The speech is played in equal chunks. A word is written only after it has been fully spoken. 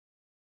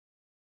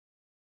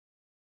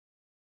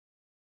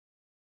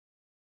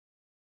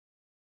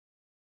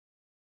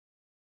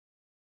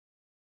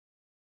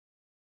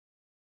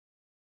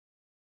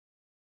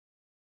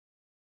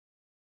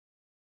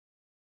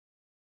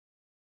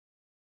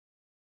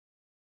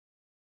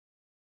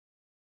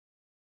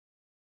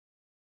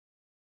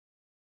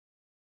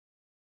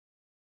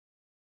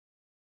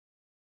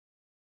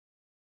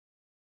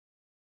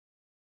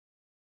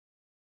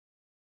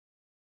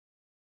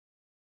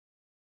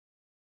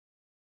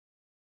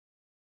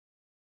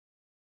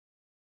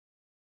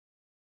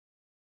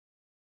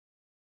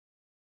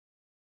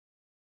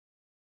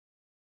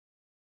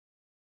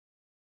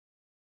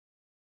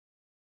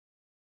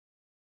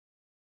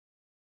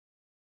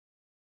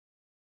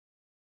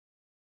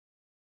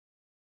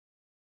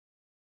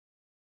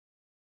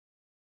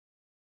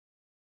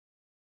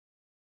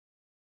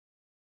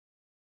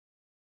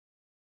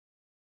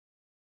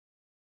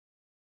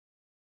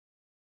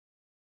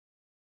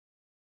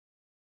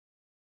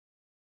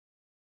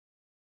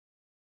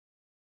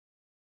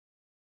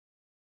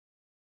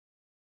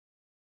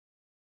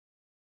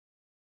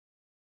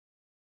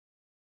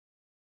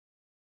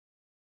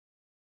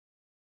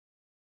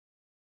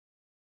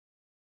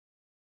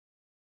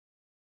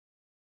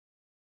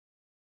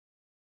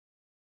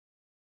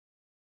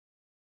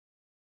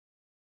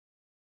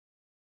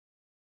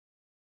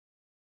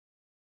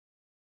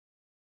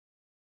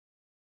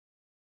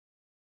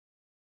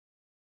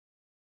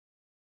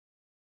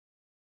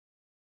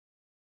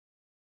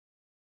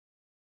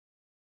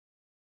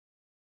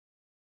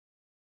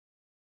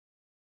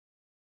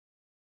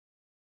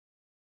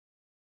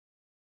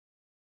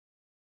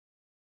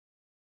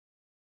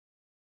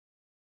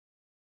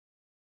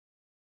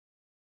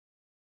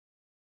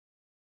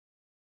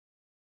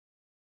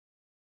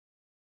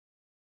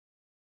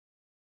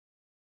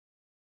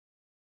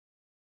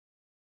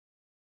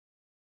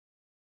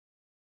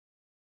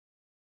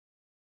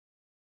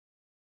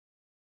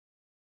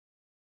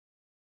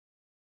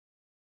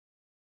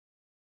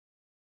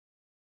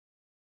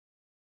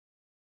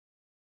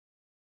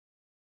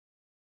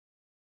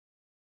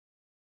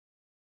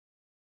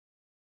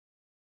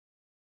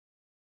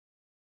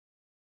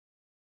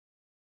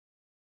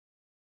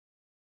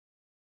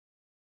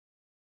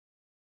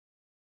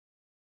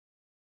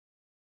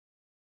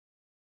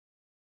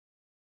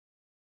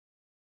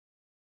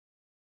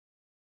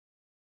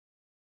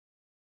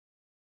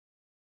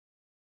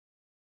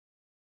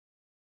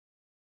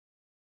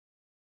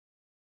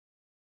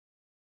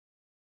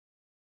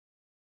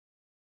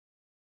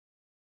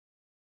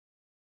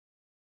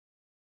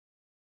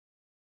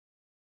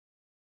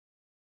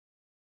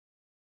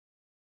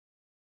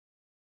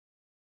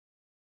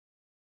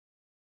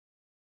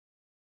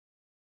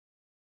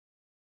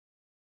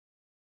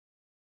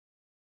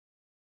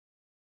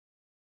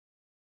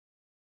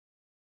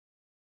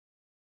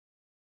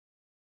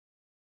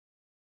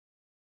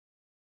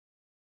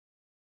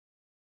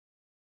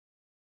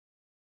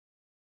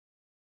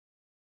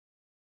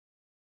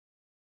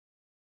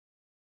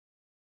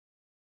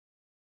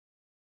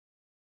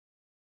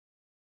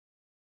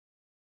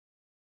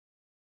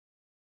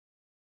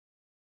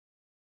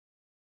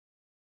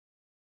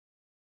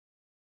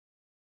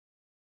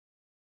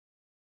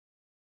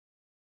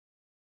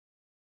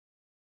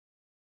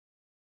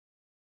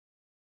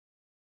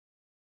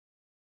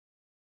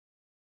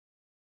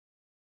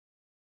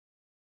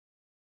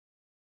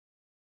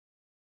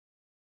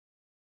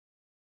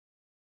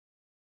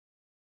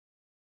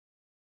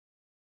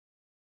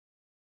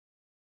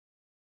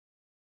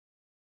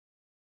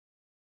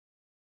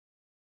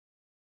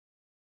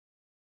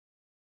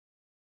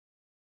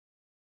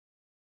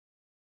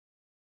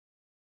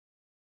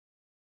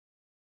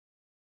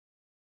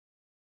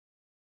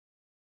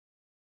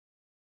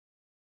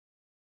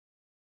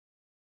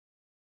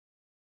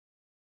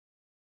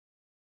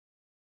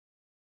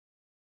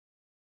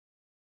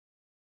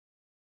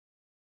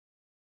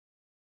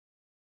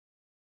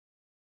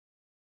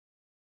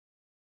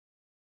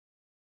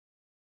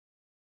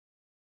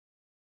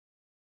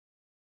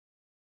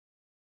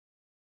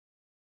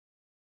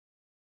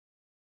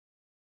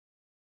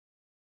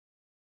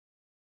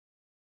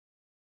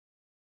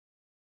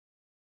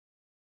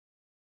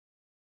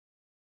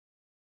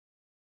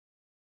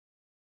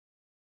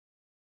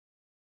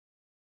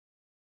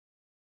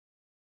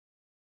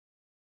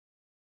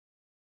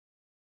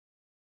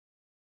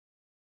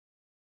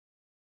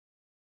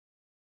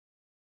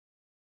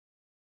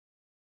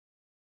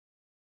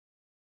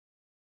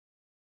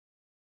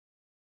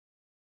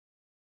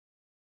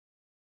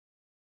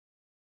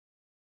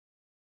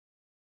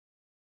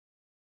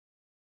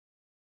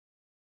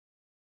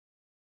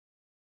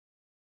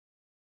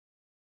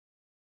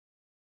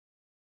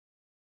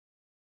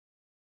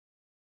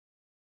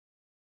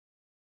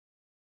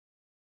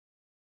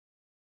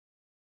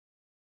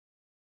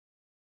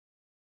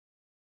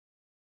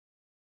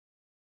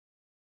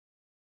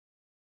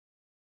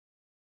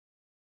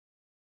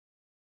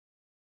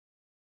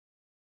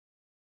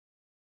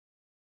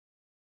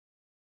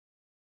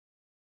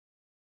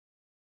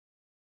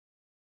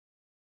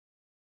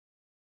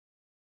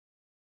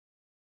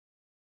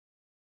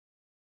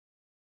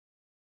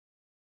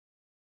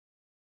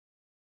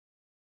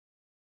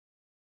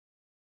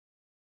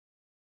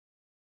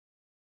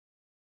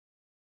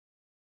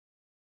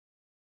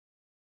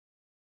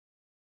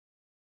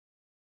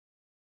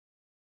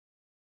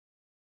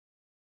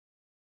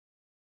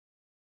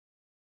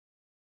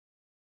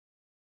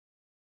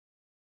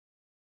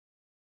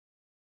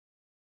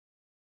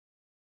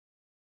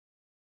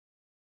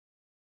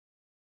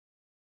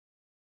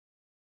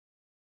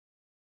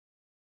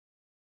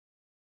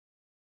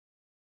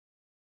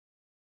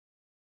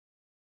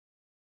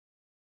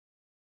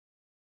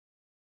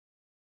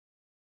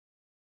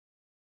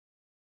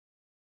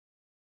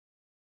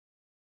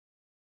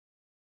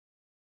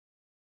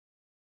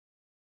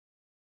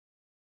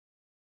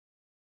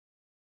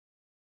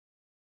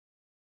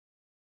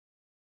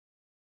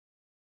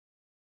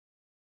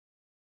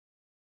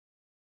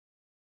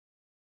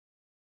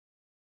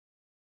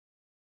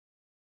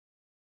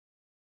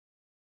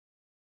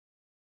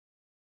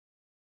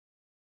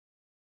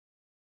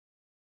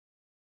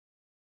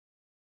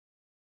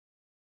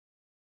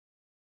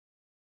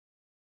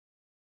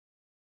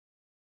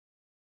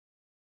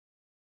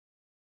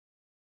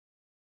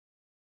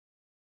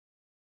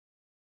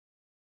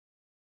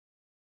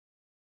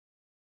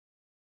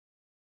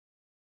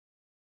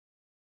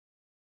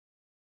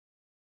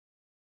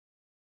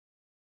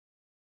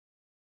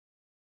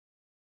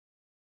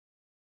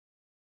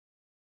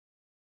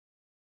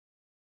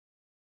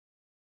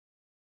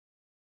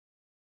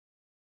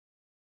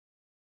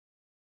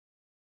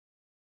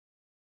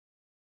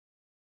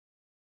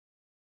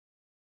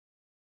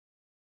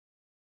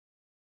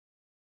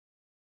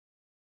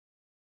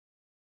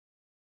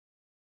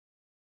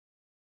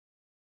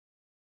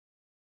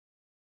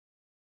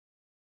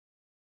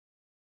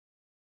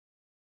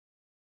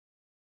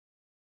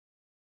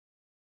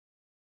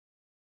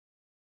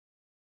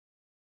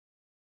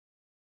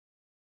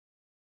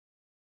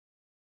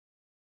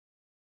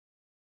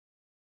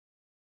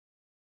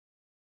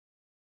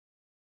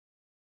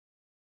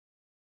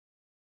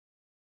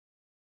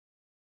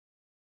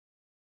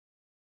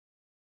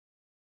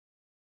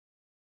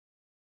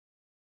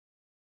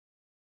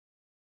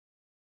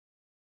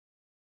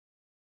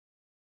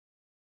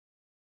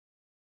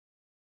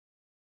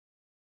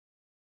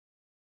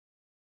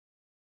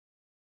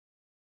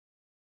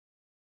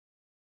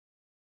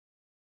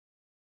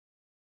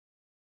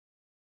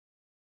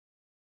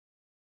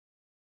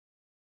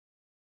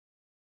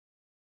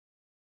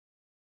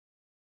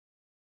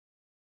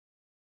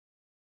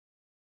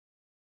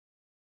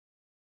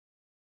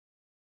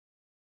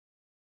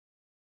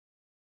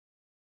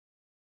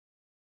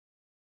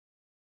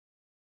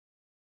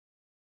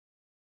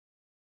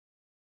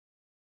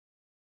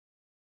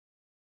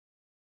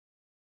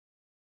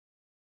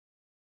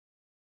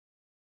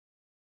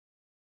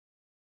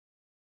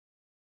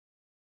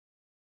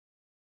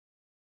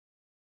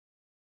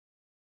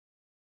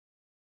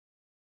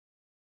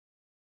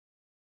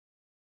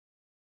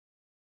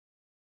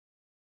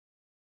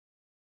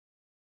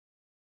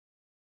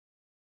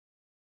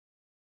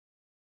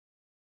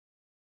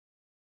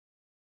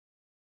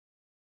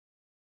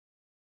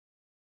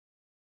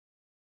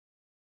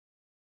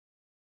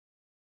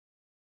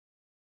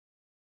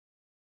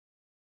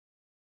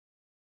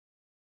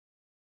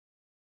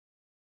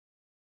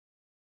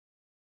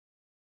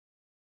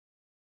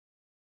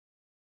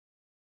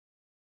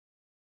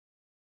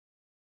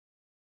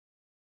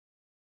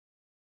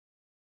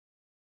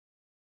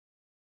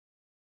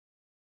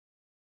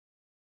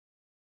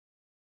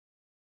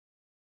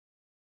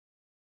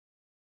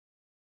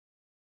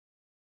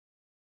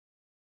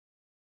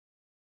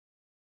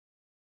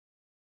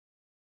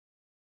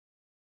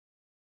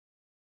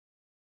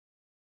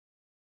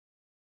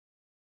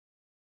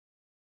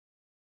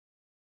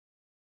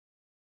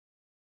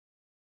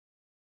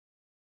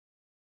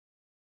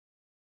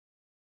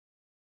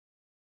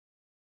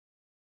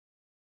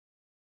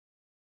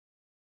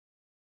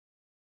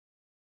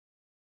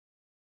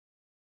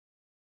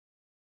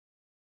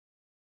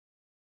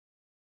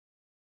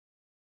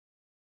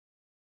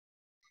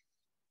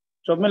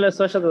সব মিলে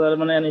 6-7 হাজার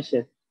মানে আনিছে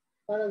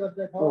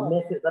ও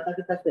মেসে কথা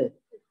কি থাকে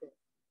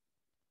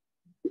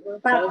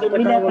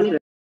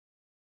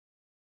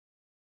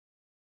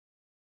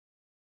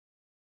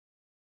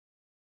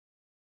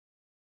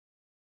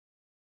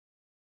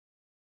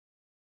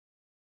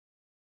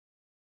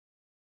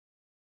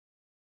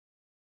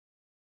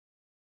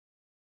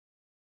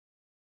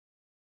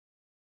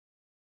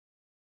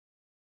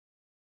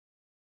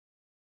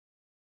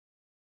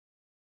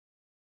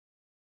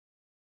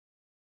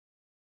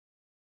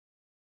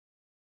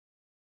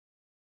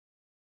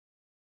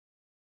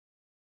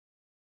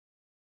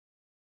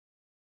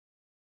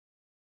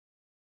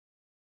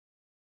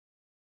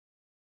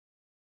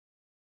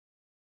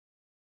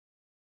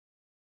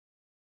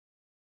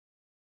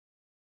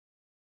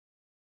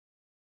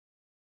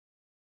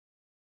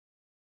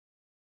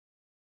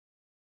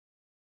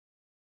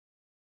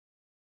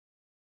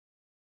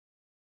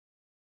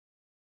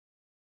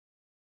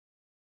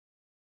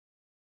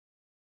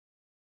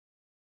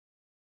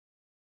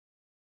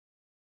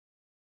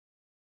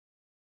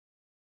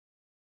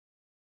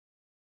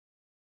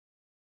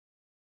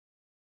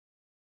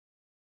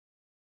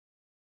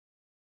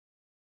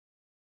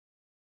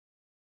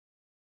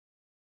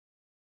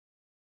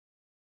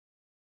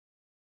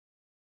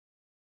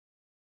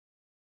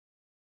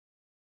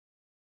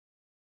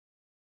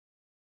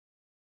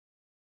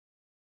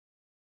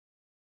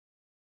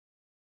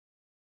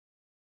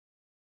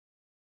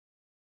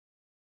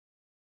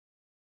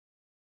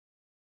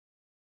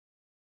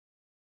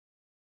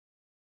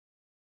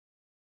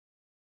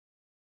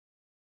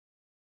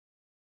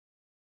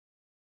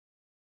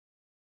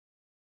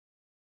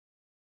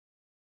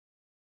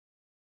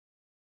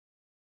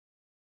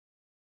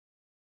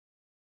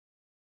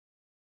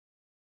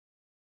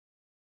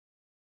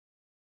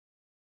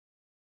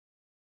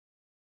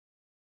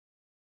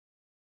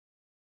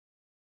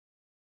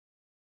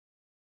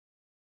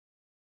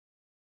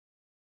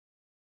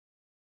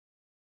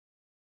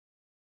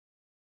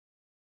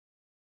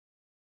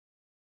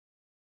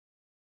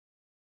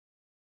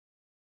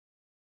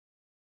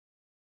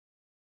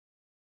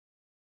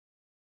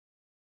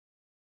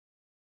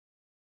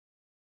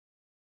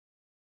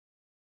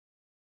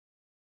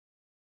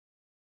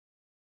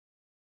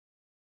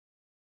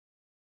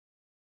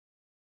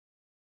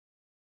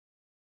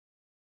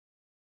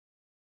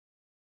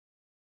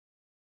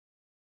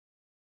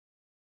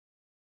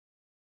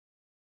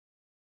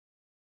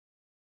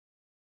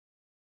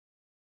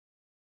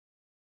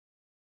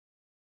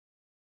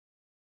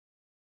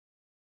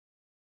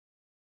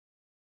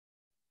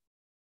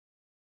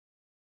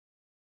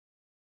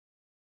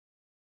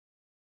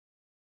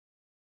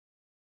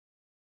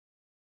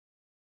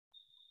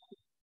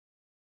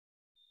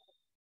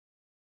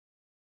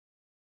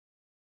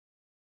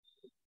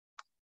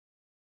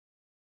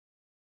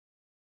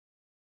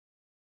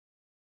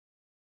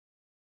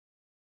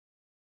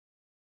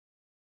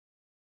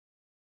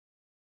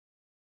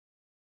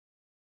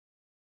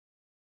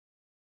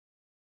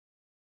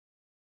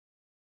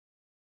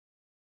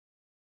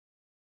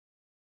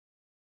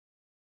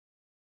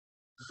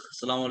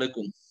আসসালামু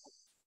আলাইকুম।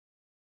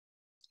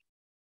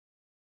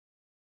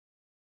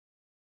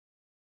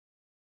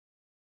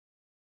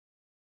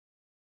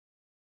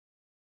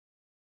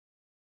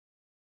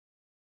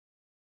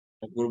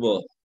 অপূর্ব,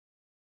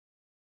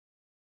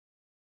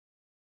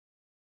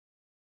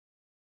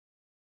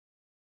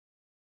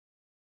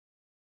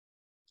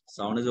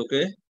 sound is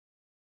okay?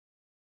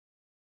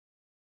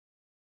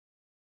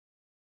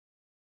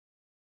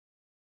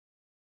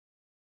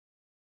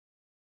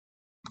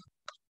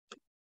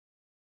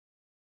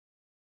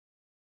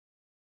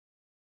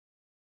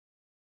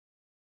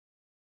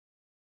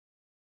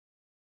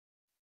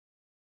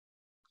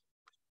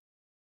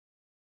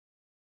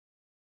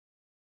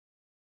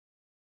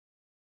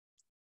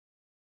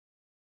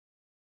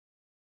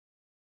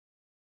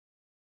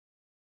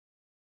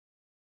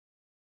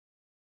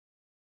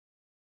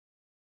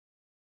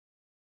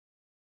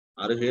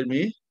 Are you hear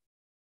me?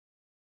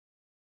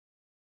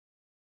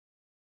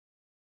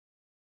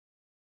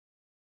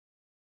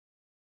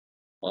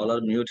 All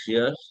are mute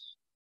here.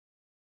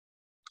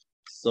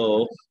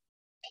 So,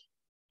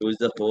 who is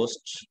the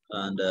host?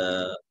 And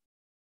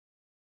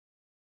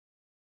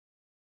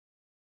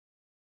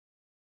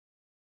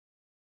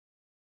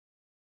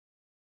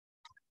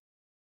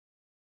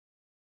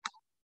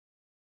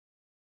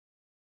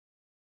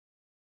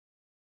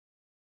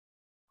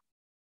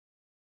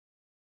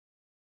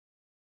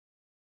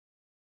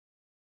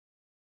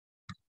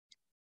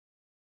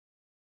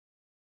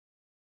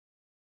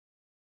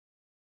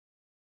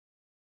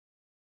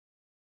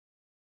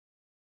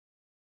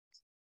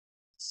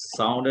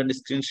sound and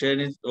screen share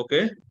is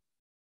okay?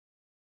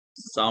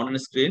 Sound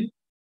and screen?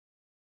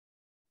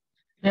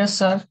 Yes,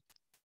 sir.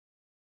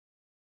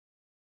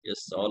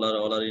 Yes, all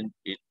are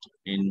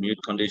in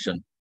mute condition.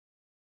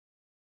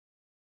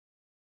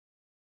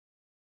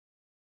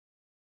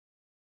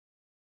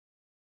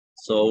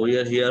 So we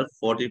are here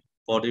 40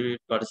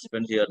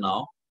 participants here now,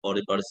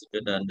 40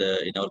 participants, and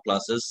in our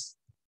classes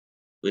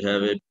we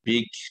have a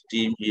big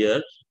team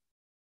here.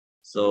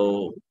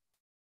 So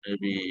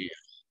maybe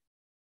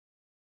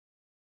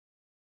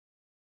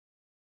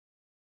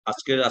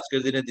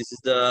আজকের দিনে this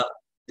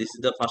is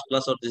the first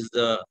class or this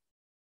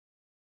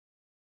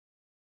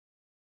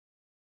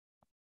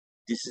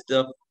is the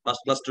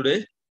first class today?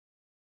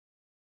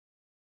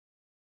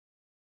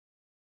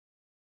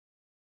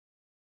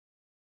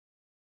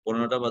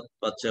 পনেরোটা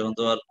বাচ্চা এখন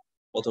তো আর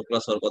প্রথম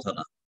class হওয়ার কথা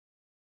না,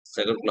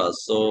 second class.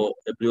 So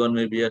everyone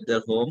may be at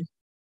their home.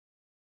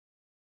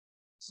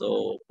 So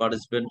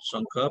participant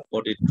সংখ্যা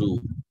 42।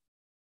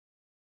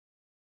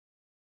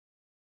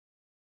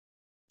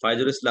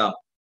 ফাইজুল ইসলাম,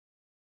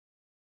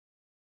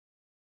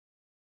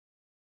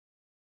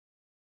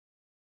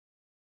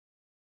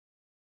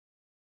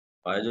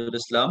 ফাইজুল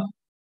ইসলাম,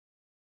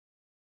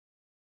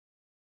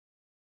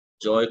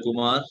 জয়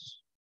কুমার,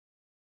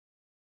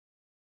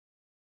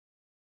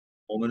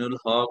 মমিনুল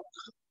হক,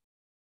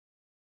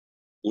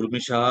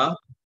 উর্মি সাহা,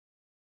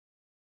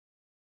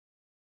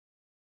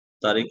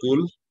 তারিকুল,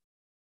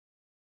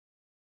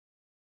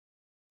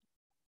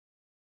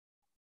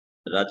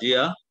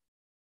 রাজিয়া,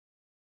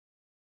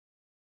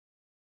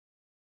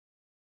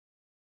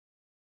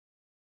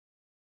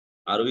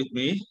 আর উইথ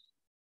মি?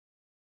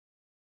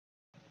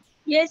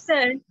 Yes,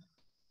 sir.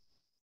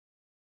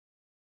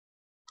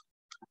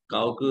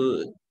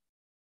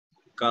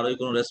 কারোই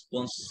কোনো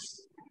রেসপন্স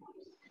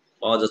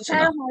পাওয়া যাচ্ছে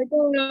স্যার না। হয়তো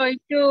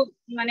একটু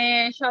মানে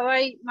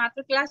সবাই মাত্র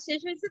ক্লাস শেষ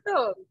হয়েছে তো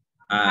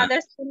হ্যাঁ,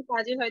 আদার্স কোনো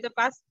কাজে হয়তো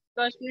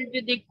 5-10 মিনিট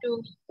যদি একটু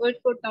ওয়েট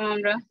করতাম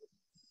আমরা।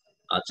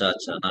 আচ্ছা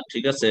আচ্ছা, না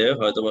ঠিক আছে,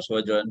 হয়তো বা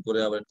সবাই জয়েন করে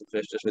আবার একটু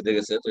ফ্রেশ ট্রেশ হয়ে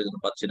গেছে, তো এই জন্য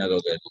পাচ্ছি না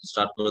কাউকে।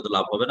 স্টার্ট করে তো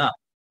লাভ হবে না।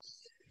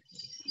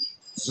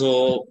 সো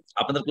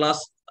আপনাদের ক্লাস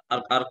আর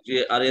আর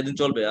আর এদিন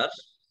চলবে? আর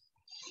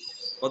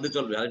কতদিন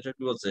চলবে? আরিফ সাহেব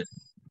কি বলছে?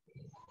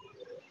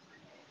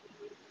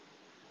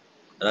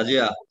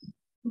 রাজিয়া,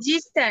 জি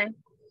স্যার,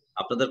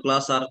 আপনাদের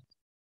ক্লাস আর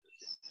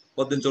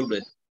কতদিন চলবে?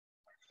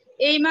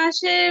 এই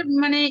মাসে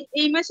মানে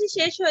এই মাসে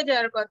শেষ হয়ে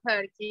যাওয়ার কথা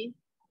আর কি।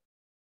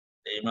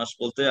 এই মাস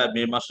বলতে আর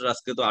মে মাসের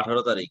আজকে তো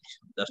 18 তারিখ,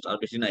 জাস্ট আর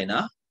বেশি নাই না?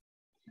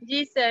 জি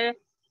স্যার,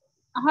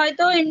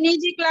 হয়তো এমনি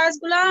যে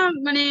ক্লাসগুলা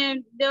মানে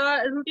দেওয়া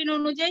রুটিন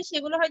অনুযায়ী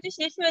সেগুলো হয়তো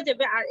শেষ হয়ে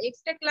যাবে, আর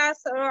এক্সট্রা ক্লাস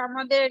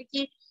আমাদের আর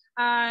কি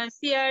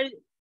সিআর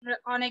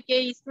অনেকে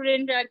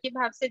স্টুডেন্ট আর কি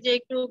ভাবছে যে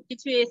একটু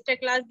কিছু এক্সট্রা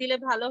ক্লাস দিলে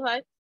ভালো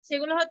হয়,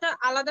 সেগুলো হয়তো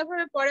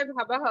আলাদাভাবে পরে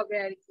ভাবা হবে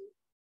আর কি।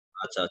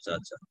 আচ্ছা আচ্ছা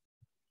আচ্ছা।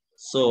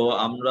 সো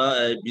আমরা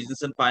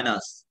বিজনেস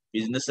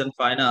এন্ড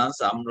ফাইন্যান্স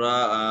আমরা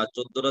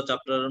 14টা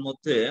চ্যাপ্টারের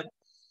মধ্যে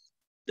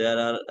দেয়ার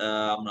আর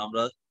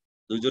আমরা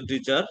 2জন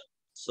টিচার।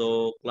 সো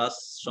ক্লাস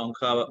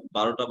সংখ্যা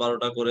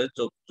 12টা করে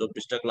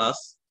 24টা ক্লাস।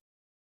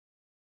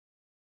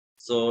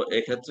 সো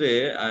এক্ষেত্রে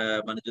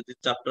মানে যদি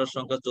চ্যাপ্টার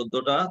সংখ্যা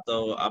 14টা, তো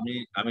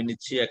আমি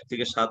নিচ্ছি 1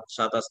 থেকে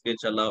 7 আজকে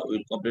ইনশাআল্লাহ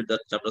উইল কমপ্লিট দ্য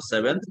চ্যাপ্টার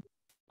 7।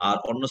 আর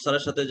অন্য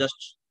স্যারের সাথে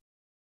জাস্ট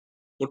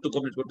কতটুকু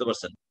কমপ্লিট করতে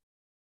পারছেন?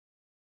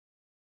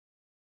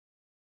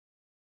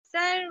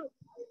 স্যার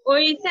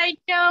ওই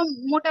সাইডটা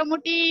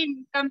মোটামুটি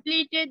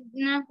কমপ্লিটেড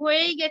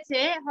হয়েই গেছে,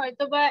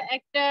 হয়তোবা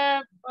একটা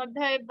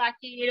অধ্যায়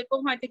বাকি এরকম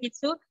হয়তো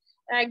কিছু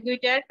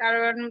 1-2টার,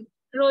 কারণ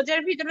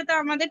রোজার ভিতরে তো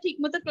আমাদের ঠিক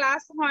মতো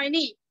ক্লাস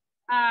হয়নি।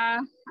 আহ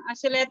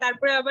আসলে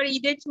তারপরে আবার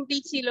ঈদের ছুটি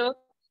ছিল,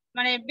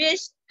 মানে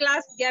বেশ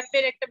ক্লাস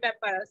গ্যাপের একটা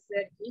ব্যাপার আছে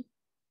আর কি।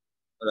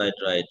 Right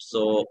right.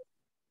 সো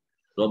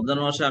রমজান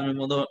মাসে আমি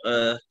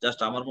জাস্ট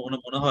আমার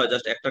মনে হয়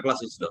জাস্ট একটা ক্লাস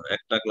ছিল,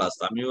 একটা ক্লাস।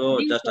 আমিও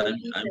জি just sir, I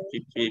G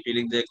M sir.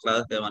 Feeling যে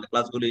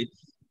ক্লাসগুলি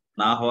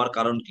না হওয়ার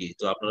কারণ কি।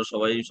 তো আপনারা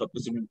সবাই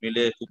সবকিছু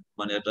মিলে খুব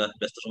মানে একটা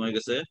ব্যস্ত সময়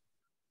গেছে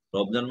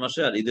রমজান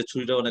মাসে, আর ঈদের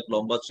ছুটিটা অনেক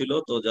লম্বা ছিল।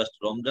 তো জাস্ট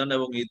রমজান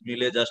এবং ঈদ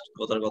মিলে জাস্ট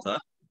কথার কথা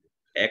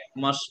 1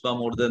 মাস বা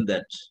মোর দেন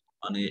দ্যাট,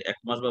 মানে 1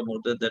 মাস বা মোর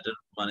দেন দ্যাট এর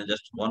মানে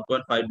জাস্ট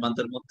 1.5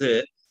 মান্থের মধ্যে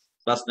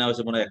ক্লাস নেওয়া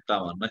হয়েছে মনে হয় একটা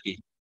আমার, নাকি?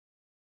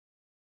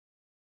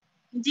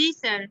 জি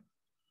স্যার।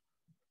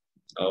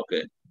 ওকে,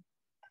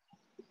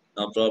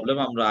 নো প্রবলেম।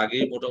 আমরা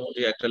আগেই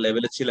মোটামুটি একটা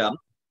লেভেলে ছিলাম,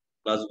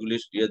 ক্লাসগুলি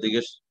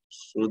দিকে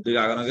শুরুর দিকে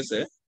আগানো গেছে।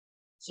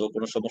 সো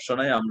কোনো সমস্যা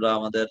নাই, আমরা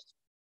আমাদের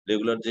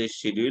রেগুলার যে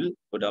শিডিউল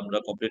ওটা আমরা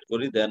কমপ্লিট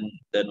করি,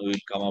 দেন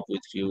will come up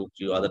with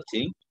few other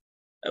thing.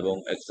 এবং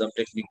এক্সাম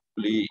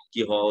টেকনিকগুলি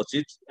কি হওয়া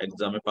উচিত,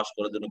 এক্সামে পাস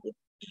করার জন্য কোন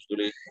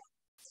জিনিসগুলি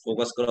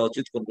ফোকাস করা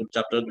উচিত, কোন কোন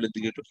চ্যাপ্টার গুলির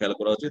দিকে একটু খেয়াল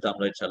করা উচিত,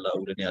 আমরা ইনশাল্লাহ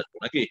উড়ে নিয়ে আসবো,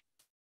 নাকি?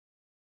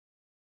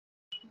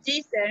 জি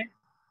স্যার।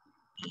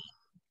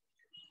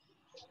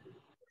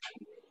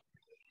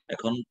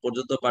 এখন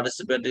পর্যন্ত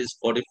participant is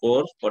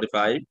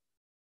 45,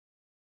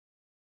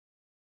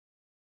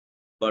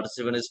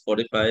 participant is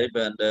 45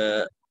 and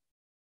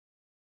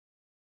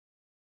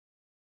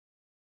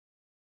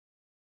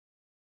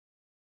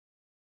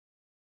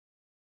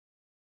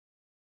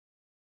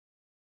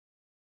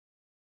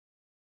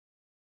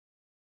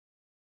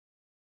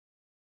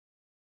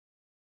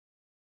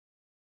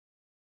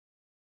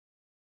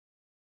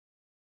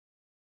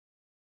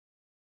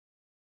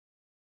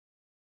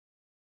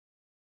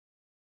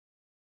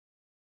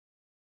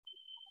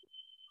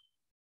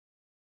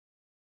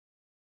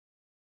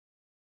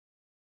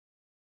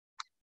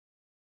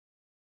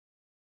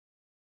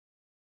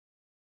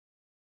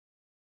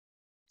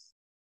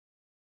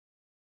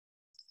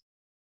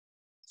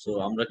so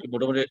আমরা কি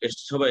মোটামুটি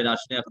এসছি সবাই, না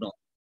আসনি এখনো?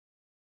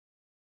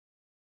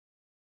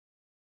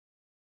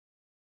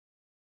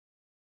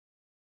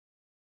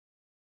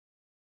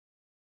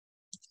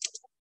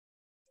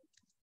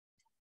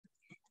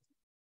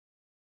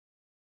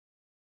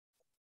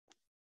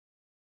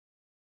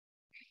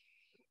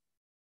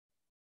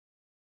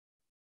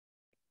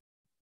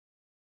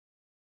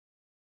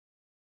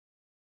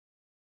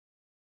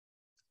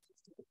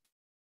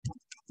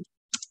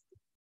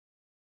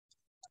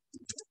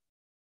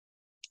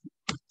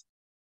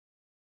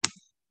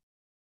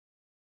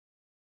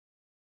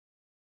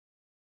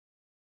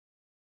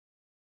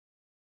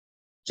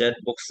 চ্যাট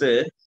বক্সে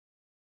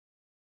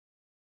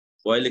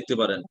ভয় লিখতে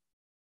পারেন।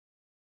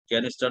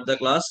 Can you start the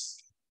class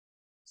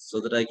so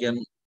that I can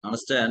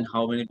understand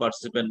how many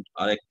participants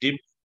are active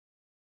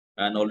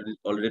and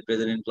already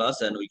present in class,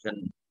 and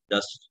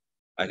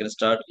I can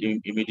start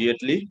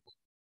immediately.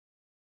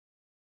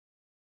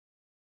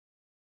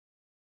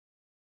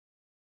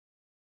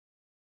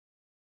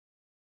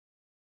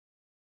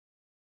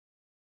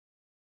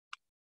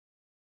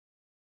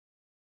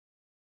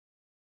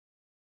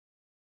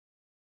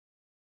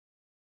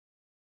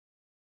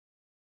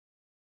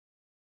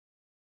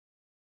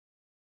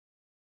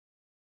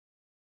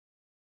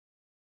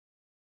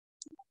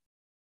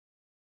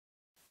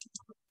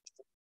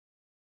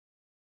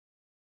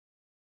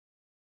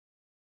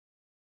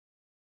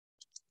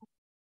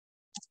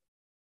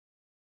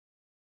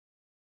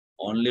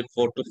 Only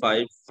 4 to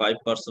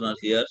 5% are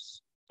here.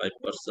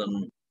 5%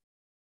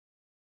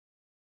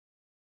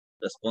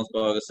 response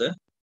পাওয়া গেছে।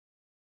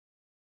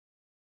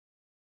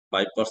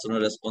 5%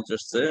 response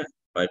এসছে,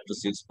 5 to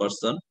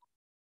 6%.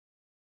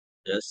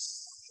 Yes.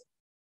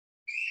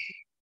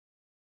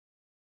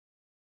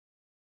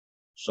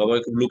 সবাই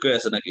খুব লুকে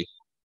আছে নাকি?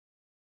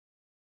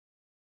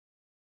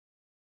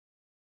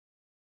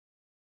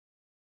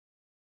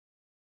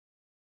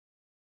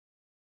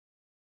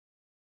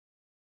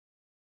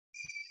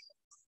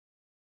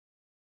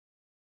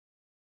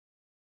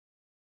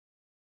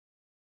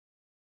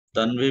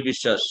 তানভি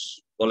বিশ্বাস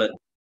বলেন,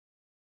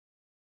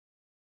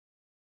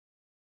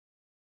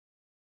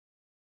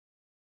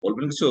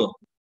 বলবেন কিছু?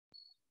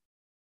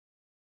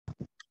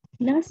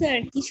 না স্যার,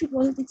 কিছু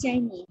বলতে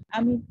চাইনি,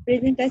 আমি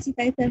প্রেজেন্ট আছি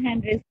তাই স্যার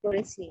হ্যান্ড রেজ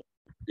করেছি।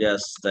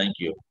 Yes, thank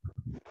you.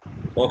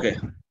 Okay.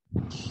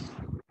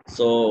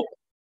 So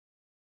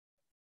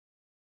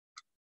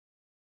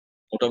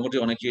মোটামুটি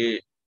অনেকে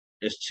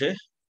এসছে,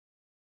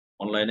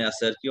 অনলাইনে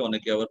আছে আর কি,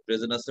 অনেকে আবার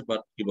প্রেজেন্ট আছে,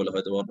 বাট কি বলে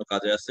হয়তো অন্য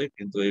কাজে আছে,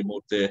 কিন্তু এই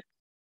মুহূর্তে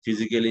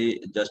ফিজিক্যালি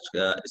জাস্ট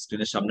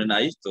স্ক্রিনের সামনে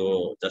নাই। তো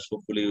just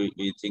hopefully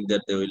we think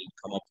that they will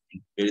come up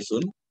very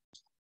soon.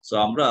 So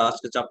আমরা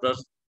আজকে চ্যাপ্টার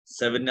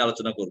 7 নিয়ে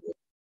আলোচনা করব।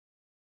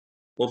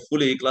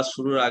 হোপফুলি ক্লাস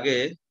শুরুর আগে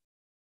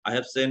I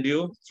have send you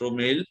through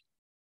mail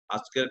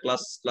আজকের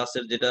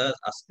ক্লাসের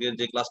আজকের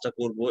যে ক্লাসটা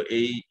করব,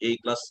 এই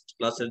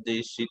ক্লাসের যে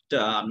শীটটা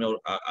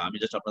আমি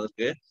জাস্ট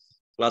আপনাদেরকে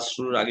ক্লাস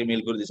শুরুর আগে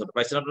মেইল করে দিয়েছি।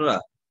 পাইছেন আপনারা?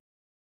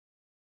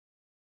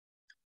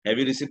 Have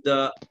you received the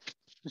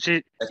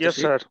Yes,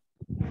 sir.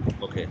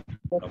 Okay.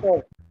 Yes, sir.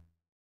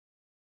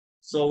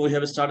 So we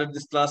have started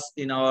this class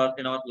in our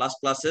last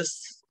classes,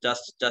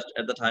 just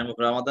at the time of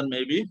Ramadan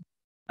maybe,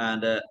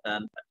 and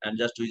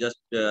we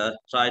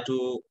try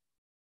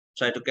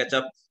to catch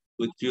up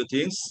with few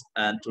things,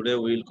 and today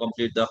we will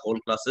complete the whole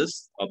classes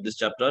of this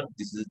chapter.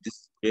 This is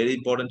very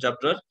important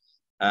chapter,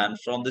 and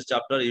from this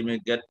chapter you may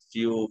get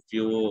few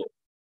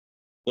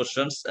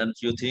questions and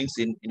few things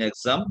in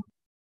exam.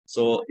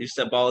 So it's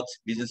about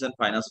business and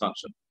finance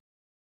function.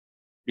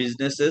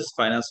 Businesses,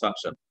 finance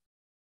function.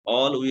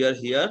 All we are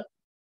here.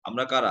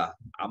 আমরা কারা?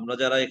 আমরা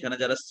যারা এখানে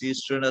যারা C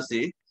student আছি,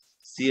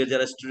 C এর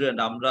যারা student,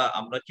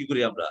 আমরা কি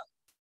করি?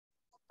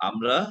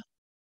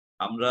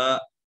 আমরা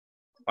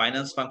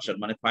ফাইন্যান্স ফাংশন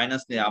মানে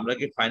ফাইন্যান্স নিয়ে, আমরা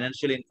কি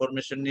ফাইন্যান্সিয়াল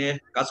ইনফরমেশন নিয়ে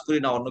কাজ করি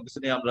না অন্য কিছু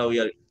নিয়ে আমরা উই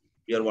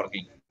আর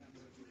ওয়ার্কিং?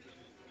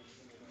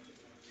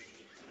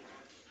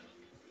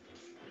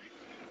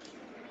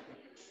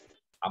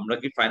 আমরা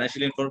কি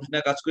ফাইন্যান্সিয়াল ইনফরমেশন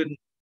নিয়ে কাজ করি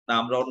না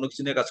আমরা অন্য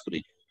কিছু নিয়ে কাজ করি?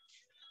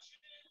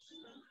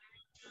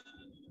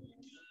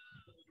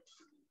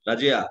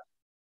 রাজিয়া,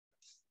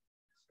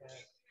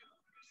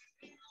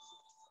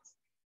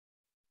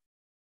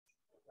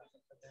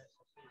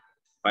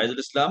 ফাইজুল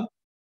ইসলাম,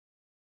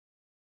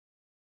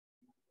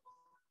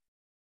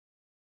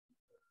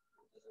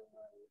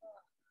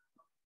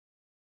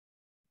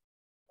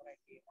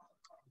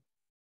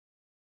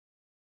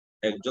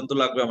 একজন তো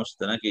লাগবে আমার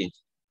সাথে নাকি?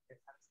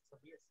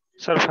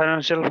 স্যার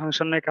ফাইনান্সিয়াল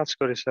ফাংশন নিয়ে কাজ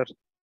করি sir.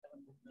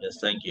 Yes,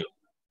 thank you.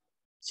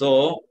 So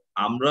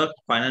আমরা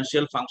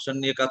ফাইন্যান্সিয়াল ফাংশন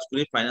নিয়ে কাজ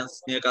করি, ফাইন্যান্স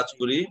নিয়ে কাজ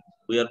করি।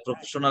 উই আর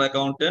প্রফেশনাল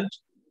অ্যাকাউন্টেন্ট,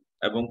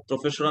 এবং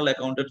প্রফেশনাল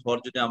অ্যাকাউন্টেন্ট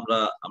হওয়ার জন্য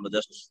আমরা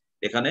জাস্ট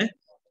এখানে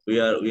we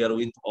are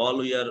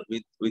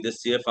with a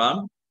CA farm,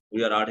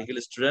 we are article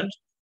student.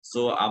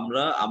 So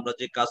আমরা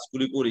যে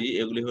কাজগুলি করি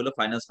এগুলি হলো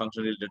ফাইন্যান্স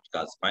ফাংশন রিলেটেড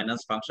কাজ।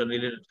 ফাইন্যান্স ফাংশন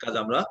রিলেটেড কাজ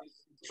আমরা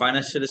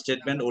ফাইন্যান্সিয়াল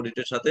স্টেটমেন্ট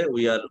অডিটের সাথে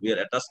we are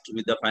attached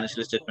with the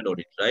financial statement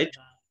audit, right?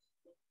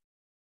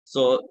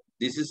 So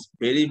this is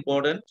very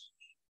important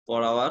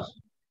for our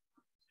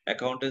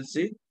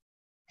accountancy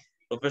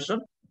profession,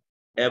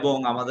 এবং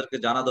আমাদেরকে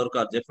জানা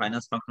দরকার যে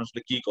ফাইন্যান্স ফাংশন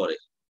আসলে কি করে।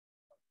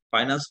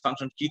 ফাইন্যান্স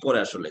ফাংশন কি করে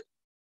আসলে,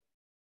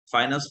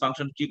 ফাইন্যান্স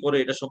ফাংশন কি করে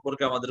এটা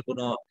সম্পর্কে আমাদের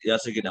কোনো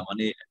আছে কিনা,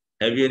 মানে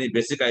have you any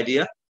basic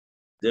idea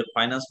যে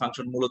ফাইন্যান্স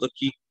ফাংশন মূলত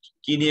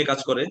কি নিয়ে কাজ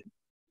করে?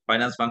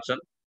 ফাইন্যান্স ফাংশন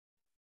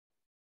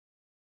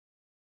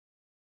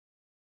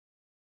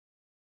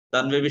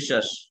তানভি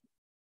বিশ্বাস,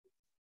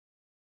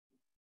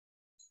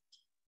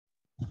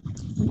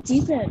 জি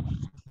স্যার।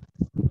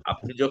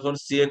 আপনি যখন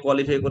সিএ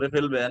কোয়ালিফাই করে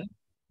ফেলবেন,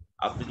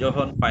 আপনি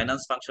যখন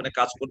ফাইন্যান্স ফাংশনে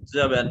কাজ করতে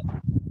যাবেন,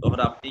 তখন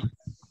আপনি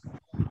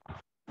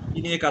কি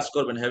নিয়ে কাজ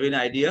করবেন? হ্যাভ এনি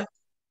আইডিয়া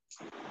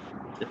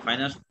যে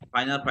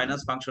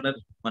ফাইন্যান্স ফাংশনের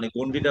মানে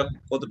গণ্ডিটা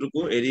কতটুকু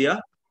এরিয়া?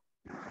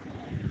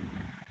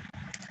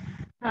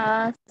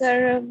 স্যার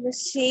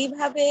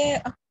সেইভাবে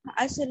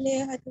আসলে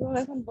হয়তো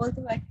এখন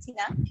বলতে পারছি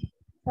না,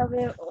 তবে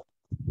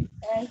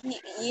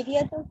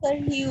এরিয়া তো স্যার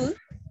হিউজ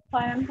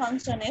ফাইন্যান্স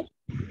ফাংশনের।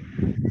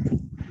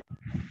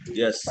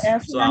 ইয়েস,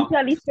 সো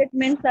ফিনান্সিয়াল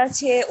স্টেটমেন্টস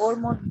আছে ওর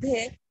মধ্যে,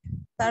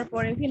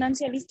 তারপরে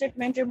ফিনান্সিয়াল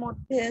স্টেটমেন্টের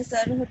মধ্যে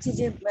স্যার হচ্ছে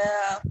যে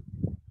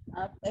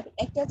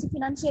একটা আছে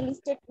ফিনান্সিয়াল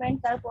স্টেটমেন্ট,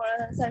 তারপর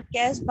স্যার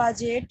ক্যাশ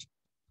বাজেট,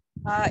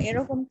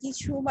 এরকম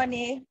কিছু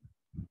মানে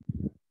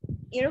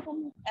এরকম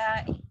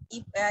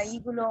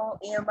এইগুলো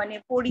মানে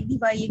পরিধি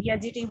বা এরিয়া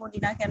যেটাই বলি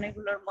না কেন,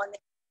 এগুলোর মানে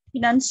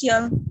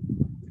ফিনান্সিয়াল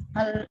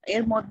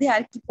এর মধ্যে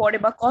আর কি পড়ে,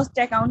 বা কস্ট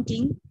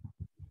অ্যাকাউন্টিং।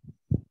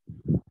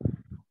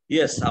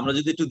 ইয়েস, আমরা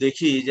যদি একটু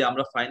দেখি যে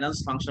আমরা ফাইন্যান্স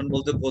ফাংশন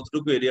বলতে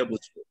কতটুকু এরিয়া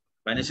বুঝবো।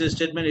 Financial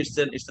statement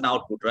it's an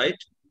output, right?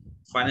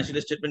 Financial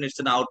statement it's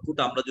an output.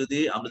 আমরা যদি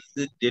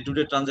ডে টু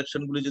ডে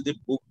ট্রানজাকশন গুলি যদি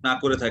বুক না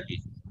করে থাকি,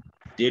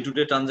 ডে টু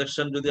ডে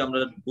ট্রানজাকশন যদি আমরা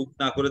বুক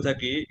না করে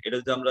থাকি, এটা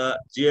যদি আমরা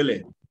জিএলএ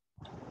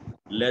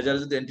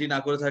লেজার যদি এন্ট্রি না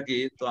করে থাকি,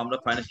 তো আমরা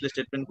ফাইন্যান্সিয়াল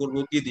স্টেটমেন্ট করব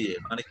কি দিয়ে,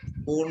 মানে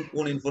কোন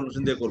কোন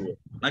ইনফরমেশন দিয়ে করব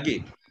নাকি?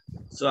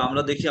 সো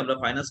আমরা দেখি, আমরা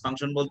ফাইন্যান্স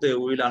ফাংশন বলতে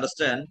will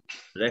understand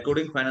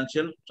recording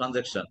financial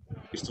transaction,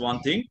 it's one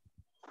thing.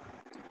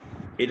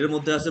 এটার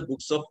মধ্যে আছে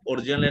books of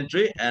original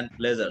entry and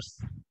lasers.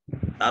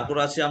 তারপর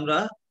আছে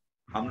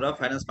আমরা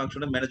ফাইন্যান্স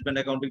ফাংশনে ম্যানেজমেন্ট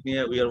অ্যাকাউন্টিং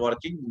নিয়ে we are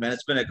working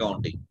management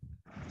accounting.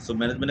 So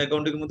management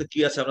accounting এর মধ্যে কি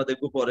আছে আমরা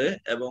দেখবো পরে,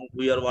 এবং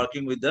we are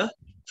working with the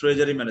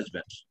treasury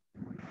management,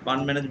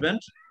 fund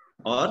management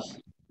or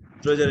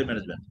treasury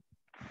management,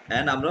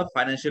 and আমরা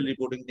ফাইন্যান্সিয়াল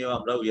রিপোর্টিং নিয়ে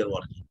আমরা we are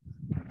working.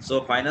 So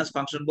finance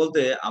function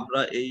বলতে আমরা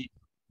এই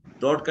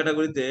ব্রড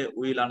ক্যাটাগরিতে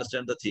will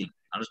understand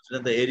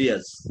the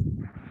areas: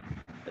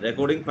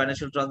 recording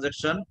financial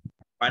transaction,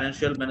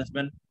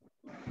 management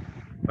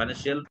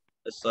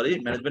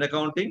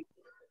accounting,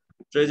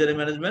 treasury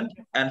management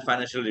and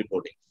financial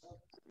reporting.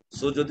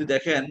 So যদি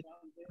দেখেন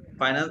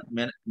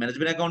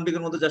management accounting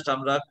এর মধ্যে জাস্ট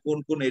আমরা কোন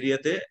কোন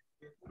এরিয়াতে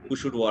we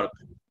should work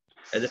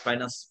as a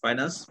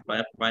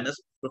finance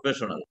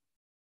professional: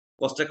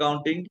 cost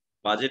accounting,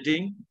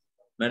 budgeting,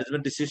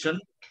 management decision,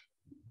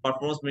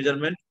 performance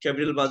measurement,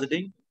 capital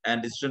budgeting, and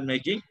decision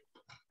making,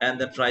 and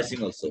the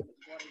pricing also.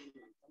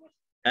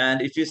 And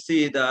if you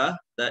see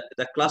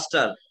the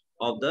cluster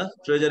of the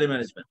treasury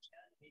management,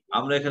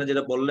 আমরা এখানে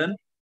যেটা বললেন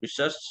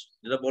বিশ্বাস,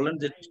 যেটা বললেন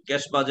যে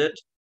cash budget,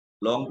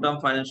 long term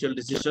financial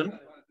decision,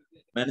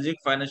 managing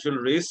financial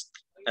risk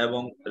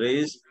এবং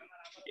raise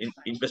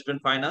investment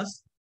finance,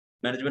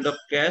 management of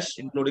cash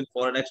including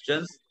foreign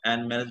exchange, and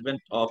management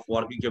of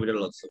working capital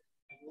also.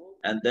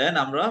 And then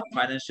আমরা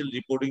ফাইন্যান্সিয়াল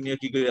রিপোর্টিং নিয়ে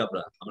কি করি,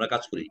 আমরা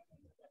কাজ করি।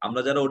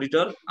 আমরা যারা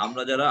অডিটর,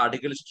 আমরা যারা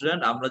আর্টিকেল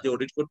স্টুডেন্ট, আমরা যে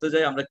অডিট করতে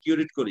যাই, আমরা কি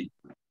অডিট করি?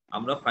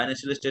 আমরা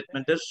ফাইন্যান্সিয়াল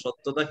স্টেটমেন্টের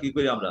সত্যতা কি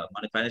করি আমরা,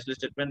 মানে financial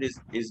statement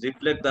is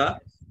reflect the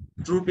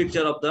true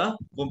picture of the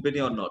company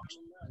or not.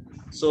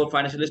 So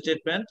financial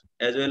statement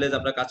as well as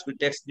আমরা কাজ করি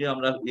ট্যাক্স নিয়ে,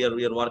 আমরা we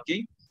are working,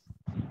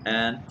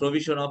 and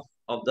provision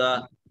of the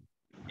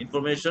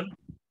information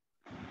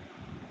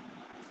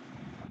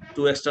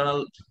to external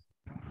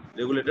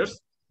regulators,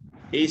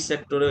 এই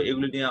সেক্টরে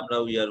এগুলি নিয়ে আমরা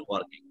we are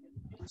working.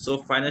 So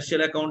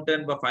financial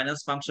accountant বা ফাইন্যান্স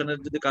ফাংশনের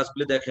যদি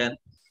কাজগুলি দেখেন,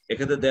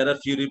 এক্ষেত্রে দেয়ার আর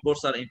ফিউ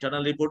রিপোর্টস আর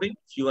ইন্টারনাল রিপোর্টিং,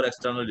 ফিউ আর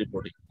এক্সটার্নাল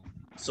রিপোর্টিং।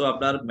 সো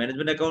আপনার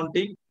management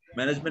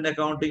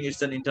accounting is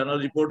an internal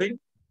reporting,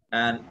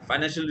 and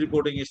financial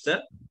reporting is an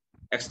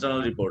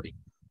external reporting.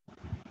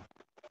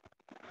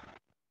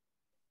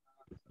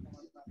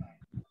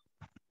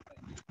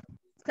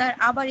 Sir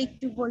আবার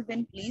একটু বলবেন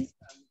প্লিজ।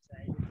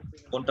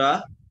 কোনটা?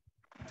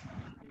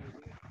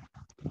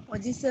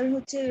 জি স্যার,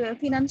 হচ্ছে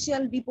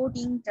ফিনান্সিয়াল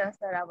রিপোর্টিংটা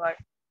স্যার। আবার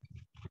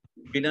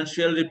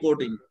ফিনান্সিয়াল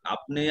রিপোর্টিং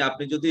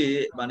আপনি যদি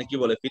মানে কি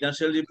বলে,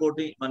 ফিনান্সিয়াল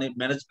রিপোর্টিং মানে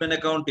ম্যানেজমেন্ট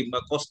অ্যাকাউন্টিং বা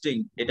কস্টিং,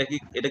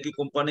 এটা কি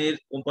কোম্পানির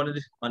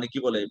মানে কি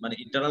বলে, মানে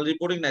ইন্টারনাল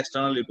রিপোর্টিং না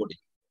external reporting?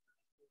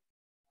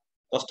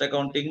 Cost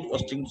accounting,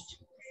 costing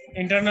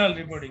internal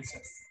reporting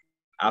sir.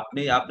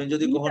 আপনি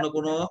যদি কখনো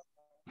কোনো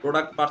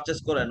প্রোডাক্ট পারচেজ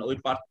করেন, ওই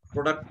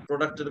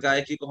প্রোডাক্টের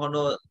গায়ে কি কখনো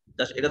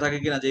এটা থাকে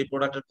কিনা যে এই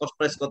প্রোডাক্টের কস্ট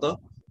প্রাইস কত?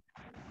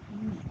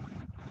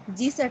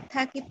 জি স্যার,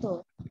 থাকে তো।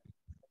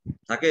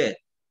 থাকে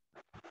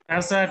না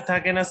স্যার,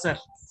 থাকে না স্যার।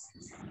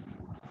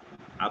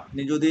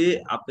 আপনি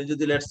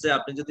যদি লেটস সে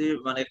আপনি যদি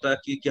মানে একটা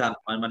কি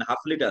মানে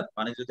হাফ লিটার,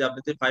 মানে যদি আপনি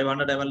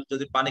 500 ml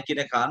যদি পানি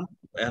কিনে খান,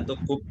 এখন তো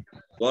খুব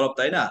গরম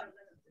তাই না,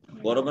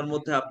 গরমের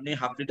মধ্যে আপনি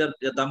হাফ লিটার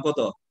এর দাম কত?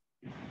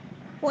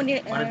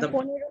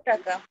 15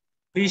 টাকা।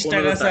 20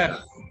 টাকা স্যার।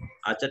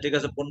 আচ্ছা ঠিক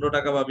আছে, 15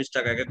 টাকা বা 20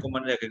 টাকা, এক এক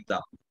কোম্পানির এক এক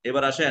দাম।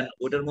 এবার আসেন,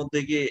 ওইটার মধ্যে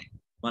কি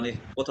মানে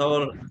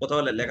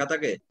কোথাও লেখা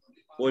থাকে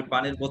ওই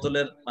পানির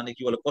বোতলের মানে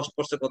কি বলে কস্ট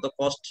পড়ছে কত,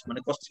 কস্ট মানে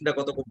কস্টিংটা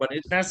কত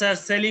কোম্পানির? না স্যার,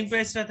 সেলিং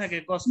প্রাইসটা থাকে,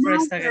 কস্ট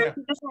প্রাইস থাকে না।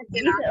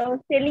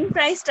 সেলিং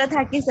প্রাইসটা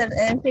থাকে sir,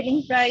 selling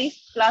price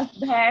plus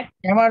VAT.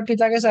 MRP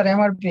থাকে sir,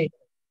 MRP.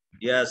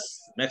 Yes,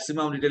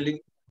 maximum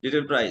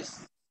retail price.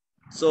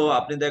 So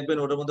আপনি দেখবেন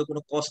ওটার মধ্যে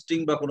কোনো কস্টিং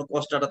বা কোনো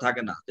কস্ট ডাটা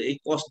থাকে না। তো এই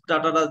কস্ট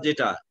ডাটাটা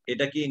যেটা,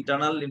 এটা কি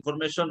ইন্টারনাল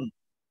ইনফরমেশন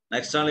না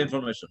external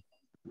information?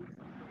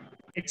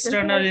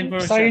 External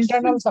information. Sir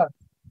internal sir.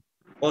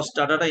 Cost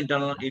ডাটাটা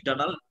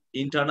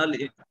internal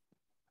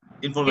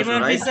information,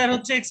 MRP right? Sir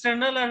হচ্ছে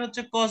এক্সটার্নাল আর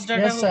হচ্ছে কস্ট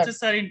ডাটা Yes, sir. হচ্ছে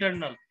sir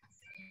internal.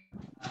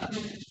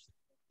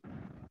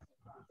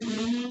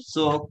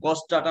 So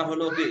cost data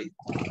হলো কি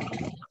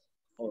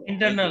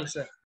ইন্টারনাল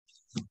স্যার।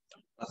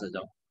 আচ্ছা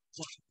যাও।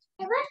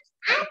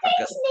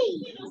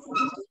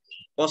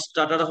 কস্ট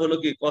ডাটাটা হলো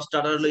কি, কস্ট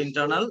ডাটা হলো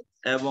ইন্টারনাল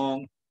এবং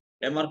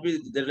এমআরপি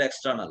যেটা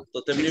এক্সটার্নাল। তো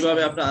তেমনি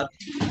ভাবে আপনার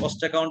cost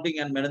accounting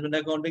and management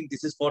accounting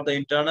this is for the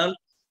internal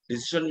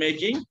decision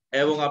making,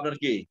 এবং আপনার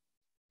কি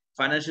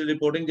ফাইন্যান্সিয়াল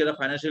রিপোর্টিং, যেটা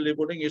financial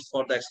reporting is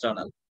for the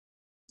external.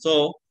 So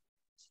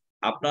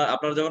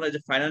আপনার যখন এই যে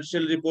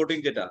ফাইন্যান্সিয়াল রিপোর্টিং,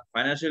 যেটা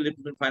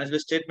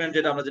ফাইন্যান্সিয়াল স্টেটমেন্ট,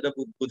 যেটা আমরা যেটা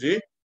বুঝি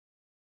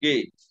কি,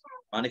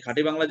 মানে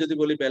খাঁটি বাংলা যদি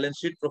বলি balance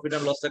sheet, profit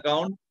and loss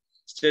account,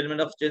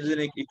 statement of changes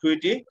in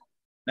equity,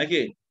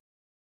 নাকি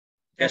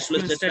cash flow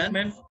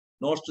statement,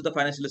 notes to the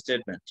financial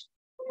statement.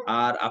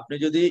 আর আপনি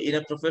যদি ইন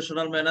এ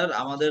প্রফেশনাল ম্যানার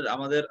আমাদের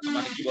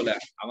মানে কি বলে,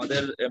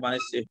 আমাদের মানে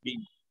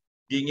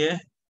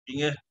বিং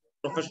এ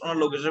প্রফেশনাল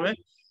লোক হিসেবে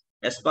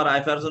as per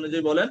IFRS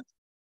অনুযায়ী বলেন,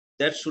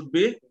 দ্যাট শুড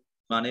বি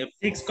মানে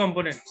 6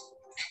 কম্পোনেন্টস,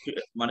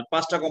 মানে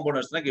 5টা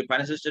কম্পোনেন্টস, নাকি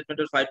ফাইন্যান্সিয়াল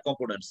স্টেটমেন্টের 5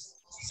 কম্পোনেন্টস।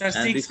 স্যার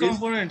 6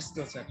 কম্পোনেন্টস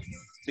তো স্যার।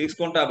 6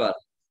 কোনটা আবার?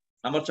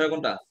 নাম্বার 6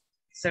 কোনটা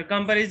স্যার?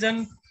 কম্পারিজন।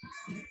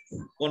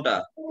 কোনটা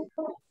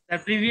স্যার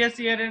প্রিভিয়াস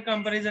ইয়ারের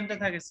কম্পারিজনটা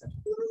থাকে স্যার।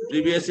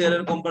 প্রিভিয়াস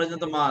ইয়ারের কম্পারিজন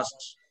তো মাস্ট,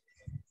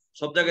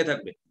 সব জায়গায়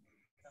থাকবে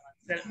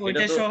স্যার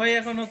ওইটা সহই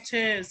এখন হচ্ছে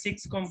 6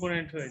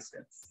 কম্পোনেন্ট হয়েছে।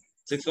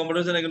 6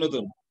 কম্পোনেন্টস নাকি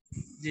নতুন?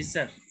 জি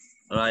স্যার।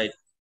 রাইট।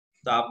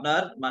 তো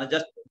আপনার মানে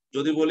জাস্ট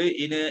যদি বলি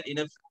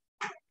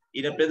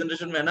ইন এ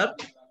প্রেজেন্টেশন ম্যানার,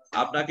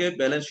 আপনাকে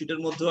ব্যালেন্স শিটের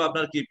মধ্যে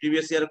আপনার কি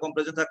প্রিভিয়াস ইয়ারের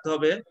কম্পারিজন থাকতে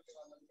হবে।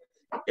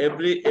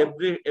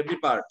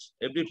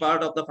 every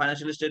part of the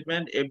financial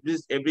statement,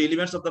 every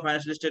elements of the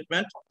financial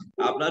statement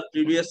আপনার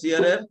previous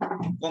year এর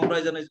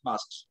comparison is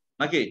must,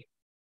 নাকি?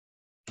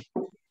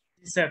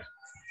 Sir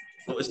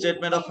So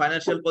statement of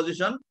financial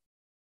position,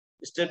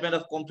 statement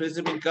of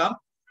comprehensive income,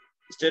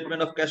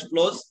 statement of cash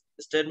flows,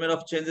 statement of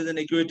changes in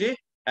equity,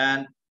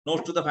 and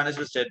notes to the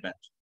financial statement.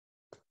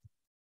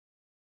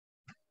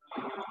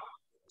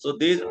 So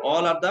these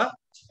all are the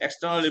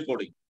external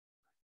reporting,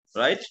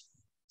 right?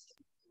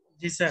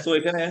 G sir. So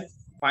এখানে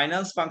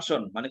finance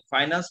function, মানে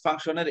finance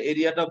ফাংশনের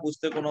এরিয়াটা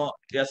বুঝতে কোনো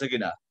আছে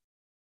কিনা?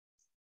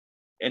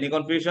 Any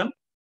confusion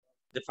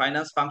যে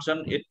finance function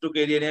এটুকু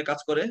এরিয়া নিয়ে কাজ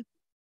করে?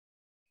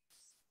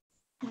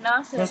 না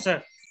স্যার।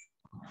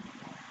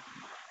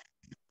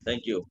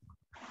 Thank you.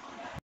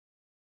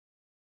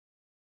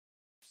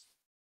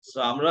 সো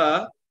আমরা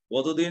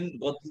গতদিন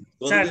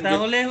স্যার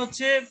তাহলে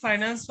হচ্ছে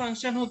ফাইন্যান্স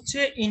ফাংশন হচ্ছে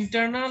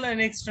ইন্টারনাল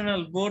এন্ড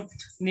এক্সটার্নাল বোথ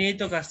নিয়েই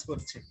তো কাজ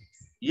করছে।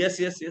 Yes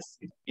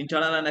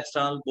internal and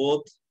external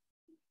both.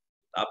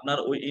 আপনার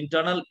ওই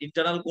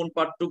ইন্টারনাল কোন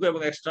পার্টটুকু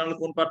এবং এক্সটার্নাল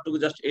কোন পার্টটুকু,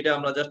 জাস্ট এটা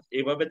আমরা জাস্ট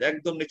এইভাবে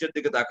একদম নিচের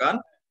দিকে তাকান।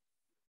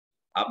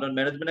 আপনার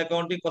management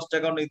accounting, cost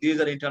accounting, this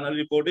R internal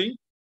reporting,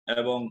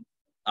 এবং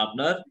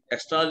আপনার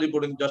এক্সটার্নাল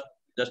রিপোর্টিং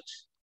জাস্ট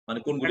মানে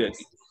কোনগুলি আর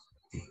কি,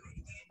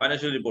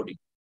 ফাইন্যান্সিয়াল রিপোর্টিং।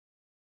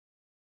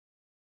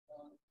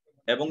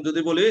 এবং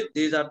যদি বলি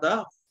this R the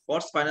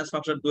what's finance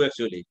function do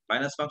actually,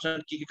 finance function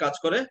কি কি কাজ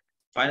করে?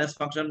 ফাইন্যান্স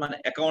ফাংশন মানে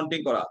অ্যাকাউন্টিং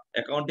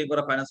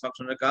করা ফাইন্যান্স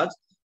ফাংশনের কাজ।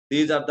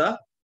 This R the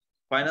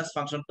finance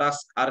function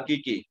task. আর কি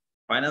কি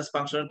ফাইন্যান্স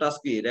ফাংশনের টাস্ক?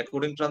 কি?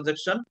 Recording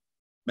transaction,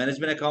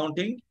 management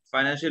accounting,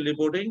 financial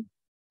reporting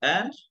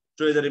and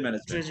treasury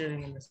management.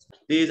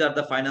 This R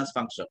the finance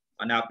function.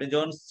 মানে আপনি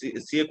যখন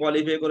সিএ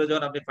কোয়ালিফাই করে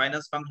যখন আপনি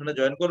ফাইন্যান্স ফাংশনে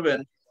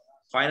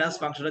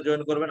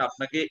জয়েন করবেন,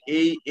 আপনাকে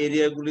এই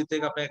এরিয়াগুলি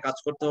থেকে আপনাকে কাজ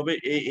করতে হবে।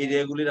 এই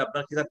এরিয়াগুলির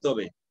আপনার কি থাকতে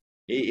হবে?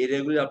 এই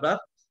এরিয়াগুলি আপনার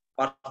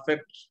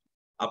পারফেক্ট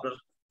আপনার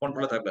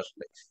কন্ট্রোলে থাকবে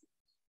আসলে।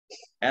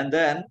 এন্ড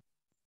দেন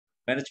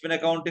ম্যানেজমেন্ট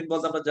অ্যাকাউন্টিং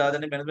বলতে আমরা যা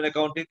জানি, ম্যানেজমেন্ট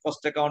অ্যাকাউন্টিং,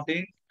 কস্ট অ্যাকাউন্টিং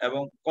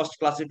এবং কস্ট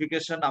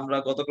ক্লাসিফিকেশন। আমরা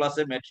গত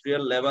ক্লাসে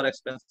ম্যাটেরিয়াল, লেবার,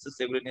 এক্সপেন্সেস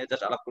এগুলি নিয়ে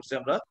জাস্ট আলাপ করছি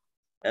আমরা,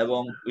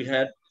 এবং we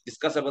had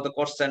discuss about the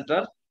cost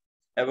centre,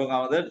 এবং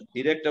আমাদের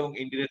ডিরেক্ট এবং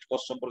ইনডিরেক্ট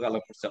কস্ট সম্পর্কে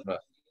আলাপ করছি আমরা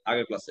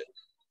আগের ক্লাসে।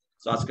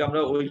 সো আজকে আমরা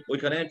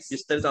ওইখানে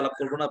বিস্তারিত আলাপ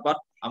করবো না, but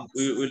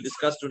we will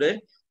discuss today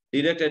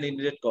direct and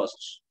indirect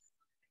cost.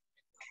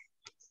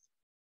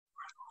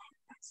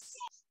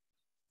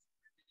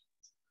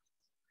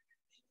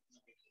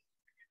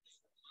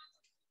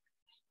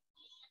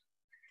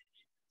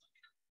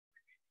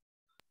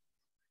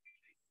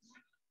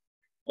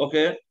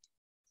 Okay,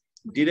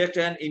 direct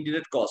and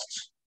indirect costs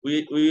we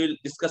will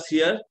discuss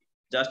here.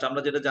 Just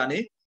আমরা যেটা জানি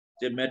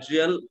যে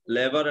material,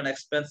 labor and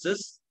expenses,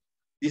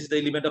 this is the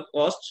element of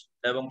cost,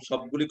 এবং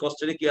সবগুলি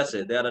কস্টেরই কি আছে?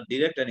 they are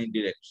direct and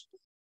indirect.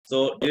 So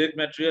direct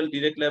material,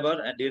 direct labor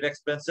and direct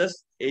expenses,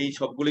 এই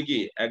সবগুলি কি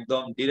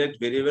একদম direct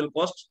variable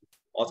cost,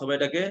 অথবা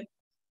এটাকে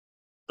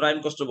prime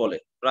cost বলে।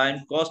 prime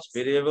cost,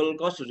 variable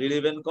cost,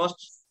 relevant cost,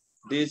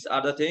 these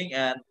are the thing,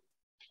 and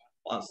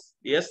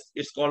yes,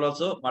 it's called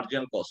also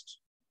marginal cost.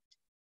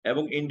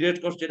 এবং indirect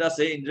cost যেটা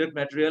আছে, indirect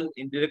material,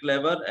 indirect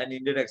labour and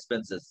indirect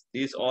expenses,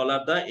 this all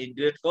R the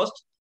indirect cost,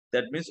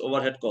 that means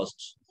overhead cost.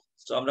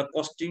 So আমরা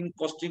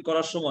costing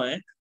করার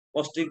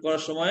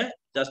সময়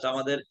just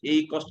আমাদের এই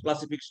cost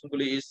classification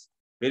গুলি is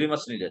very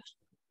much needed.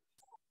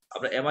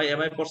 আপনারা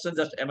এমআই পড়ছেন,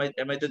 জাস্ট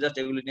এমআই তে জাস্ট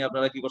এগুলি নিয়ে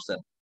আপনারা কি করছেন,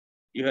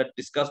 you had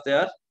discuss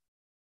there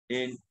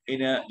in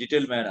a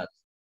detail manner.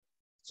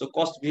 So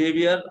cost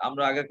behaviour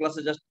আমরা আগের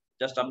ক্লাসে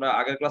আমরা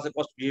আগের ক্লাসে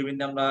কস্ট বিহেভিয়ার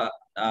নিয়ে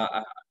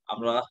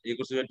আমরা ইয়ে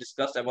করছি,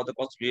 discuss about the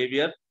cost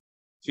behaviour,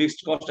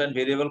 fixed cost and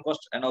variable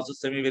cost and also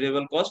semi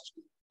variable cost,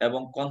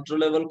 এবং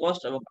কন্ট্রোলেবল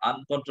কস্ট এবং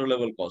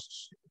আনকন্ট্রোলেবল কস্ট।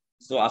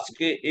 সো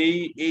আজকে এই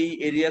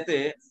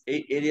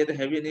এরিয়াতে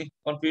have any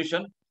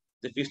confusion,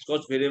 the fixed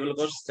cost, variable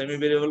cost, semi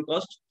variable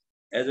cost,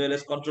 as well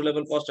as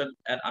controllable cost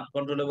and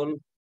uncontrollable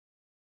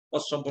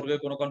cost সম্পর্কে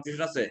কোনো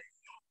confusion আছে?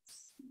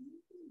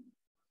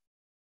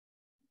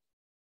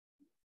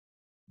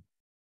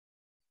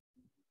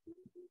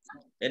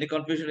 Any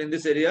confusion in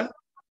this area?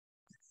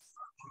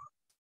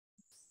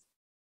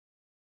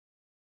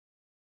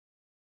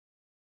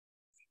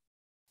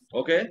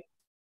 Okay,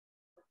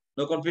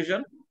 no confusion.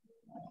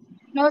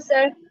 No,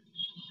 sir.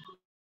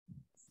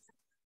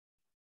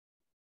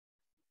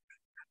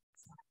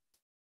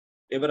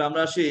 এবার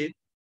আমরা আসি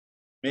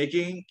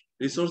making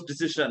resource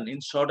decision in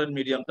short and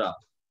medium term.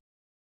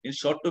 In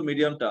short to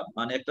medium term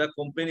মানে একটা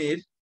কোম্পানির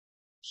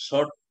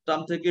short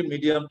term থেকে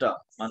মিডিয়াম টার্ম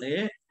মানে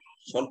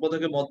স্বল্প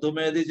থেকে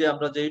মধ্যমেয়াদী যে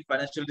আমরা যে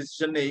ফাইন্যান্সিয়াল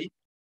ডিসিশন নেই,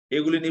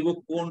 এগুলি নিব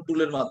কোন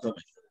টুলের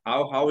মাধ্যমে,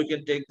 how we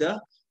can take the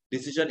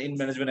decision in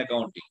management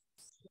accounting.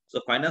 So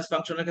finance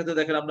ফাংশনের ক্ষেত্রে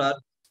দেখেন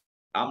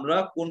আমরা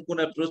কোন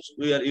approach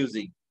we are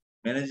using,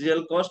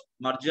 managerial cost,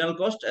 marginal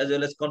cost as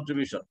well as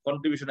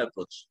contribution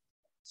approach.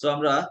 So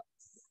আমরা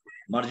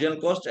marginal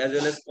cost as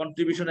well as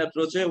contribution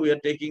approach we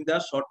are taking the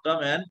short term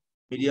and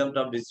medium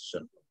term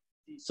decision.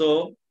 So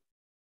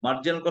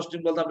marginal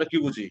costing বলতে আমরা কি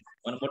বুঝি,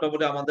 মানে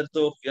মোটামুটি আমাদের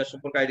তো ইয়ার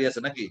সম্পর্কে আইডিয়া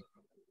আছে নাকি,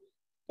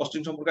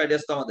 কস্টিং সম্পর্কে আইডিয়া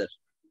আছে তো আমাদের?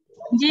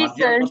 জি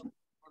স্যার।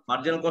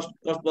 মার্জিনাল কস্ট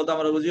বলতে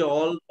আমরা বুঝি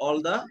all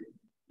the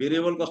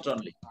variable cost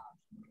only,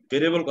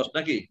 variable cost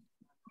নাকি?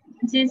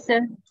 জি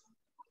স্যার।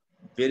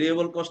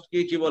 ভেরিয়েবল কস্ট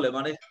কি বলে,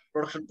 মানে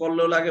প্রোডাকশন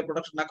করলেও লাগে,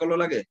 প্রোডাকশন না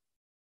করলেও লাগে?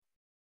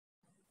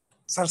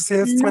 Sir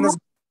sales manage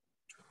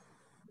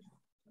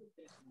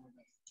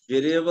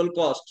variable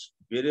cost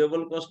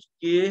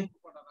কি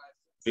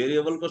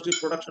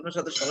প্রোডাকশনের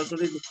সাথে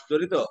সরাসরি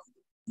জড়িত,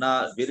 না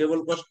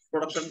ভেরিয়েবল কস্ট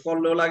প্রোডাকশন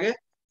করলেও লাগে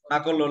না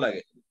করলেও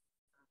লাগে?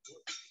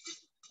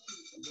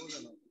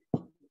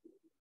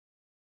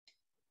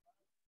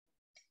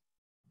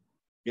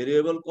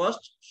 ভেরিয়েবল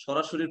কস্ট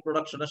সরাসরি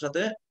প্রোডাকশনের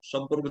সাথে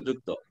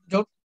সম্পর্কযুক্ত।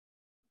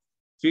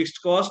 ফিক্সড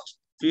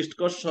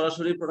কস্ট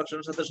সরাসরি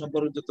প্রোডাকশনের সাথে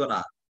সম্পর্কযুক্ত না।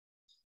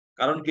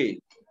 কারণ কি,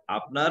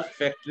 আপনার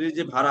ফ্যাক্টরি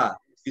যে ভাড়া,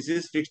 দিস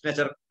ইজ ফিক্সড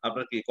নেচার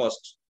আপনার কি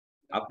কস্ট।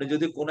 আপনি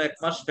যদি কোনো এক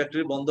মাস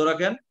ফ্যাক্টরি বন্ধ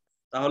রাখেন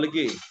তাহলে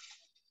কি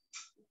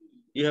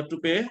ইউ হ্যাভ টু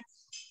পে,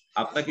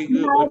 আপনাকে কি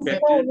ওই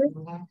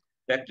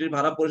ফ্যাক্টরির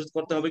ভাড়া পরিশোধ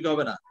করতে হবে কি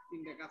হবে না?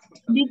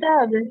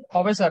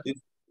 হবে স্যার,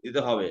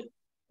 দিতে হবে।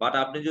 বাট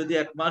আপনি যদি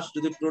এক মাস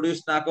যদি প্রোডিউস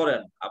না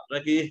করেন, আপনার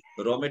কি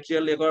র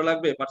মেটেরিয়াল ইয়ে করা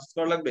লাগবে, পারচেজ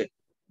করা লাগবে,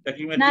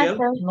 packing material?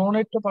 No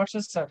need to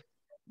purchase sir.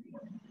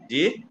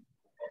 জি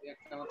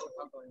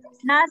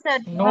না sir,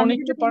 no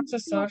need to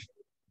purchase sir.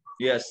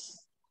 Yes.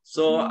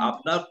 So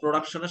আপনার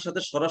প্রোডাকশনের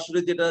সাথে সরাসরি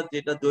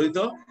যেটা জড়িত,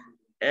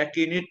 এক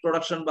ইউনিট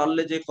প্রোডাকশন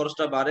বাড়লে যে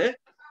খরচটা বাড়ে,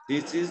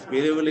 this is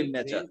variable in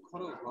nature.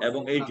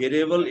 এবং এই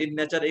ভেরিয়েবল ইন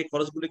নেচার এই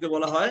খরচগুলিকে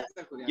বলা হয়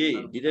কি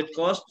direct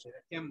cost,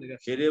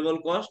 variable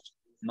cost,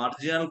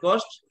 marginal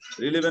cost,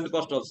 relevant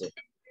cost also.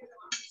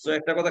 So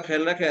একটা কথা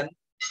খেয়াল রাখেন,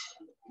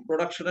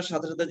 প্রোডাকশনের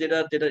সাথে সাথে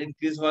যেটা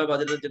ইনক্রিজ হয় বা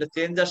যেটা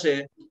চেঞ্জ আসে,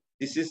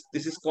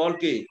 দিস ইজ কল্ড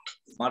কি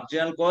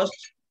marginal cost,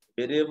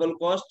 variable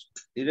cost,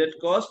 direct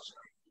cost,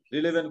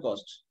 relevant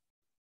cost.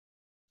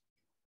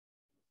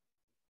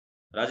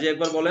 রাজি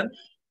একবার বলেন,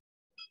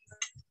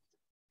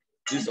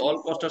 this all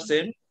cost R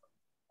same?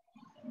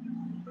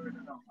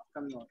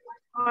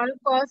 All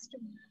cost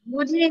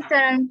বুঝিনি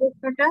স্যার আমি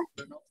প্রশ্নটা।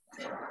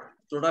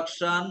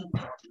 প্রোডাকশন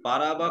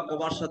বাড়া বা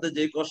কমার সাথে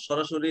যে কস্ট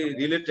সরাসরি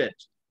related,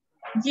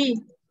 G,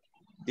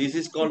 this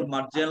is called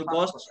marginal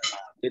cost,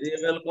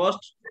 variable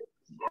cost,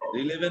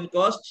 relevant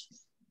cost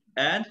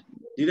and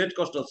direct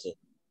cost also.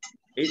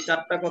 এই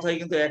চারটা কথাই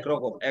কিন্তু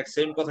একরকম, এক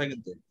সেম কথা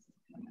কিন্তু।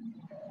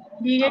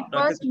 ডিরেক্ট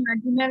কস্ট,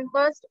 মার্জিনাল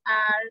কস্ট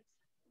আর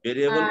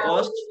variable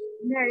cost,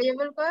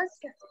 variable cost,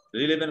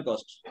 relevant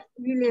cost.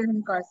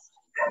 Relevant cost.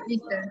 জি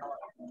স্যার।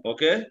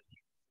 ওকে।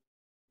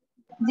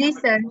 জি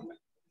স্যার।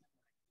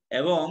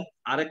 এবং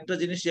আরেকটা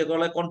জিনিস ইয়ে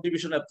করা হয়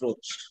কন্ট্রিবিউশন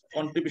অ্যাপ্রোচ।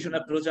 কন্ট্রিবিউশন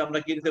অ্যাপ্রোচে আমরা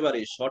কি দিতে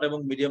পারি, শর্ট এবং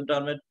মিডিয়াম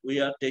টার্মে we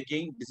are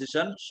taking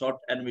decision short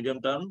and medium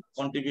term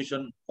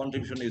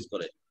contribution use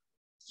করে।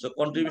 সো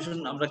কন্ট্রিবিউশন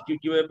আমরা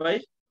কিভাবে পাই,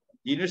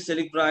 unit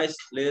selling price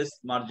less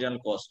marginal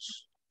cost,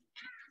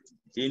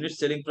 unit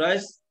selling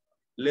price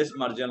less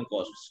marginal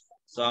cost.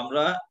 So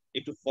আমরা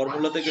একটু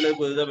ফর্মুলাতে গেলে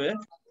বোঝা যাবে।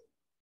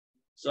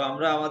 সো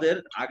আমরা আমাদের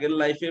আগের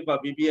লাইফে বা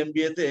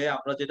বিবিএমবিএ তে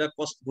আমরা যেটা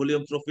কস্ট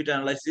ভলিউম প্রফিট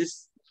অ্যানালাইসিস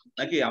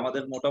নাকি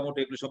আমাদের মোটামুটি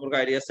এগুলো সম্পর্কে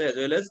আইডিয়া আছে, এজ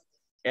ওয়েল এজ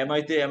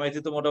এমআই তে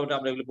তো মোটামুটি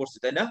আমরা এগুলো পড়ছি,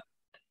 তাই না?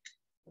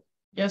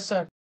 Yes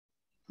sir.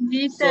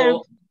 জি স্যার।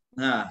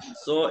 হ্যাঁ,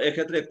 সো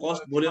এক্ষেত্রে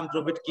কস্ট ভলিউম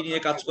প্রফিট কি নিয়ে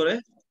কাজ করে,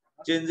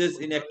 changes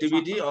in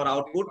activity or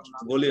output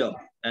volume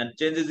and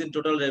changes in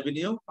total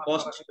revenue,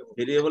 cost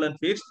variable and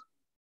fixed,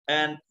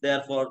 and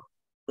therefore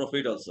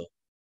profit also.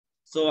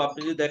 So আপনি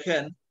যদি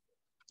দেখেন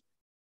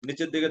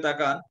নিচের দিকে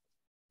তাকান,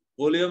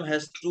 volume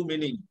has two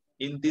meaning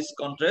in this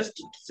contrast: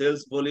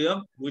 sales volume,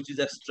 which is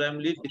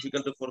extremely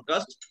difficult to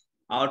forecast;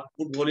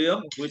 output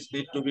volume, which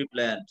need to be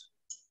planned.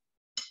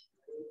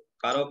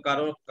 কারো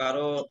কারো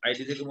কারো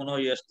ID থেকে মনে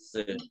হয়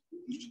আসছে,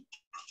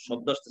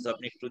 শব্দ আসতেছে,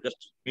 আপনি একটু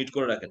জাস্ট মিউট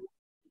করে রাখেন।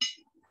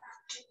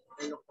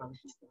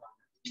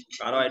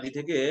 কারো আইডি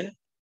থেকে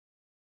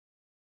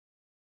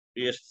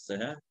আসতেছে,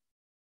 হ্যাঁ,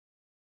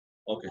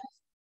 ওকে।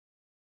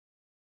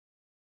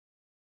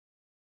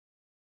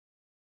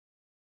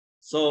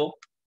 সো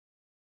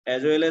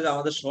as well as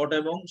আমাদের শর্ট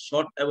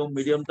এবং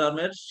মিডিয়াম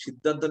টার্মের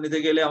সিদ্ধান্ত নিতে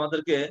গেলে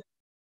আমাদেরকে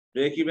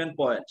break even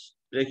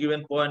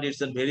point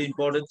it's a very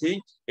important thing.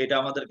 এটা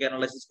আমাদেরকে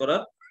অ্যানালাইসিস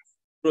করার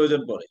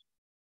প্রয়োজন পড়ে।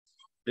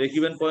 ব্রেক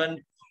ইভেন পয়েন্ট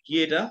কি,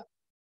 এটা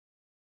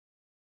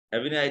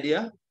have any idea?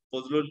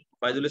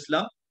 Faizul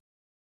Islam?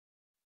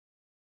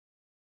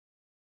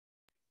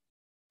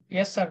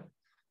 Yes sir.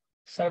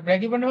 Sir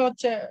break even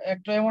হচ্ছে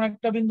এমন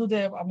একটা বিন্দুতে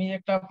আমি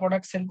একটা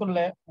প্রোডাক্ট সেল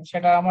করলে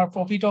সেটা আমার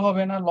প্রফিটও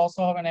হবে না,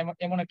 লসও হবে না,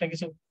 এমন একটা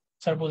কিছু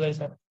স্যার বোঝাই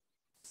স্যার।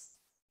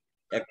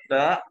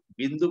 একটা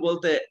বিন্দু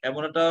বলতে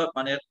এমন একটা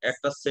মানে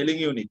একটা সেলিং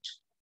ইউনিট,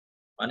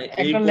 মানে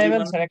এই একটা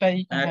লেভেল পরিমাণ, স্যার, একটা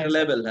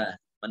লেভেল, হ্যাঁ,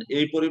 মানে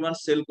এই পরিমাণ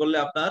সেল করলে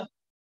আপনার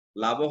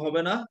লাভও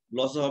হবে না,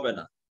 লসও হবে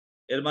না।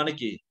 এর মানে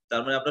কি?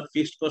 তার মানে আপনার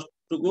ফিক্সড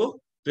কস্টটুকু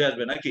ফিরে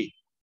আসবে নাকি?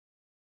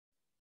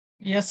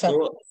 Yes sir.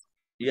 তো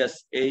ইয়েস,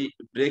 এই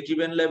ব্রেক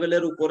ইভেন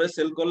লেভেলের উপরে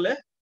সেল করলে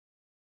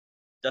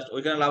জাস্ট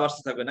ওইখানে লাভ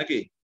আসতে থাকবে নাকি?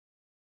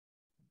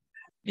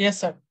 Yes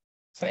sir.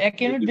 স্যার 1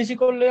 ইউনিট বেশি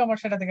করলে আমার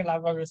সেটা থেকে লাভ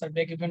হবে স্যার,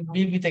 ব্রেক ইভেন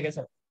বিবি থেকে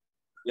sir.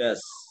 Yes.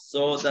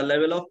 So the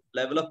level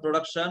of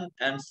production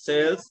and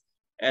sales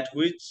at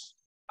which,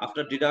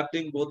 after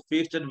deducting both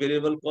fixed and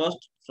variable cost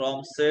from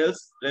sales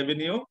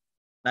revenue,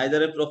 neither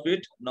a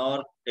profit nor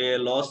a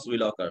loss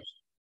will occur.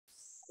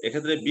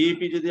 এক্ষেত্রে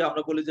BEP যদি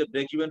আমরা বলি যে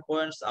break even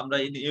points, আমরা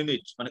in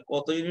unit মানে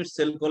কত unit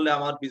sell করলে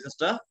আমার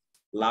বিজনেসটা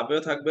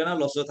লাভেও থাকবে না,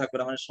 লসেও থাকবে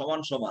না, মানে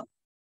সমান সমান।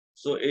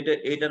 সো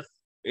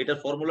এটার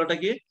ফর্মুলাটা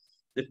কি?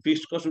 যে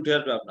ফিক্সড কস্ট উঠে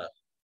আসবে আপনার।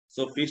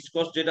 সো ফিক্সড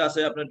কস্ট যেটা আছে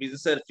আপনার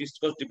বিজনেসের, fixed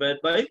cost divide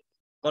by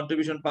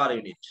contribution per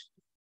unit.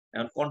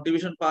 And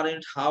contribution per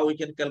unit, how we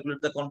can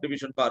calculate the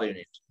contribution per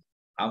unit?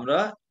 আমরা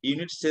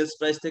ইউনিট সেলস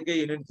প্রাইস থেকে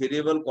ইউনিট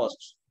ভেরিয়েবল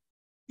কস্ট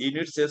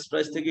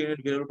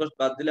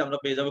বাদ দিলে আমরা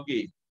পেয়ে যাব কি?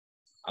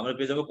 আমরা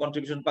পেয়ে যাব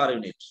কন্ট্রিবিউশন পার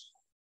ইউনিট।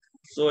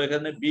 সো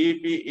এখানে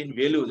বিইপি ইন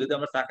ভ্যালু যদি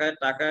আমরা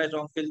টাকায়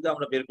অঙ্কে যদি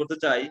আমরা বের করতে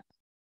চাই,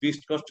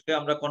 ফিক্সড কস্টকে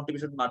আমরা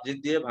কন্ট্রিবিউশন মার্জিন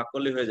দিয়ে ভাগ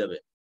করলে হয়ে যাবে।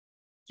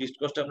 ফিক্সড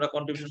কস্ট আমরা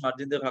কন্ট্রিবিউশন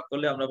মার্জিন দিয়ে ভাগ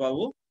করলে আমরা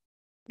পাবো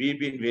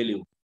BEP in value.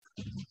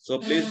 So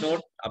please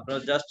note,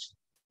 আপনারা জাস্ট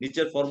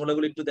নিচের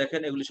ফর্মুলাগুলো একটু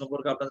দেখেন, এগুলি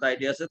সম্পর্কে আপনাদের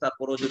আইডিয়া আছে।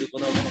 তারপরেও যদি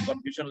কোথাও কোনো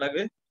কনফিউশন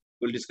লাগে,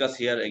 will discuss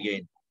here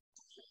again.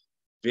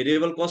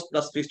 Variable cost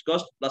plus fixed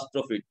cost plus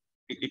profit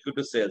equal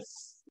to sales,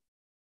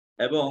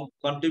 এবং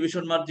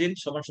কন্ট্রিবিউশন মার্জিন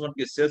সমান সমান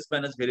কি? Sales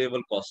minus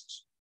variable cost.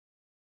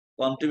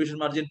 Contribution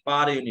margin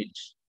per unit,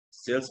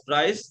 sales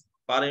price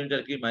per unit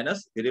আর কি, minus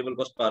variable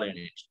cost per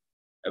unit.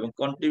 এবং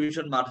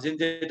contribution margin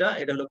যেটা,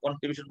 এটা হলো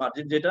contribution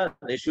margin যেটা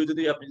রেশিও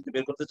যদি আপনি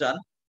বের করতে চান,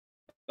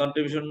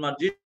 contribution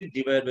margin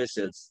divided by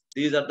sales.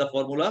 These are the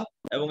formula,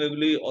 এবং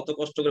এগুলি অত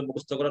কষ্ট করে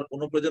মুখস্থ করার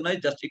কোনো প্রয়োজন নাই।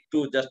 জাস্ট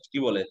কি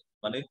বলে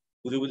মানে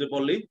বুঝে বুঝে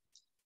পড়লেই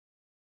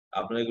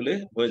আপনার এগুলি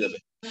হয়ে যাবে।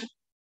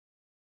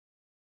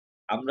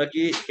 আমরা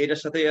কি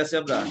এটার সাথে আছে?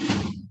 আমরা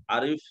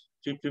are you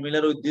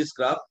familiar with this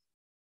graph,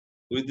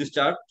 with this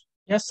chart?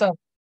 Yes sir.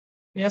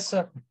 Yes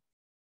sir.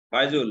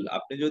 Faizul,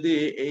 আপনি যদি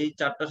এই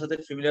চার্টটার সাথে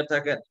ফ্যামিলিয়ার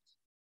থাকেন,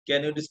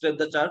 can you describe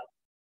the chart?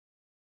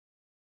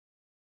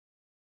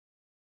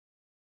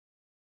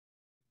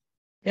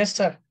 Yes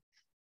sir.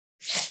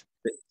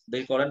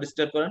 দেখি করেন,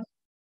 ডিসক্রাইব করেন।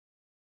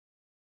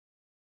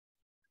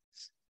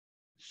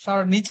 স্যার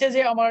নিচে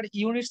যে আমার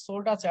ইউনিট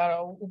সোল্ড আছে আর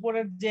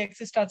উপরের যে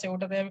অ্যাক্সিসটা আছে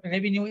ওটাতে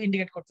রেভিনিউ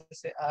ইন্ডিকেট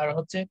করতেছে, আর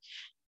হচ্ছে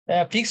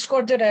ফিক্সড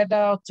কস্ট যেটা, এটা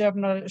হচ্ছে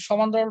আপনার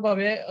সমান্তরাল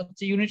ভাবে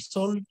হচ্ছে ইউনিট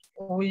সোল্ড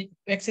ওই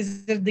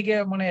অ্যাক্সিসের দিকে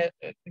মানে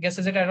গেছে,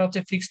 যেটা এটা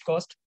হচ্ছে ফিক্সড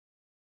কস্ট।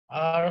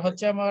 আর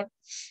হচ্ছে আমার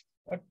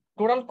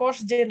টোটাল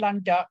কস্ট যে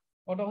লাইনটা,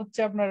 ওটা হচ্ছে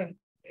আপনার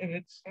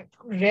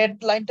রেড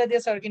লাইনটা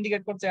দিয়ে স্যার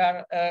ইন্ডিকেট করছে। আর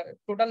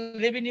টোটাল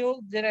রেভিনিউ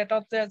যেটা, এটা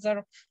হচ্ছে স্যার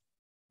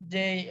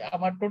যে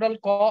আমার টোটাল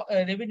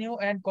রেভিনিউ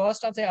এন্ড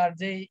কস্ট আছে আর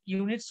যে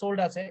ইউনিট সোল্ড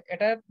আছে,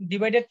 এটা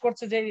ডিভাইডেড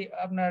করছে যে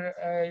আপনার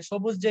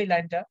সবুজ যে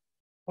লাইনটা,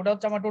 ওটা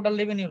হচ্ছে আমার টোটাল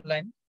রেভিনিউ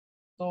লাইন।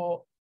 তো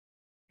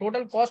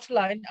টোটাল কস্ট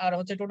লাইন আর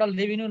হচ্ছে টোটাল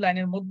রেভিনিউ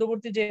লাইনের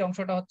মধ্যবর্তী যে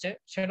অংশটা হচ্ছে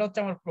সেটা হচ্ছে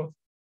আমার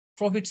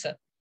প্রফিট স্যার।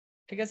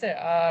 ঠিক আছে।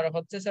 আর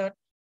হচ্ছে স্যার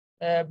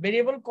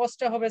ভেরিয়েবল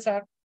কস্টটা হবে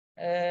sir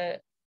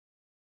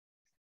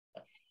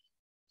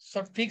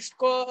fixed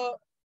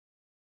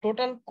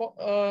total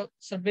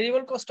sir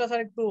variable কস্টটা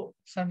sir একটু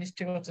স্যার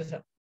মিস্টেক হচ্ছে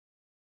স্যার।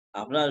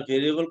 আপনার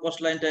ভেরিয়েবল কস্ট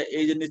লাইনটা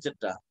এই যে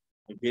নিচেরটা,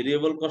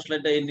 ভেরিয়েবল কস্ট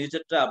লাইনটা এই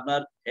নিচেরটা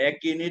আপনার এক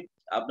ইউনিট,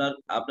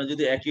 আপনার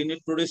যদি এক ইউনিট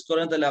প্রডিউস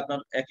করেন তাহলে আপনার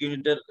এক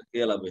ইউনিটের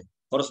ইয়ে লাগবে,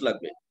 খরচ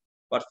লাগবে।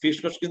 বাট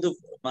ফিক্সড কস্ট কিন্তু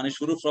মানে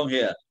শুরু ফ্রম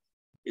হেয়ার,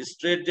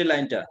 স্ট্রেট যে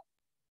লাইনটা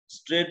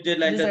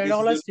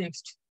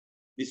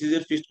দিস ইজ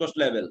এর ফিক্সড কস্ট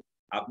লেভেল।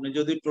 আপনি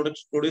যদি প্রোডাক্ট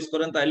প্রডিউস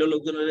করেন তাইলেও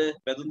লোকজনের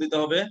বেতন দিতে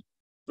হবে,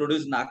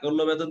 প্রডিউস না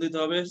করলেও বেতন দিতে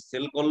হবে,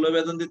 সেল করলেও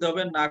বেতন দিতে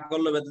হবে, না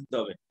করলেও বেতন দিতে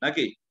হবে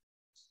নাকি?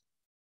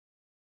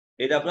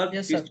 এটা আপনার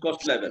Yes, fixed sir.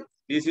 Cost level.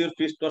 This your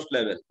fixed cost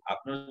level.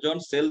 আপনার যখন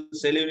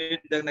সেল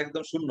ইউনিট দেখেন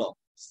একদম শূন্য,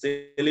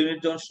 সেল ইউনিট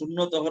যখন শূন্য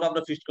তখন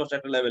আমরা ফিক্সড কস্ট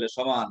একটা লেভেলে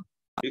সমান।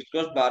 ফিক্সড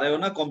কস্ট বাড়েও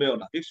না কমেও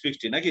না,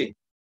 ফিক্সড নাকি?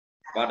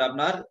 বাট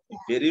আপনার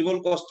ভেরিয়েবল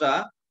কস্টটা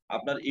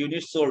আপনার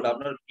ইউনিট সোল্ড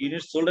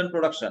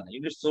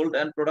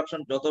এন্ড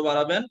প্রোডাকশন যত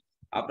বাড়াবেন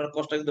আপনার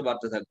কস্টটা কিন্তু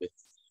বাড়তে থাকবে।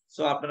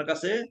 সো আপনার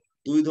কাছে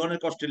দুই ধরনের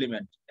কস্ট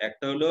এলিমেন্ট,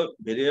 একটা হলো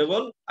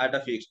ভেরিয়েবল আর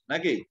একটা ফিক্সড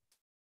নাকি?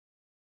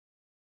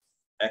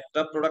 একটা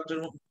প্রোডাক্টের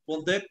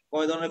মধ্যে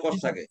কয় ধরনের কস্ট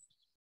থাকে?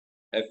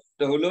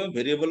 একটা হলো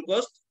ভেরিয়েবল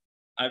কস্ট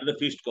আর একটা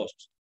ফিক্সড কস্ট।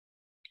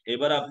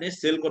 এবার আপনি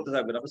সেল করতে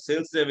থাকবেন, আপনার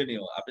সেলস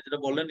রেভিনিউ, আপনি যেটা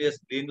বললেন ইয়েস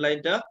গ্রিন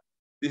লাইনটা,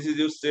 this is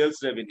your sales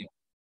revenue.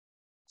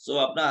 So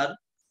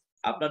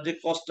আপনার যে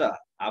কস্টটা,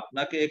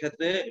 আপনাকে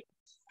এক্ষেত্রে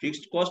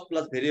fixed cost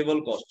plus variable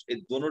cost এই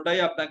দুটোটাই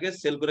আপনাকে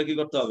সেল করে কি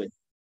করতে হবে?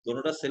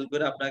 দুটোটা সেল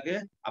করে আপনাকে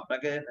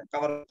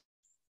কভার।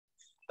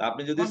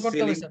 আপনি যদি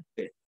সেলিং,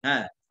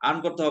 হ্যাঁ আর্ন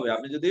করতে হবে।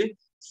 আপনি যদি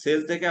সেল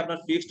থেকে আপনার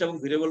ফিক্সড এবং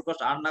ভেরিয়েবল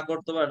কস্ট আর্ন না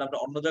করতে পারেন,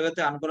 আপনার অন্য জায়গাতে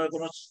আর্ন করার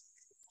কোনো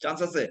চান্স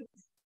আছে?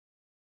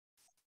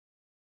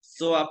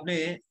 সো আপনি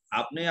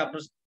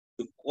আপনার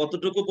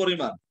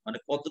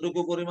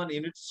কতটুকু পরিমাণ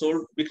ইউনিট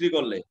সোল্ড বিক্রি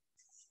করলে,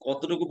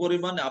 কতটুকু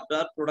পরিমাণ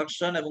আপনার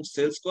প্রোডাকশন এবং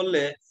সেলস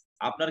করলে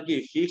আপনার কি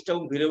ফিক্সড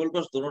এবং ভেরিয়েবল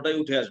কস্ট দুটোটাই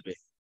উঠে আসবে।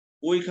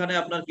 ওইখানে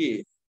আপনার কি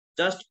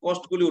জাস্ট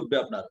কস্ট গুলি উঠবে,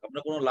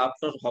 আপনার কোনো লাভ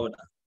টস হবে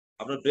না।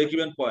 আপনার ব্রেক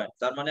ইভেন পয়েন্ট,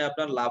 তার মানে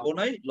আপনার লাভও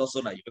নাই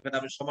লসও নাই, ওখানে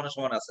আপনি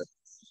সমান আছেন।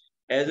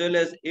 এজ ওয়েল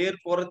এজ এর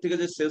পরের থেকে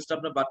যে সেলসটা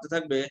আপনার বাড়তে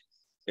থাকবে,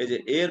 এই যে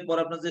এর পর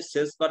আপনার যে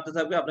সেলস বাড়তে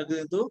থাকবে আপনার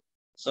কিন্তু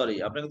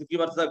কি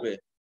বাড়তে থাকবে?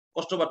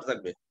 কষ্ট বাড়তে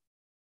থাকবে।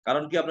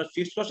 কারণ কি আপনার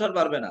ফিক্সড কস্ট আর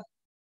বাড়বে না,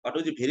 বাট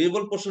ওই যে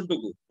ভেরিয়েবল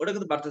পোর্শনটুকু ওটা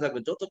কিন্তু বাড়তে থাকবে।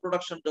 যত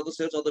প্রোডাকশন, যত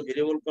সেলস, যত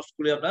ভেরিয়েবল কস্ট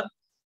গুলি আপনার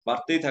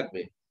বাড়তেই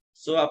থাকবে।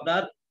 সো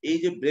আপনার এই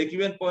যে ব্রেক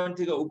ইভেন পয়েন্ট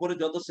থেকে উপরে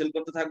যত সেল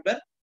করতে থাকবেন,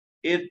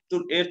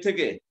 এর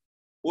থেকে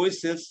ওই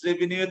সেলস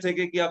রেভিনিউ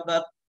থেকে কি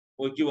আপনার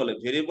ওই কি বলে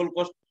ভেরিয়েবল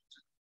কস্ট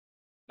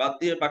বাদ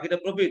দিয়ে বাকিটা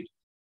প্রফিট,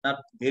 না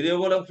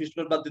ভেরিয়েবল এবং ফিক্সড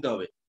কস্ট বাদ দিতে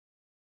হবে?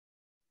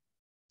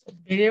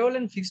 ভেরিয়েবল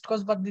এন্ড ফিক্সড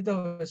কস্ট বাদ দিতে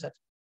হবে স্যার।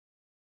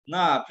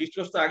 না, ফিক্সড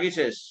কস্ট তো আগেই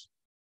শেষ।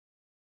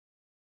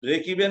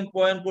 ব্রেক ইভেন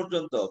পয়েন্ট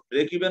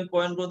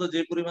পর্যন্ত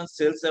যে পরিমাণ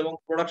সেলস এবং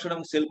প্রোডাকশন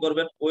এবং সেল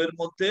করবেন ওর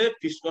মধ্যে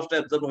ফিক্সড কস্ট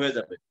অ্যাবজর্ব হয়ে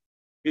যাবে।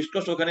 ফিক্সড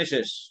কস্ট ওখানেই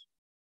শেষ।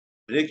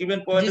 ব্রেক ইভেন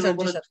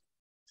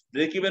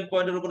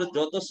পয়েন্টের উপরে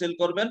যত সেল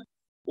করবেন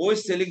ওই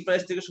সেলিং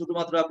প্রাইস থেকে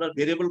শুধুমাত্র আপনার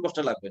ভেরিয়েবল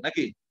কস্টটা লাগবে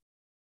নাকি?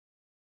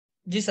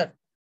 জি স্যার।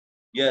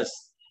 ইয়েস।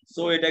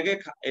 সো এটাকে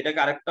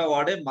আরেকটা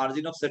ওয়ার্ডে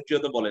মার্জিন অফ সেফটি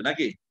হতে বলে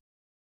নাকি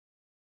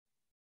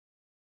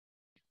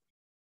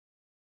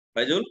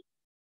Faizul?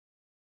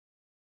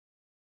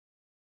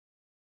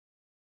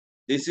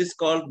 This is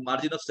called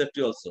margin of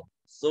safety also.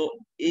 So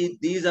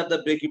these are the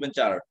break even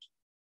chart.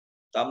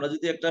 তো আমরা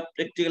যদি একটা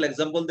প্র্যাকটিক্যাল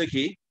এক্সাম্পল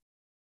দেখি,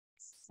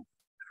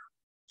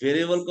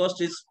 variable cost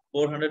is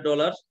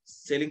 $400,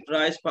 selling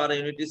price per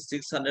unit is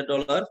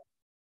 $600,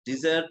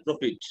 desired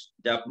profit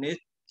যে আপনি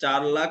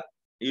 4 লাখ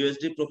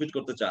USD প্রফিট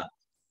করতে চান,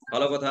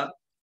 ভালো কথা।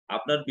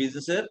 আপনার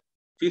বিজনেসের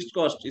fixed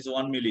cost is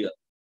 1 million,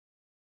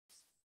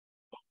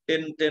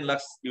 10 lakh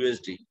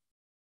USD।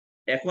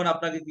 এখন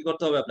আপনাকে কি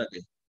করতে হবে?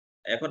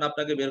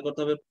 আপনাকে বের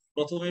করতে হবে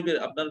প্রথমেই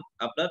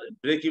আপনার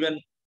ব্রেক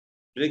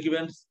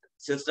ইভেন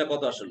সেলসটা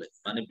কত আসলে,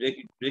 মানে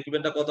ব্রেক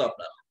ইভেনটা কত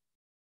আপনার।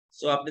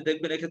 সো আপনি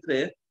দেখবেন এক্ষেত্রে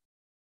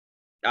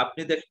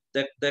আপনি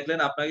দেখলেন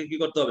আপনাকে কি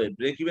করতে হবে?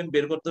 ব্রেক ইভেন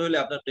বের করতে হলে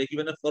আপনার ব্রেক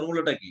ইভেনের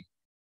ফর্মুলাটা কি?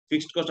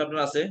 ফিক্সড কস্ট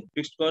আপনার আছে,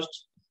 fixed cost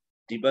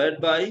divide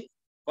by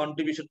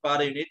contribution per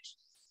unit.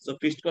 So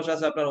fixed cost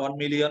আছে আপনার 1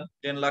 মিলিয়ন,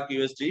 10 লাখ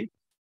USD,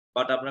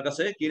 বাট আপনার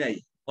কাছে কি নাই?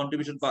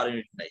 কন্ট্রিবিউশন পার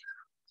ইউনিট নাই।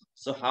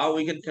 So how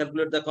we can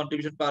calculate the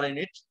contribution per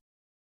unit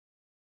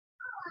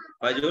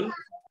Faizul?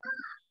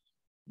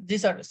 G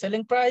sir,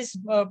 selling price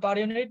per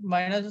unit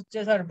minus হচ্ছে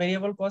sir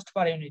variable cost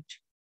per unit.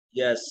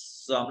 Yes.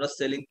 So আমরা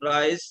selling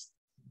price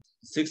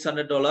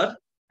 $600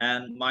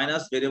 and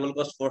minus variable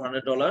cost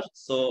 $400,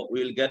 so we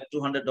will get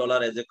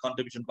 $200 as a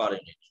contribution per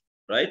unit,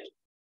 right?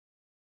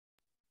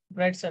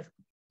 Right sir.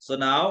 So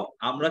now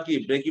আমরা কি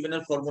break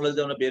ইভেনের formula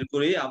যদি আমরা বের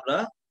করি, আমরা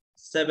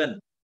 7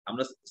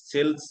 আমরা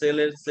সেল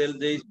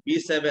যে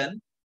B7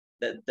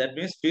 that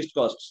means fixed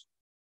cost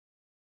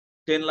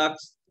 10 lakh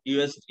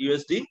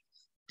USD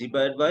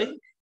divided by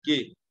কি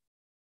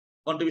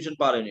contribution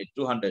per unit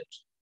 200,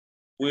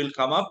 we will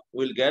come up, we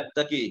will get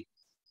the কি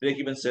break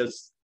even sales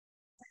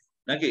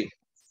নাকি?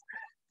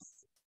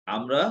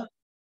 আমরা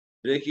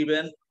ব্রেক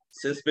ইভেন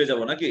সেলস পেয়ে যাব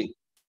নাকি?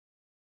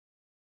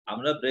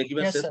 আমরা ব্রেক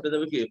ইভেন সেলস পেয়ে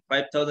যাব কি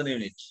 5000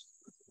 ইউনিট,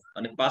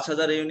 মানে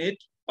 5000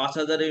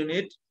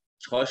 ইউনিট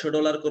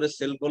 $600 করে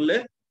সেল করলে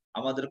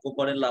আমাদের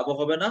কোম্পানির লাভও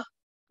হবে না,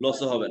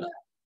 লসও হবে না।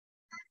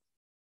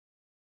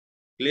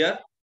 Clear?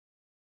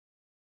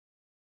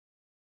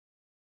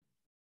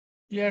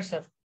 Clear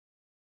sir.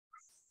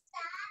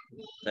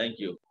 Thank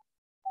you.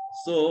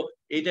 So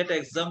এইটা একটা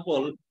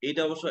এক্সাম্পল,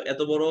 এইটা অবশ্য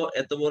এত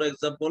বড়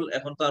এক্সাম্পল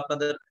এখন তো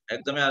আপনাদের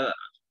এক্সামে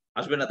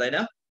আসবে না, তাই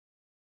না?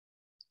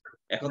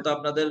 এখন তো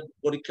আপনাদের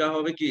পরীক্ষা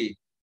হবে কি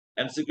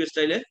এমসিকিউ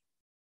স্টাইলে?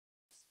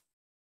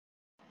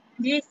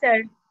 জি স্যার।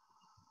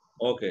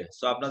 ওকে,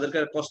 সো আপনাদেরকে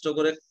আর কষ্ট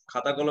করে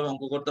খাতা কলমে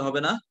অঙ্ক করতে হবে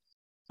না,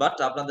 বাট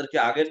আপনাদেরকে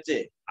আগের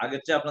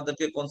চেয়ে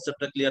আপনাদেরকে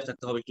কনসেপ্টটা ক্লিয়ার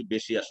থাকতে হবে একটু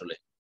বেশি আসলে।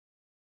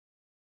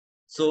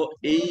 সো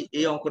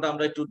এই অঙ্কটা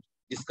আমরা একটু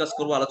ডিসকাস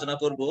করব, আলোচনা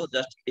করব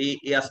জাস্ট এই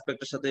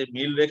অ্যাসপেক্টের সাথে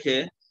মিল রেখে,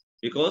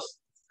 বিকজ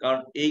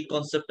কারণ এই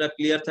কনসেপ্টটা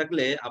ক্লিয়ার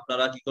থাকলে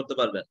আপনারা কি করতে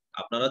পারবেন,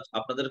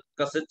 আপনাদের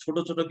কাছে ছোট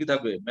ছোট কি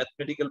থাকবে,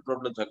 ম্যাথমেটিক্যাল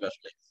প্রবলেম থাকবে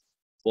আসলে।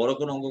 বড়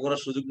কোনো অঙ্ক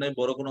করার সুযোগ নেই,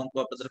 বড় কোনো অঙ্ক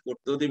আপনাদের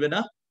করতেও দিবে না,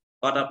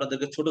 বাট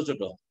আপনাদেরকে ছোট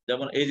ছোট,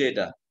 যেমন এই যে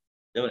এটা,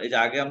 যেমন এই যে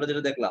আগে আমরা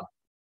যেটা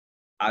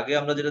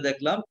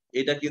দেখলাম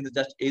এটা কিন্তু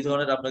জাস্ট এই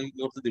ধরনের আপনাকে কি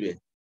করতে দিবে,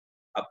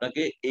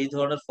 আপনাকে এই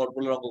ধরনের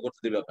ফর্মুলার অঙ্ক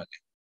করতে দিবে আপনাকে,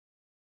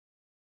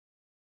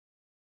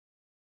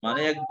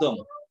 মানে একদম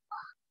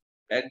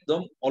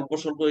একদম অল্প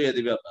স্বল্প ইয়ে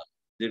দিবে আপনার,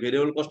 যে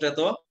ভেরিয়েবল কস্ট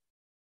এত,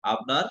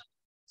 আপনার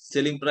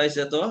সেলিং প্রাইস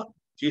এত,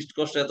 ফিক্সড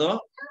কস্ট এত,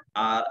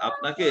 আর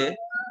আপনাকে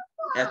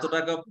এত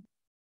টাকা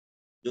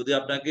যদি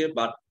আপনাকে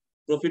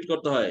প্রফিট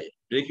করতে হয়,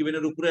 ব্রেক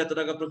ইভেনের উপরে এত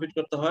টাকা প্রফিট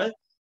করতে হয়,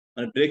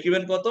 মানে ব্রেক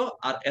ইভেন কত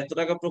আর এত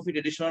টাকা প্রফিট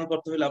এডিশনাল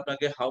করতে হলে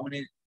আপনাকে how many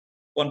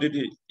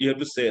quantity you have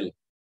to sell,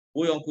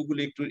 ওই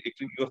অঙ্কগুলি একটু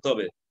একটু কি করতে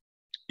হবে,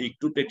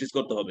 একটু প্র্যাকটিস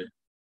করতে হবে।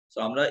 তো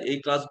আমরা এই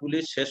ক্লাসগুলি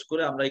শেষ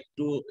করে আমরা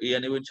একটু ইয়ে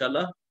নেব,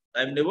 ইনশাআল্লাহ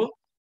টাইম নেব,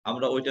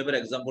 আমরা ওই টাইপের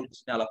এক্সাম্পল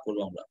কিছু নিয়ে আলাপ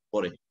করবো আমরা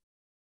পরে।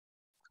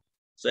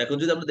 সো এখন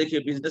যদি আমরা দেখি,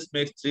 business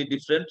makes 3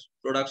 different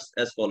products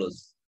as follows.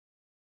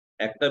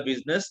 একটা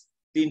বিজনেস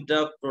 3টা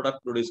প্রোডাক্ট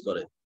প্রডিউস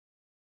করে,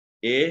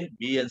 এ,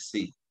 বি এন্ড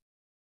সি।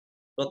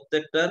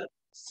 প্রত্যেকটার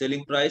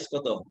সেলিং প্রাইস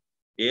কত,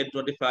 এ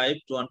 25,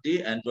 20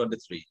 and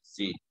 23,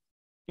 সি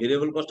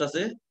ভেরিয়েবল কস্ট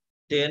আছে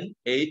 10,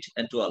 8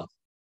 and 12,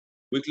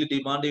 weekly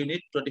demand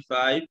unit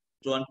 25,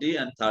 20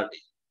 and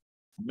 30,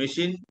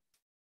 machine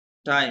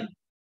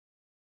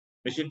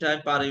time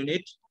per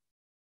unit.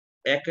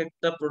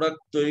 একটা প্রোডাক্ট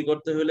তৈরি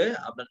করতে হলে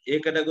আপনার এ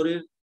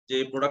ক্যাটাগরির যে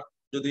প্রোডাক্ট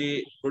যদি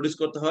প্রডিউস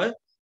করতে হয়,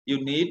 ইউ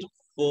নিড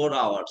 4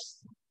 আওয়ার্স।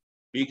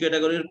 বি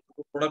ক্যাটাগরির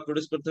প্রোডাক্ট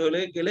প্রডিউস করতে হলে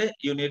গেলে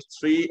you need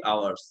 3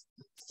 hours.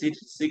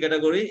 C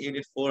category you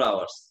need 4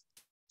 hours.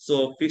 So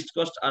fixed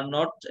costs are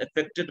not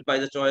affected by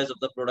the choice of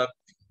the product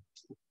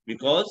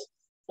because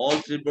all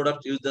 3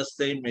 products use the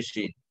same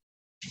machine.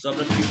 So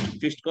আপনার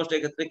fixed cost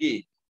এক্ষেত্রে কি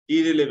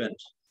irrelevant,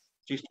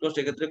 fixed cost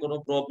এক্ষেত্রে কোনো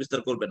প্রভাব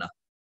বিস্তার করবে না।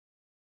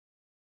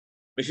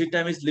 Machine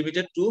time is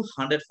limited two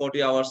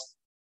 140 hours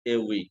A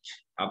week.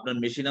 আপনার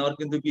মেশিন আওয়ার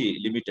কিন্তু কি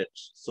লিমিটেড।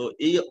 সো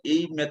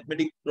এই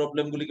ম্যাথমেটিক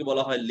প্রবলেম গুলিকে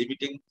বলা হয়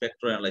limiting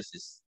factor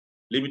analysis.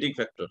 Limiting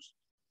factor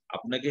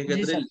আপনাকে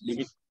এক্ষেত্রে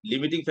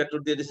লিমিটিং ফ্যাক্টর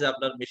দিয়ে দিচ্ছে,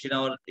 আপনার machine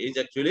hour is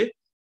actually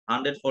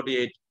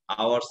 148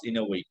 hours in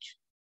a week.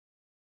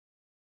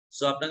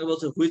 So আপনাকে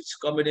বলছে which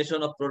combination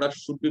of product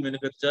should be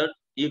manufactured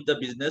if the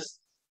business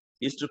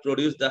is to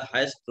produce the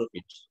highest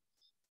profit.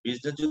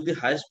 Business যদি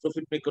highest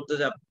profit make করতে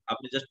যায়,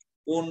 আপনি just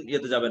কোন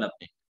ইয়েতে যাবেন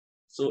আপনি।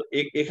 সো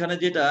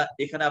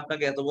এখানে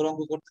আপনাকে এত বড়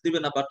অঙ্ক করতে দিবে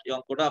না, বাট এই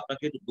অঙ্কটা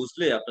আপনাকে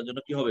বুঝলে আপনার জন্য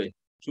কি হবে,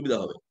 সুবিধা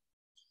হবে।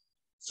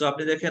 সো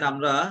আপনি দেখেন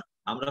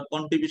আমরা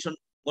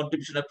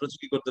কন্ট্রিবিউশন অ্যাপ্রোচ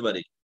কি করতে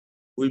পারি,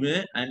 we may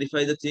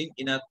identify the thing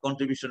in a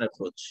contribution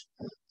approach.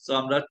 So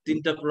আমরা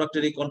 3টা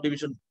প্রোডাক্টের এই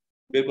কন্ট্রিবিউশন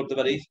বের করতে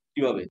পারি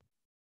কিভাবে।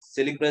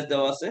 সেলিং প্রাইস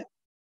দেওয়া আছে,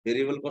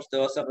 ভেরিয়েবল কস্ট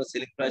দেওয়া আছে, আমরা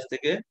সেলিং প্রাইস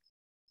থেকে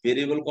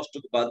ভেরিয়েবল কস্ট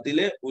বাদ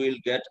দিলে will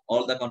get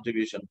all the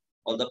contribution,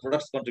 all the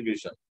products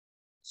contribution.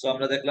 So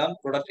আমরা দেখলাম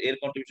প্রোডাক্ট এর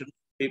কন্ট্রিবিউশন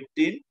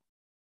 15,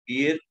 বি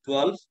এর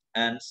 12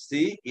 and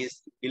সি ইজ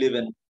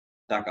 11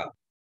 টাকা।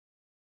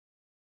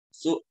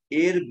 সো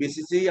এর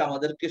বেসিসেই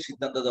আমাদেরকে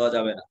সিদ্ধান্ত দেওয়া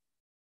যাবে না।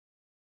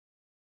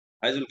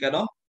 ফাইজুল কেন?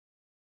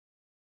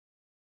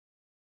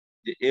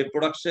 যে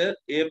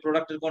এ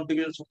প্রোডাক্টের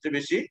কন্ট্রিবিউশন সবচেয়ে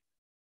বেশি,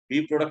 বি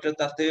প্রোডাক্টের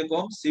তার থেকে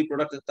কম, সি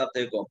প্রোডাক্টের তার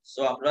থেকে কম।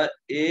 সো আমরা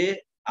এ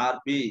আর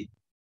বি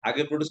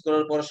আগে প্রডিউস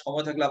করার পরে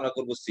সময় থাকলে আমরা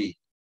করব সি।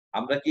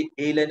 আমরা কি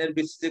এই লাইনের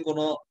বেসিসে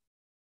কোনো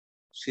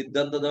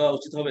সিদ্ধান্ত দেওয়া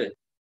উচিত হবে?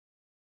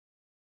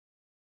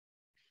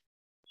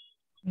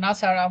 না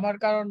স্যার, আমার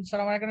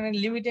এখানে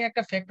লিমিটিং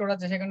একটা ফ্যাক্টর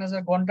আছে, সেখানে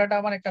স্যার ঘন্টাটা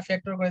আমার একটা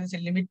ফ্যাক্টর করে দিয়েছে,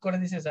 লিমিট করে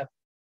দিয়েছে স্যার।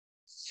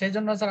 সেই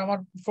জন্য স্যার আমার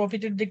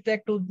প্রফিটের দিক থেকে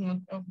একটু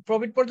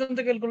প্রফিট পর্যন্ত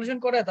ক্যালকুলেশন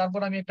করে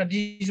তারপর আমি একটা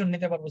ডিসিশন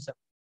নিতে পারবো স্যার।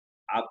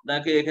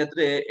 আপনাকে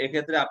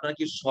এক্ষেত্রে আপনার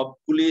কি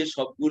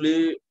সবগুলি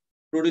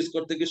প্রডিউস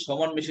করতে কি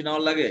সমান মেশিন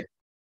আওয়ার লাগে?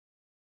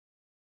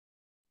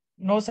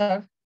 No sir.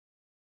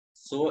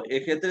 সো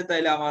এক্ষেত্রে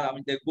তাইলে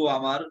আমি দেখবো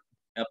আমার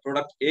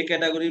product A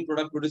category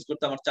product produce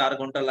করতে আমার 4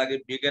 ঘন্টা লাগে,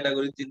 বি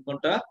ক্যাটাগরি 3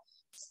 ঘন্টা,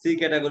 সি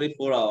ক্যাটাগরি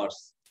 4 আওয়ার্স।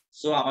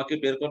 সো আমাকে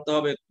বের করতে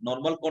হবে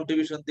নরমাল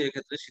কন্ট্রিবিউশন দিয়ে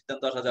এক্ষেত্রে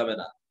সিদ্ধান্ত আসা যাবে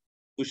না।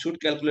 We should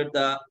calculate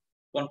the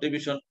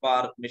contribution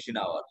per machine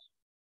hour.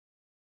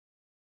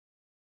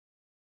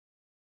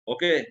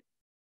 Okay,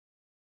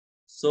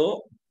 so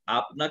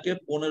আপনাকে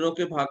 15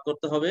 কে ভাগ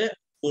করতে হবে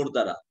 4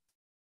 দ্বারা,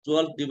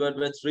 12 divide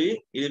by 3,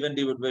 11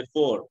 divide by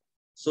 4।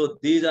 So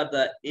these are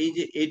দা, এই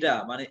যে এটা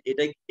মানে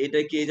এটা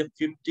কি এই যে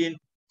 15,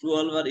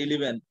 12 আর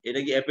 11 এটা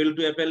কি অ্যাপেল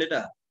টু অ্যাপেল,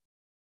 এটা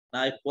না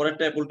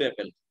পরেরটা অ্যাপেল টু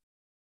অ্যাপেল?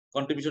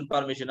 কন্ট্রিবিউশন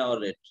পার মেশিন আওয়ার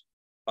রেট,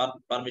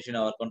 পার মেশিন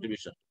আওয়ার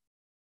কন্ট্রিবিউশন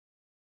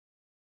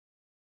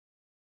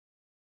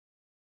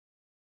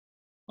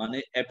মানে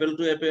অ্যাপেল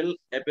টু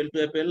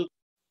অ্যাপেল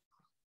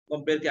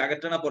কম্পেয়ার কি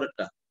আগেরটা না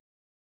পরেরটা?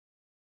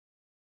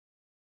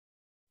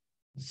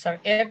 স্যার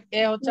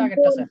এ হচ্ছে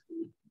আগেরটা স্যার।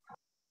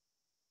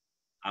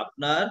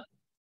 আপনার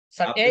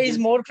স্যার এ আপনি is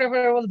more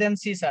preferable then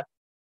C sir.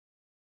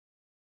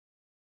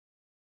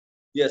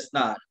 Yes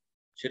না,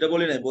 সেটা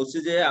বলি নাই, বলছি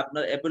যে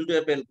আপনার অ্যাপেল টু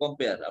অ্যাপেল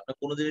কম্পেয়ার। আপনার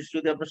কোনো জিনিস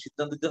যদি আপনার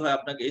সিদ্ধান্ত দিতে হয়,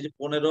 আপনাকে এই যে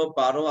 15,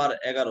 12 আর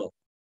 11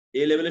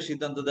 এই লেভেলে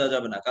সিদ্ধান্ত দেওয়া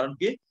যাবে না। কারণ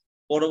কি,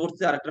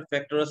 পরবর্তী আরেকটা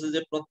ফ্যাক্টর আছে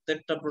যে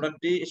প্রত্যেকটা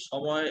প্রোডাক্টই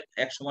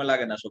এক সময়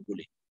লাগে না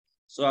সবগুলি।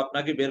 সো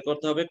আপনাকে বের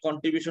করতে হবে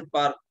কন্ট্রিবিউশন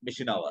পার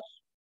মেশিন আওয়ার।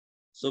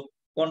 সো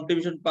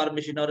কন্ট্রিবিউশন পার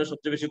মেশিন আওয়ারে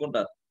সবচেয়ে বেশি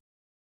কোনটা?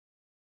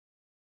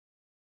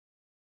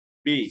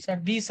 B. Sir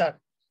B sir.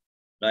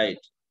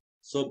 Right.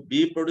 So be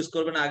produce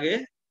করবেন আগে,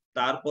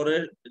 তারপরে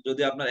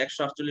যদি আপনার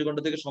 148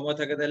 ঘন্টা থেকে সময়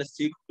থাকে তাহলে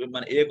সি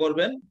মানে এ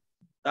করবেন,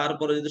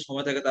 তারপরে যদি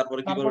সময় থাকে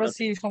তারপরে কি করবেন?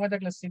 সি সময়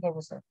থাকলে সি করব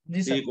স্যার। G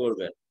C sir.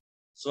 করবেন।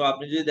 সো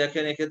আপনি যদি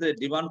দেখেন এক্ষেত্রে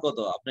ডিমান্ড কত,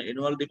 আপনার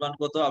অ্যানুয়াল ডিমান্ড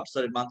কত,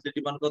 সরি মান্থলি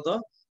ডিমান্ড কত,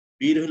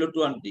 বির হলো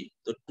 20।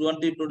 তো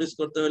 20 প্রডিউস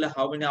করতে হলে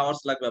হাউ মেনি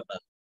আওয়ার্স লাগবে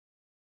আপনার?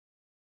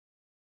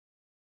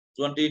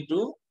 20 into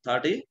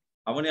 30,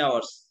 how many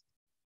hours?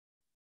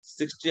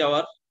 60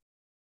 hour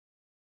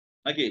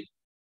নাকি?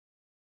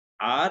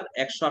 আর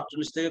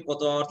 148 থেকে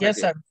কত আওয়ার ইয়েস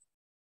থাকে? স্যার।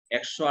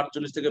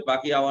 148 থেকে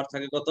বাকি আওয়ার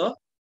থাকে কত?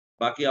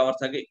 বাকি আওয়ার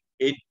থাকে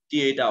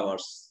 88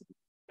 আওয়ার্স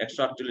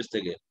 148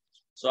 থেকে।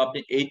 সো আপনি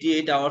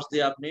 88 আওয়ার্স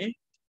দিয়ে আপনি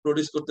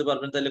প্রডিউস করতে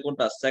পারবেন, তাহলে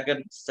কোনটা?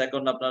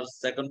 সেকেন্ড আপনার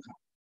সেকেন্ড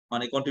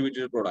মানে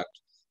contributory product,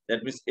 that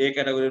means a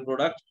ক্যাটাগরির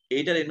প্রোডাক্ট।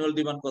 এইটার অ্যানুয়াল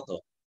ডিমান্ড কত?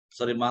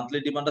 সরি মান্থলি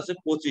ডিমান্ড আছে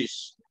 25।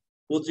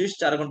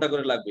 4 ঘন্টা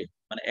করে লাগবে,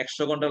 মানে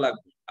 100 ঘন্টা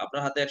লাগবে।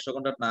 আপনার হাতে 100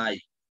 ঘন্টা নাই,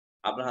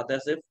 আপনার হাতে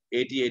আছে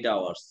 88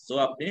 আওয়ার্স। সো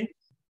আপনি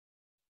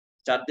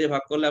 4 দিয়ে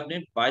ভাগ করলে আপনি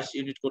 22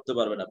 ইউনিট করতে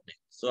পারবেন আপনি।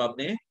 সো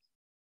আপনি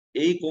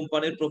এই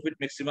কোম্পানির প্রফিট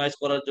ম্যাক্সিমাইজ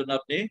করার জন্য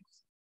আপনি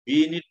বি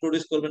ইউনিট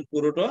প্রডিউস করবেন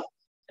পুরোটা,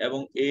 এবং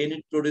এ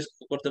ইউনিট প্রডিউস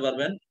করতে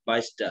পারবেন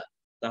 22টা।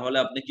 তাহলে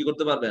আপনি কি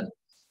করতে পারবেন?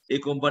 এই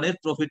কোম্পানির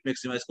প্রফিট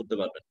ম্যাক্সিমাইজ করতে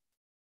পারবেন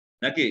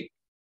নাকি?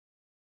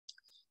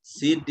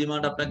 সি এর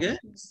ডিমান্ড আপনাকে,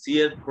 সি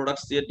এর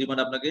প্রোডাক্ট সি এর ডিমান্ড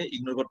আপনাকে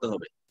ইগনোর করতে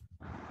হবে।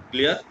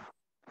 ক্লিয়ার?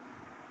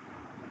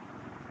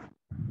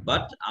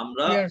 বাট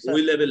আমরা Clear, sir.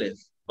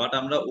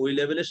 ওই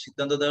লেভেলের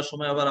সিদ্ধান্ত দেওয়ার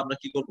সময় আবার আমরা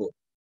কি করব?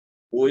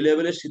 ওই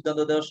লেভেলের সিদ্ধান্ত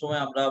দেওয়ার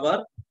সময় আমরা আবার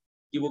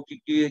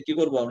কি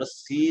করব? আমরা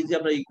সি যে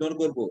আমরা ইগনোর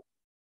করব,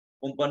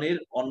 কোম্পানির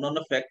অন্যান্য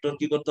ফ্যাক্টর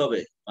কি করতে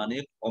হবে, মানে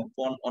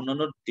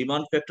অন্যান্য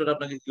ডিমান্ড ফ্যাক্টর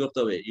আপনাকে কি করতে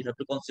হবে? You have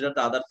to consider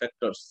the other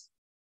factors.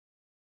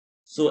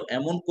 So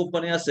এমন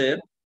কোম্পানি আছে,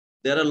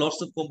 দেয়ার are lots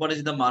of companies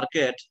in the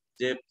market,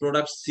 যে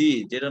প্রোডাক্ট সি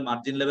যেটা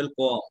মার্জিন লেভেল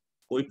কম,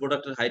 ওই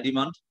প্রোডাক্টের হাই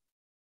ডিমান্ড।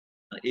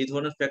 এই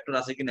ধরনের ফ্যাক্টর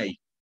আছে কি নাই?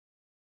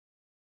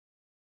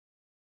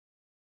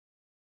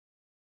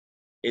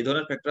 এই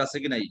ধরনের ফ্যাক্টর আছে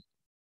কি নাই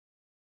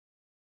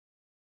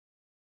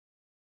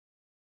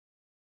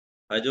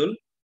ফাইজুল?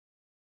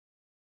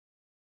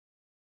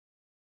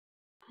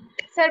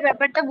 স্যার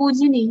ব্যাপারটা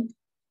বুঝিনি।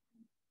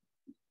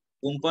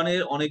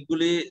 কোম্পানির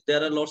অনেকগুলি,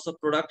 দেয়ার are lots of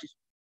product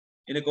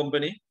in a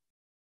company.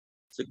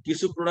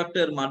 কিছু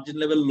প্রোডাক্টের মার্জিন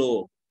লেভেল লো,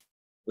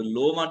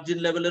 লো মার্জিন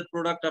লেভেলের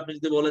প্রোডাক্ট আপনি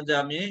যদি বলেন যে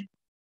আমি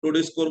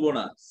প্রডিউস করব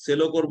না,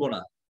 সেলও করব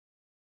না,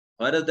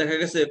 হয়তো দেখা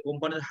গেছে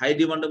কোম্পানির হাই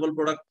ডিমান্ডেবল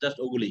প্রোডাক্ট জাস্ট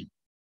ওগুলি।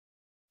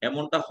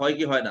 এমনটা হয়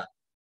কি হয় না?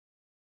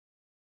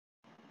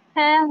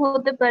 হ্যাঁ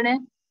হতে পারে।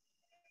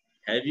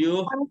 হ্যাভ ইউ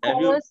আমি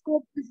খরচ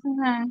করতেছি।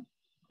 হ্যাঁ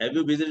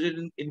visited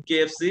in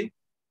KFC?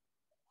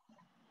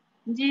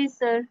 G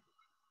sir.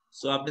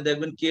 So আপনি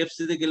দেখবেন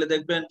কেএফসি তে গেলে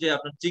দেখবেন যে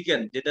আপনার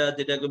চিকেন, যেটা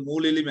একদম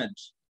মূল এলিমেন্ট,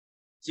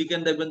 চিকেন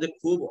দেখবেন যে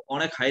খুব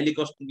অনেক হাইলি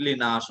কস্টলি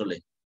না। আসলে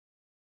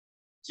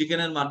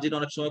চিকেনের মার্জিন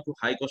অনেক সময় খুব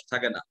হাই কস্ট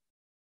থাকে না।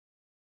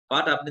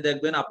 বাট আপনি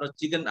দেখবেন আপনার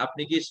চিকেন,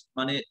 আপনি কি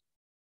মানে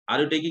are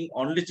you taking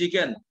only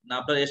chicken, না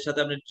আপনার এর সাথে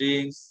আপনি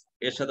ড্রিঙ্কস,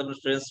 এর সাথে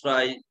আপনার French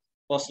fry,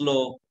 কসলো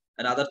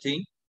and other thing?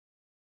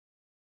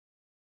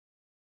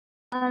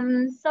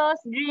 Sauce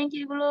drink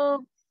এগুলো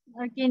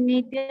আর কি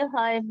নিতে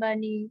হয়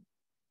মানে।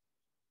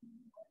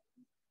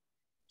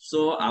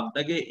 সো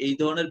আপনাকে এই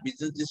ধরনের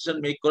বিজনেস ডিসিশন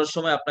মেক করার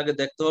সময় আপনাকে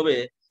দেখতে হবে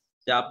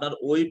যে আপনার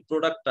ওই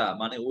প্রোডাক্টটা,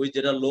 মানে ওই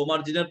যেটা লো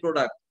মার্জিনের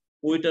প্রোডাক্ট,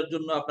 ওইটার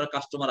জন্য আপনার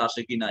কাস্টমার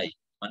আসে কি নাই।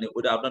 মানে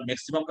ওইটা আপনার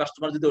ম্যাক্সিমাম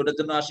কাস্টমার যদি ওইটার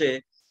জন্য আসে,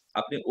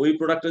 আপনি ওই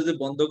প্রোডাক্টটা যদি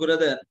বন্ধ করে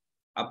দেন,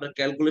 আপনার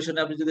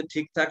ক্যালকুলেশনে আপনি যদি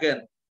ঠিক থাকেন,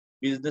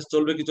 বিজনেস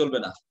চলবে কি চলবে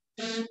না?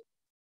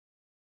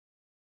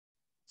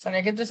 স্যার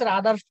এক্ষেত্রে স্যার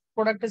আদার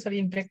প্রোডাক্টে স্যার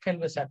ইমপ্যাক্ট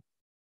ফেলবে স্যার।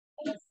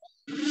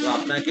 তো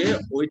আপনাকে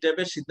ওই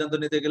টাইপের সিদ্ধান্ত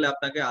নিতে গেলে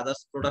আপনাকে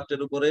আদার্স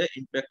প্রোডাক্টের উপরে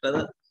ইমপ্যাক্টটা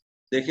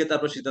দেখে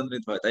তারপর সিদ্ধান্ত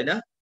নিতে হয়, তাই না?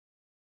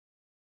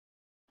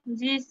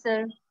 জি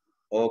স্যার।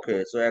 ওকে,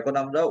 সো এখন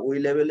আমরা ওই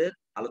লেভেলের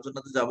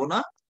আলোচনাতে যাব না।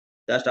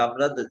 জাস্ট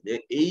আমরা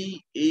এই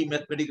এই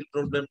ম্যাথমেটিক্যাল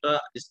প্রবলেমটা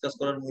ডিসকাস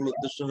করার মূল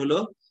উদ্দেশ্য হলো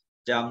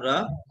যে আমরা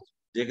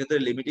যে ক্ষেত্রে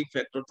লিমিটিং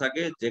ফ্যাক্টর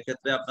থাকে, যে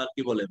ক্ষেত্রে আপনার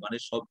কি বলে মানে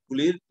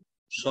সবগুলির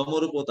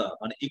সমরূপতা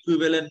মানে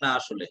ইকুইভ্যালেন্ট না।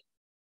 আসলে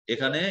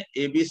এখানে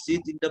এবিসি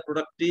তিনটা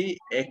প্রোডাক্টই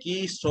একই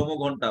শ্রম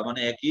ঘন্টা মানে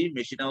একই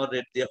মেশিন আওয়ার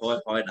রেট দিয়ে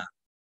হয় না।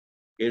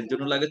 এর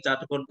জন্য লাগে 4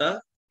 ঘন্টা,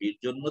 বির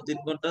জন্য 3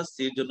 ঘন্টা,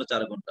 সির জন্য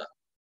 4 ঘন্টা।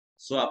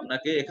 সো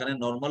আপনাকে এখানে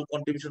নরমাল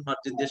কন্ট্রিবিউশন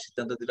মার্জিন দিয়ে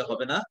সিদ্ধান্ত দিলে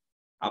হবে না,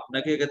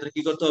 আপনাকে এক্ষেত্রে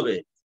কি করতে হবে?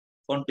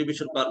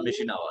 কন্ট্রিবিউশন পার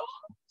মেশিন আওয়ার।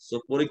 সো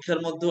পরীক্ষার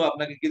মধ্যেও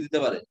আপনাকে কি দিতে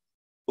পারে?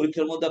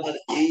 পরীক্ষার মধ্যে আপনার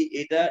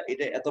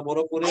এটা এত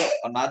বড় করে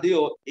না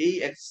দিয়েও এই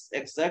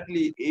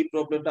এক্স্যাক্টলি এই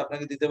প্রবলেমটা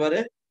আপনাকে দিতে পারে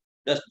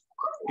জাস্ট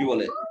কি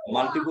বলে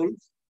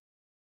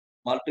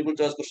মাল্টিপল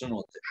চয়েস কোশ্চেনের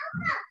মধ্যে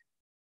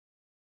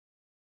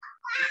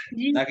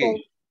জি নাকি।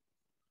 স্যার।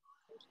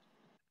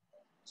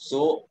 সো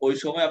ওই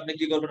সময় আপনি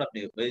কি করবেন, আপনি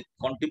ওই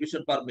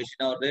কন্ট্রিবিউশন পার মেশিন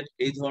আওয়ার রেট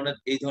এই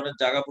ধরনের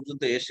জায়গা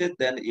পর্যন্ত এসে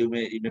দেন you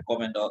may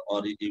comment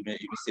or you may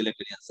select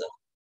any answer.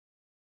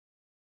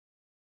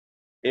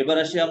 এবার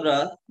আসি আমরা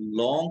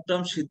লং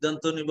টার্ম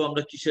সিদ্ধান্ত নিব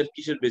আমরা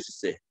কিসের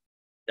বেসিসে।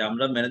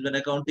 আমরা management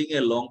accounting a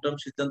long term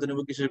সিদ্ধান্ত নিব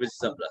কিসের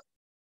বেসিসে। আমরা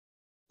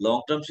লং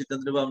টার্ম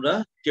সিদ্ধান্ত নেব আমরা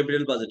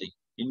capital budgeting,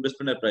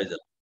 investment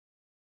appraisal.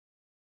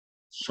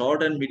 Short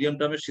and medium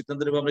টার্মের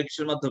সিদ্ধান্ত নেব আমরা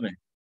কিসের মাধ্যমে।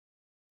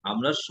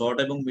 আমরা শর্ট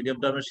এবং মিডিয়াম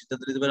টার্মের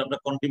সিদ্ধান্ত নিতে পারি আমরা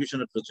কন্ট্রিবিউশন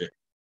অ্যাপ্রোচে,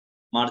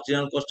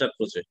 মার্জিনাল কস্ট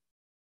অ্যাপ্রোচে।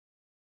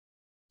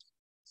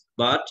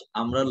 বাট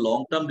আমরা long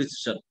term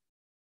decision,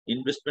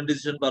 investment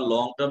decision বা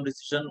লং টার্ম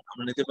ডিসিশন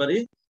আমরা নিতে পারি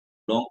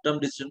লং টার্ম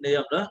ডিসিশন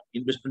নিয়ে আমরা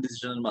ইনভেস্টমেন্ট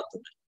ডিসিশনের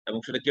মাধ্যমে, এবং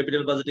সেটা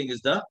capital budgeting is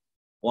the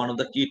one of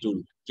the কি টুল,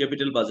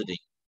 ক্যাপিটাল বাজেটিং।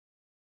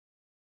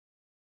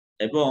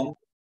 এবং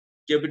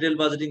ক্যাপিটাল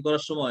বাজেটিং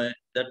করার সময়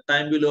the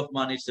time bill of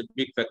money is a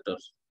big factor.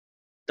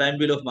 Time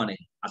bill of money,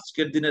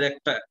 আজকের দিনের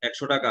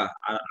 100 টাকা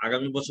আর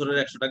আগামী বছরের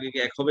 100 টাকা কি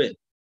এক হবে?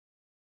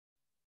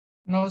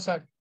 No sir.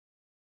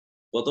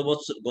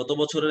 গত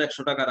বছরের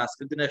 100 টাকা আর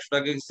আজকের দিনের 100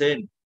 টাকা কি সেম?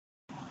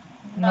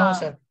 No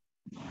sir.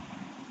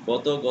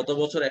 গত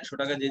বছর 100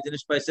 টাকা যে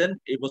জিনিস পাইছেন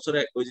এই বছরে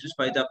ওই জিনিস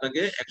পাইতে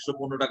আপনাকে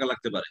 115 টাকা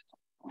লাগতে পারে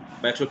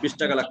বা 120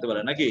 টাকা লাগতে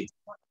পারে নাকি।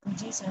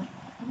 জি স্যার।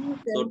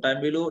 তো time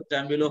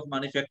bill of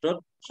money factor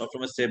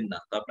সবসময় সেম না,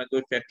 তো আপনাকে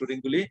ওই ফ্যাক্টরিং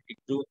গুলি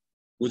একটু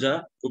বোঝা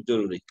খুব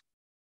জরুরি।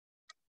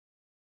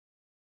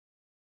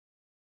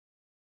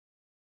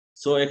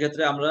 সো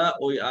এক্ষেত্রে আমরা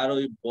ওই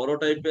বড়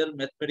টাইপের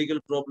ম্যাথমেটিক্যাল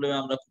প্রবলেমে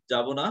আমরা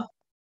যাব না,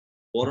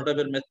 বড়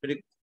টাইপের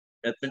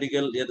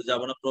ম্যাথমেটিক্যাল ইয়েতে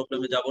যাব না,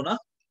 প্রবলেমে যাব না।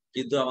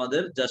 কিন্তু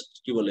আমাদের জাস্ট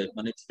কি বলে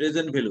মানে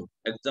present value,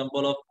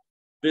 example of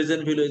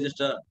present value এই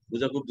জিনিসটা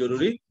বোঝা খুব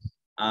জরুরি।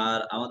 আর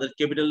আমাদের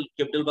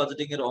ক্যাপিটাল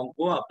বাজেটিং এর অঙ্ক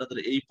আপনাদের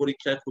এই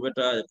পরীক্ষায় খুব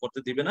একটা করতে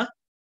দিবে না,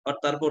 আর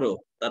তারপরেও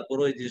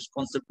এই জিনিস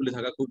কনসেপ্ট গুলি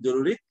থাকা খুব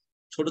জরুরি।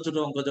 ছোট ছোট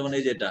অঙ্ক যেমন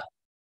এই যেটা,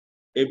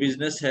 এ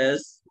business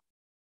has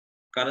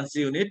currency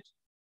unit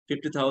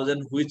 50,000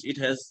 which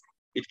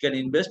it can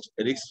invest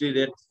risk free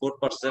rate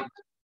 4%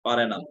 per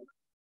annum।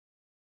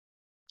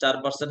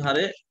 4%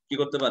 হারে কি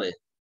করতে পারে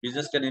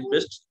business can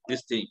invest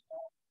this thing.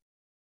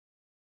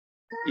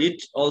 It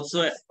also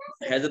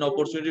has an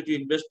opportunity to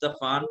invest the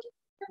fund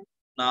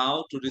now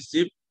to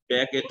receive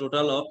back a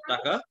total of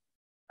টাকা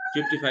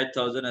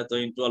 55,000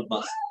 in 12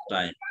 months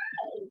time.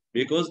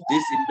 Because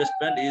this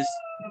investment is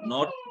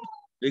not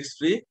risk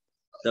free,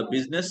 the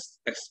business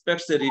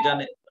expects a return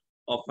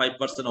of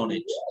 5% on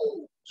it.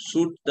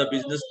 Should the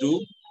business do,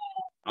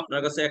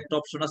 আপনার কাছে একটা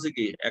option আছে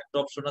কি, একটা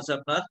option আছে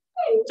আপনার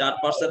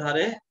 4%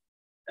 হারে,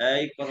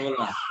 এই কথা বল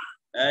না,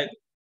 এই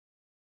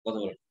কথা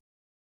বল,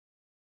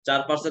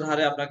 4%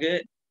 হারে আপনাকে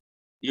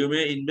you may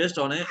invest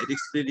on a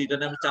risk free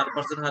রিটার্নে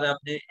 4% হারে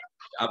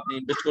আপনি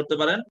ইনভেস্ট করতে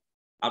পারেন।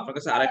 আপনার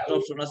কাছে আরেকটা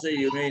অপশন আছে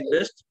ইউ মে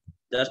ইনভেস্ট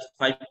জাস্ট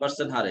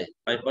 5% হারে,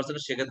 5%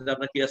 সেক্ষেত্রে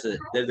আপনার কি আছে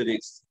দেয়ার ইজ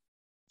রিস্ক।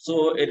 সো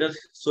এটার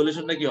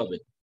সলিউশনটা কি হবে,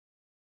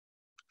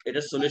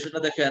 এটার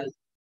সলিউশনটা দেখেন,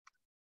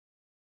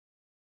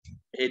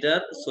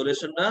 এটার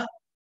সলিউশনটা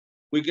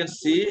উই ক্যান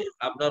সি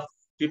আপনার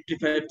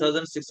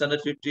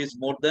 55,650 ইজ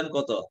মোর দেন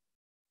কত,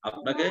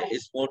 আপনাকে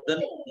is more then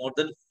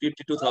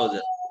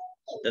 52,000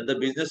 that the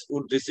business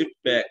would receive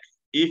back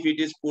if it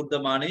is put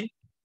the money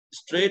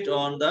straight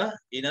on the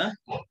in a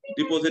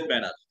deposit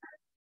manner।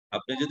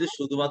 আপনি যদি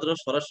শুধুমাত্র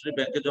সরাসরি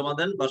ব্যাংকে জমা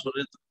দেন বা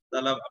সরাসরি,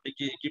 তাহলে আপনি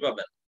কি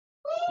পাবেন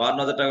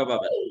 52,000 টাকা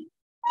পাবেন।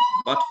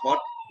 বাট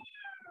হোয়াট,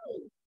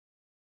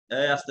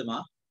 এই আসতে মা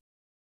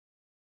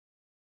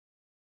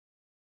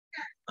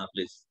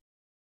please,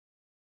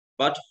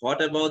 but what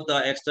about the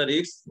extra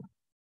risk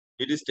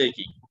it is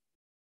taking?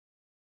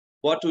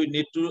 What we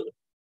need to,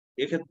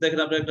 এক্ষেত্রে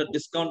দেখেন আপনার একটা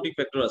ডিসকাউন্টিং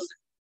ফ্যাক্টর আছে।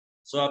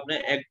 সো আপনি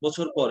এক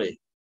বছর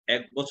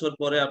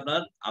পরে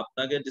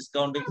আপনাকে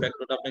ডিসকাউন্টিং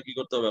ফ্যাক্টরটা আপনি কি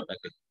করতে হবে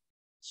আপনাকে।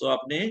 সো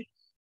আপনি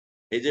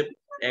এই যে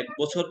এক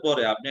বছর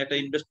পরে আপনি একটা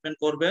ইনভেস্টমেন্ট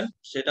করবেন,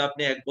 সেটা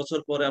আপনি এক বছর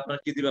পরে আপনার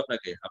কি দিবে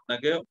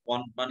আপনাকে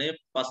মানে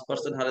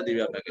 5% হারে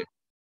দিবে আপনাকে।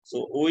 সো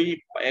ওই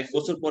এক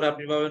বছর পরে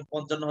আপনি পাবেন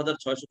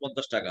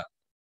 55,650 টাকা।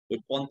 ওই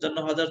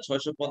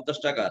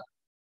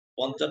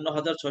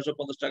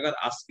 55,650 টাকার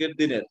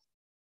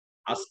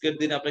আজকের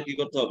দিনে আপনাকে কি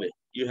করতে হবে,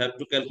 you have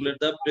to calculate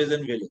the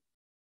present value.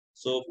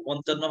 So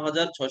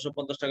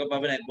 55,650 টাকা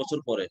পাবেন এক বছর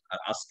পরে, আর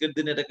আজকের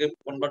দিনে এটাকে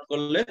কনভার্ট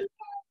করলে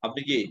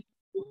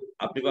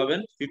আপনি পাবেন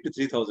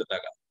 53,000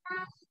 টাকা।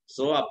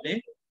 সো আপনি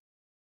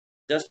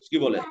জাস্ট কি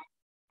বলে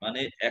মানে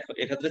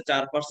এক্ষেত্রে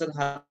 4%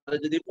 হারে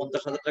যদি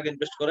 50,000 টাকা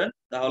ইনভেস্ট করেন,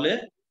 তাহলে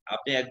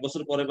আপনি এক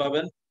বছর পরে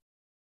পাবেন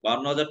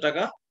 52,000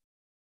 টাকা।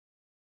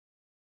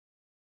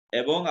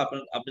 এবং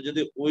আপনি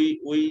যদি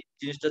ওই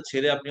জিনিসটা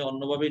ছেড়ে আপনি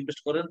অন্যভাবে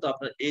ইনভেস্ট করেন, তো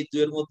আপনার এই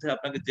দুয়ের মধ্যে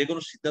আপনাকে যে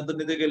কোনো সিদ্ধান্ত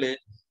নিতে গেলে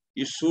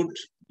you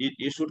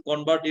should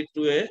convert it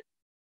two A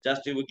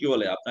just কি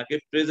বলে আপনাকে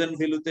প্রেজেন্ট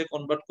ভ্যালুতে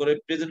কনভার্ট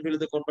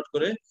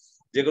করে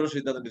যে কোনো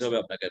সিদ্ধান্ত নিতে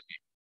হবে আপনাকে আর কি।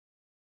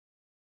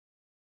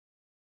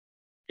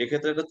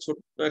 এক্ষেত্রে একটা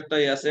ছোট্ট একটা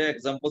আছে,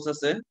 এক্সাম্পলস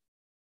আছে,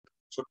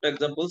 ছোট্ট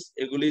এক্সাম্পলস,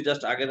 এগুলি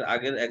জাস্ট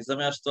আগের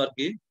এক্সামে আসতো আর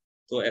কি।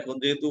 তো এখন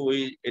যেহেতু ওই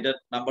এটার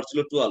নাম্বার ছিল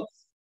 12,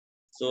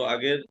 সো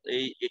আগের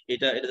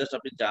এটা জাস্ট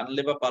আপনি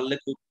জানলে বা পারলে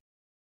খুব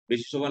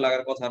বেশি সময়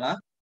লাগার কথা না।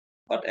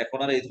 বাট এখন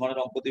আর এই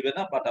ধরনের অঙ্ক দিবে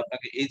না, বাট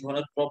আপনাকে এই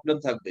ধরনের প্রবলেম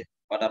থাকবে।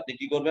 বাট আপনি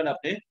কি করবেন,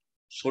 আপনি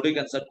সঠিক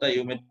অ্যান্সারটা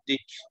you may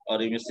tick or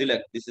you may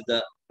select this is the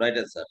right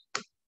answer.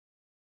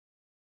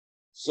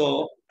 So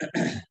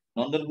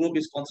Nandan group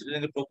is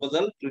considering A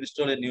proposal to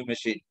install a new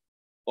machine,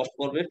 cost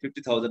পড়বে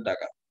 50,000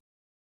 টাকা।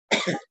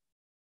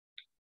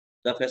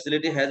 The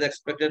facility has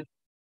expected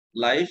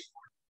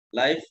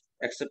life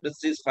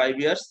acceptancy is 5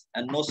 years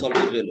and no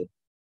solvent value.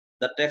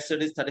 The tax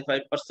rate is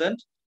 35%.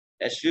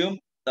 Assume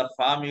the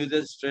farm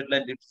uses straight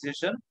line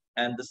depreciation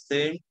and the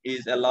same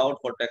is allowed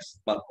for tax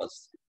purpose.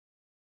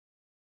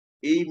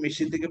 এই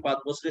machine থেকে 5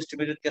 বছর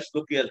estimated cash flow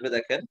কি আসবে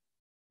দেখেন।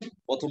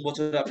 প্রথম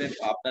বছরে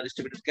আপনার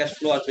estimated cash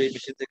flow আসবে এই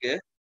মেশিন থেকে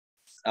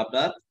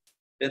আপনার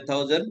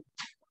 10,000,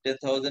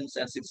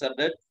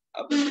 10,600,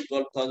 আপনার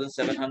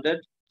 12,700,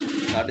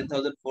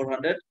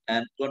 13,400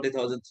 and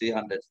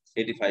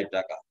 20,385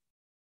 টাকা।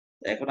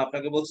 এখন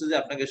আপনাকে বলছে যে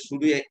আপনাকে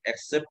should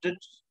accepted,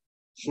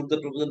 should the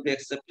proposal be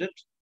accepted,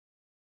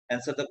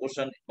 answer the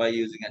question by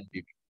using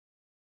NPV.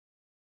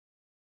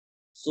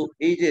 So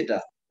এই যে এটা,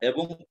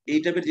 এবং এই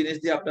টাইপের জিনিস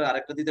দিয়ে আপনার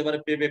আরেকটা দিতে পারে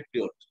পেব্যাক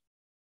পিরিয়ড,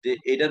 যে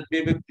এটার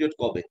পেব্যাক পিরিয়ড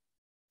কবে।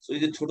 সো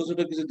এই যে ছোট ছোট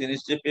কিছু জিনিস,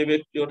 যে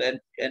পেব্যাক পিরিয়ড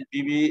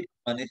এনপিভি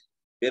মানে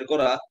বের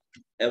করা,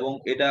 এবং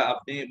এটা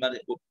আপনি মানে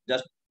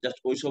জাস্ট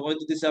ওই সময়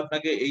তো দিছে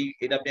আপনাকে,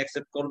 এটা আপনি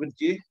অ্যাকসেপ্ট করবেন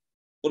কি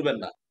করবেন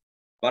না।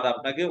 বাট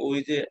আপনাকে ওই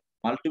যে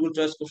মাল্টিপল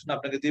চয়েস কোশ্চেন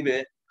আপনাকে দিবে,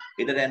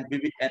 এটার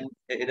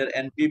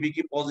এনপিভি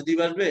কি পজিটিভ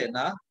আসবে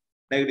না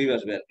নেগেটিভ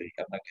আসবে আর কি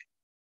আপনাকে।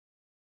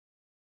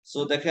 সো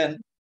দেখেন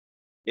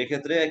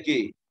এক্ষেত্রে কি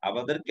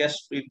আমাদের ক্যাশ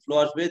ইনফ্লো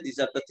আসবে, this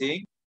are the thing,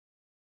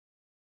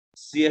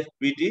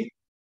 সিএফপিটি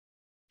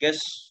cash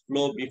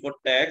flow before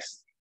tax,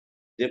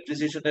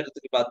 ডেপ্রিসিয়েশনটা এটা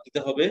থেকে বাদ দিতে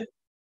হবে,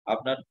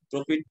 আপনার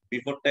প্রফিট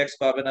বিফোর ট্যাক্স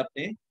পাবেন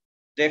আপনি,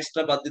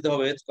 ট্যাক্সটা বাদ দিতে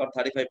হবে কারণ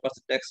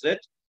 35% ট্যাক্স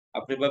রেট,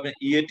 আপনি পাবেন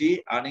ইএটি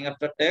আর্নিং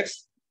আফটার ট্যাক্স,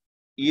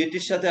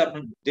 ইএটির সাথে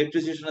আপনার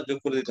ডেপ্রিসিয়েশনটা যোগ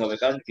করে দিতে হবে।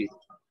 কারণ কি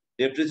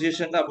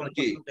ডেপ্রিসিয়েশনটা আপনার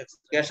কি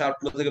ক্যাশ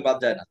আউটফ্লো থেকে বাদ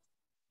যায় না,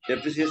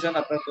 ডেপ্রিসিয়েশন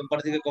আপনার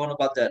কোম্পানি থেকে কখনো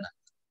বাদ যায় না।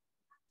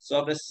 সো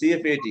আপনার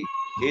সিএফএটি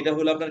এটা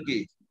হলো আপনার কি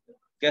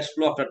ক্যাশ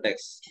ফ্লো আফটার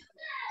ট্যাক্স,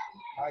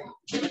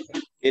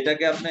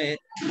 এটাকে আপনি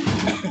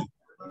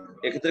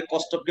এক্ষেত্রে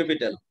কস্ট অফ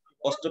ক্যাপিটাল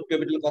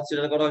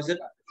কনসিডার করা হয়েছে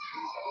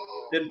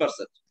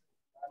 10%।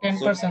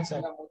 10%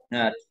 স্যার।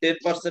 হ্যাঁ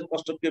 10%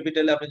 কস্ট অফ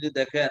ক্যাপিটালে আপনি যদি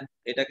দেখেন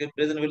এটাকে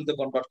প্রেজেন্ট ভ্যালুতে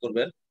কনভার্ট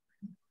করবেন,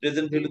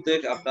 প্রেজেন্ট ভ্যালুতে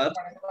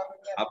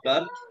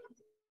আপনার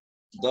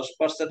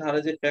 10% হারে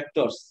যে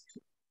ফ্যাক্টরস,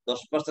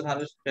 10%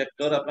 হারে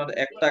ফ্যাক্টর আপনার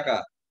 1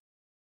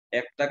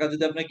 টাকা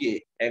যদি আপনি কি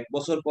 1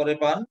 বছর পরে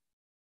পান,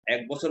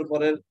 1 বছর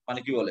পরের মানে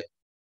কি বলে,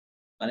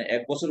 মানে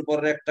 1 বছর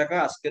পরের 1 টাকা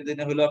আজকের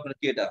দিনে হলো আপনার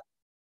কি এটা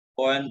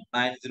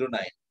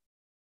 0.909,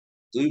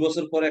 2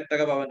 বছর পরে 1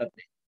 টাকা পাবেন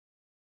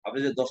আপনি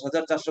যে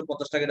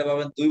 10,450 টাকা এটা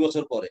পাবেন 2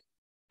 বছর পরে।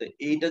 তো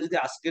এইটা যদি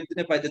আজকের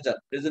দিনে পাইতে চান,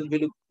 প্রেজেন্ট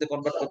ভ্যালুতে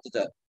কনভার্ট করতে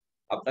চান,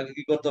 আপনাকে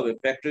কি করতে হবে,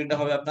 ফ্যাক্টরিংটা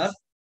হবে আপনার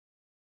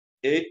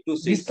 8 to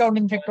 6,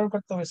 ডিসকাউন্টিং ফ্যাক্টর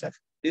করতে হবে sir.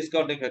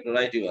 Discounting factor,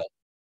 right you R.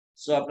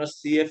 So আপনার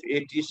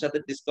সিএফএটি এর সাথে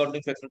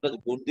ডিসকাউন্টিং ফ্যাক্টরটা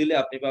গুণ দিলে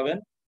আপনি পাবেন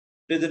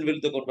প্রেজেন্ট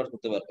ভ্যালুতে কনভার্ট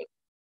করতে পারবেন।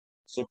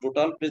 সো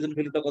টোটাল প্রেজেন্ট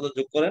ভ্যালুটা কত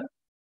যোগ করেন,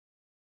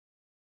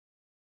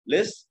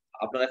 লেস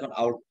আপনার এখন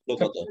আউটফ্লো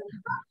কত,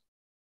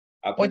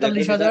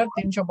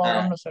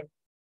 45,352 স্যার।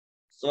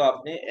 সো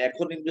আপনি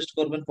এখন ইনভেস্ট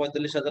করবেন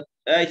 45,000,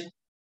 এই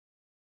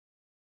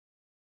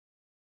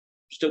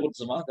চেষ্টা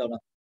করতেছো মা যাও না,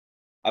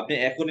 আপনি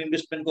এখন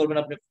ইনভেস্টমেন্ট করবেন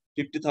আপনি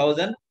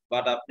 50,000,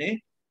 বাট আপনি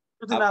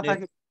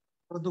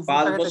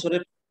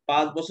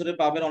 5 বছরে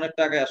পাবেন অনেক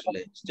টাকা, আসলে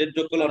স্টেট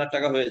যোগ করলে অনেক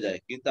টাকা হয়ে যায়।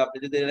 কিন্তু আপনি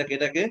যদি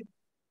এটাকে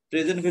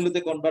প্রেজেন্ট ভ্যালুতে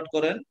কনভার্ট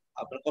করেন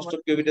আপনার কস্ট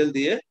অফ ক্যাপিটাল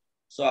দিয়ে,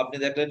 সো আপনি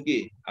দেখলেন কি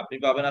আপনি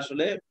পাবেন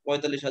আসলে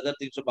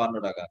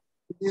 45,352 টাকা।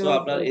 সো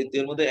আপনার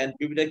এর মধ্যে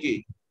এনপিভিটা কি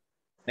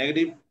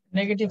negative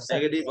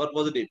or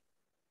positive,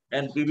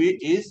 NPV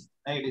is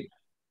negative.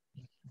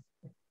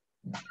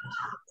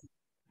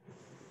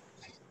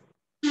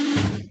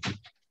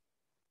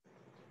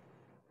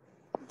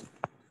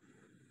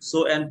 So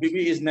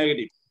NPV is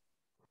negative.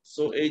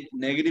 So এই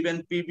নেগেটিভ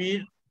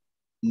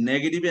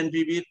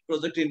এনপিভির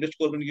প্রজেক্টে ইনভেস্ট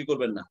করবেন কি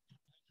করবেন না?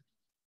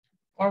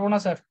 করব না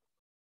স্যার।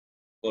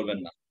 করবেন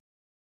না।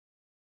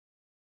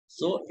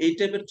 সো এই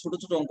টাইপের ছোট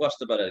ছোট অঙ্ক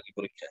আসতে পারে আর কি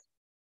পরীক্ষায়।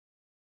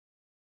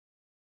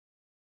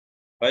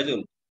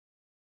 Faizul,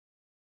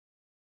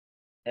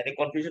 any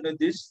confusion with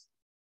this?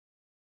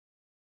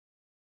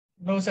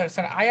 No sir.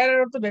 Sir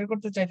IRR তো বের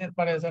করতে চাইতে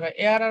পারে স্যার,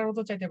 এআরআর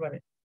তো চাইতে পারে।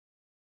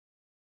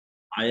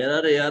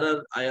 আইআরআর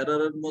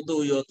এর মতো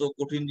ওই অত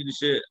কঠিন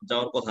জিনিসে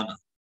যাওয়ার কথা না,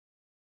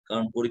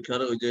 কারণ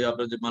পরীক্ষার ওই যে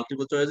আপনার যে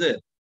মাল্টিপল চয়েসে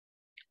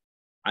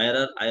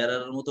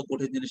আইআরআর এর মতো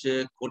কঠিন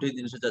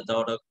জিনিসে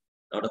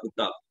যাওয়াটা খুব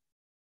টাফ।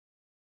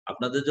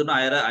 আপনাদের জন্য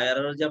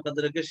আইআরআর যে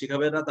আপনাদেরকে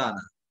শিখাবে না তা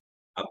না,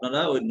 আপনারা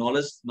ওই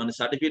নলেজ মানে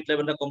সার্টিফিকেট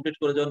লেভেলটা কমপ্লিট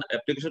করে যখন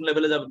অ্যাপ্লিকেশন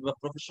লেভেলে যাবেন বা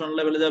প্রফেশনাল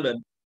লেভেলে যাবেন,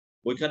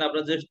 ওইখানে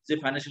আপনার যে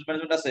ফাইন্যান্সিয়াল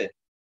ম্যানেজমেন্ট আছে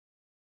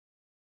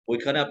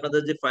ওইখানে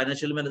আপনাদের যে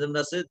ফাইন্যান্সিয়াল ম্যানেজমেন্ট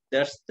আছে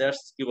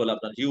দ্যাটস কি বলে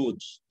আপনার হিউজ।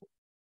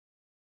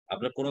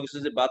 আপনার কোনো কিছু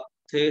যে বাদ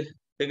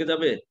থেকে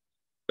যাবে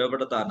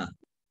ব্যাপারটা তা না,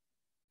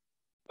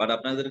 বাট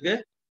আপনাদেরকে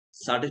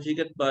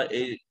সার্টিফিকেট বা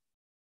এই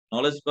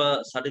নলেজ বা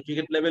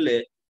সার্টিফিকেট লেভেলে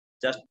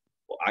জাস্ট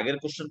আগের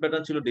কোশ্চেন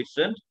প্যাটার্ন ছিল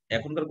ডিফারেন্ট,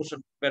 এখনকার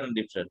question pattern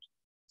different.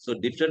 So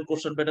different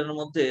question প্যাটার্নের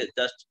মধ্যে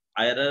জাস্ট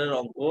আইআরআর এর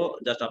অঙ্ক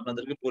জাস্ট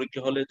আপনাদেরকে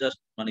পরীক্ষা হলে জাস্ট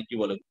মানে কি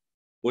বলে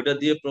ওইটা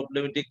দিয়ে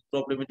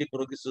প্রবলেমেটিক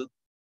কোনো কিছু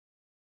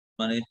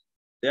মানে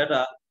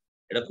দেয়াটা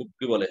এটা খুব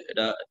কি বলে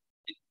এটা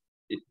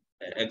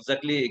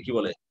এক্স্যাক্টলি কি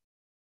বলে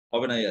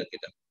হবে না আর কি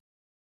এটা।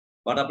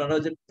 বাট আপনারা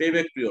যে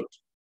পেব্যাক পিরিয়ড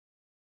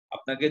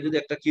আপনাকে যদি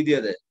একটা কি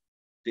দিয়ে দেয়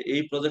যে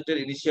এই প্রজেক্টের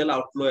ইনিশিয়াল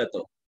আউটফ্লো এত,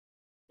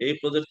 এই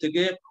প্রজেক্ট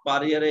থেকে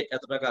পার ইয়ারে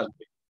এত টাকা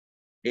আসবে,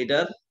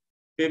 এটার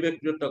পেব্যাক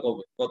পিরিয়ডটা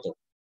কত,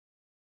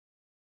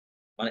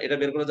 মানে এটা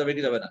বের করা যাবে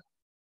কি যাবে না?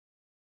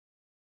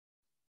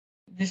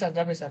 জি স্যার,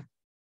 যাবে স্যার।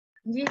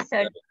 জি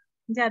স্যার,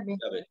 যাবে।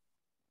 যাবে।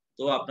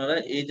 তো আপনারা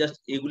এই জাস্ট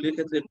এগুলির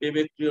ক্ষেত্রে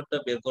পেব্যাক পিরিয়ডটা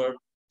বের করার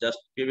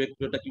জাস্ট পেব্যাক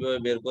পিরিয়ডটা কিভাবে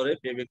বের করে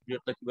পেব্যাক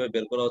পিরিয়ডটা কিভাবে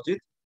বের করা উচিত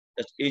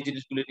জাস্ট এই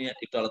জিনিসগুলি নিয়ে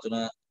একটু আলোচনা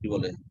কি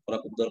বলে করা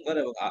খুব দরকার।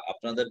 এবং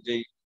আপনাদের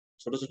যেই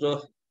ছোট ছোট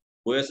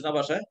বই আছে না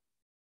বাসায়,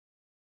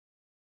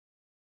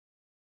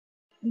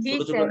 জি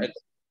ছোট ছোট স্যার।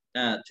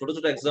 হ্যাঁ ছোট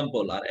ছোট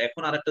এক্সাম্পল। আর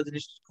এখন আরেকটা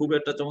জিনিস খুব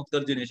একটা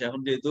চমৎকার জিনিস, এখন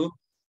যেহেতু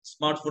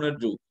স্মার্টফোনের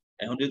যুগ,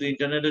 এখন যেহেতু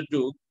ইন্টারনেটের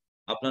যুগ,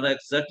 আপনারা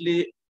এক্স্যাক্টলি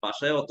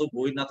বাসায় অত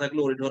বই না থাকলে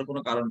ওরিড হওয়ার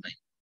কোনো কারণ নাই।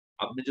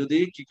 আপনি যদি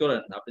কি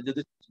করেন, আপনি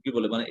যদি কি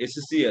বলে মানে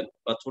এসএসসি এর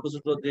বা ছোট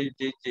ছোট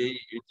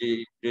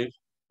যে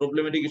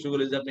প্রবলেমেটিক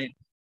ইস্যুগুলি যে আপনি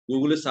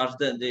গুগলে সার্চ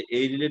দেন যে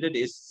এই রিলেটেড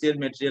এসএসসি এর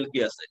ম্যাটেরিয়াল কি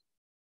আছে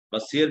বা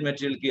সি এর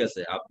ম্যাটেরিয়াল কি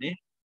আছে, আপনি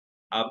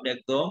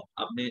একদম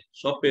আপনি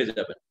সব পেয়ে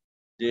যাবেন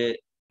যে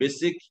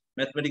basic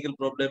mathematical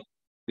problem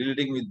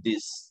relating with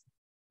this,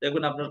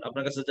 দেখবেন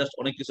আপনার কাছে জাস্ট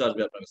অনেক কিছু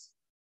আসবে আপনার কাছে।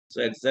 সো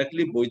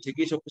এক্স্যাক্টলি বই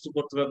থেকেই সবকিছু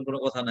করতে পারবেন কোনো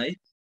কথা নাই,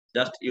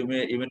 just you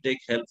may take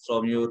help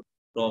from your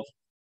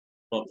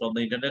from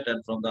the internet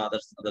and from the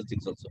other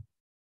things also.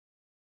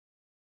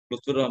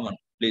 Lutfur Rahman,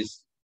 please.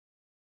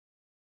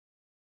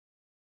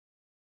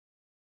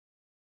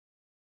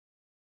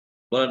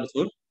 বলেন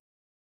লুৎফুর।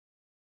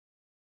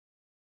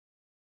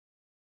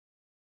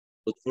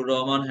 লুৎফুর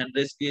রহমান হ্যান্ড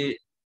রাইজ কি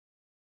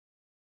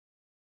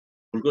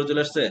ভুল করে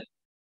চলে আসছে?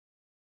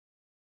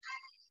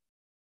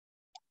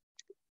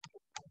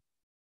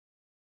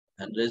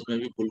 হ্যান্ড রাইজ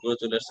মেবি ভুল করে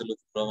চলে আসছে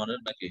লুৎফুর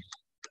রহমানের নাকি?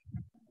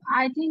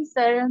 আই থিংক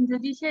স্যার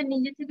যদি সে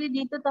নিজে থেকে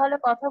দিত তাহলে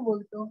কথা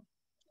বলতো।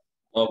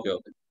 ওকে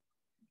ওকে,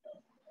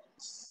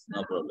 নো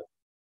প্রবলেম।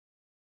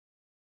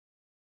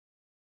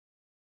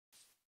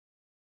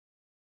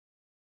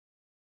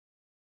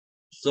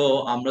 সো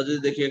আমরা যদি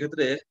দেখি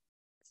এক্ষেত্রে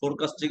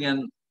ফোরকাস্টিং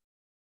এন্ড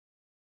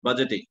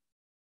বাজেটিং,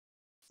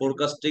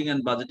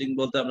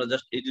 বলতে আমরা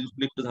জাস্ট এই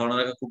জিনিসগুলো একটু ধারণা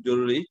রাখা খুব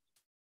জরুরি।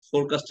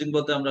 ফোরকাস্টিং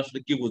বলতে আমরা আসলে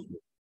কি বুঝবো?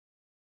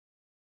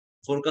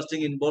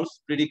 Forecasting involves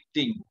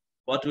predicting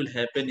what will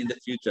happen in the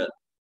future,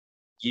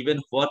 given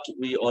what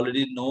we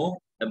already know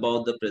about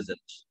the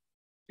present.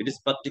 It is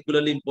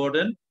particularly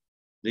important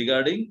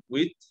regarding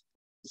with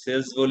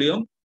sales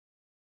volume,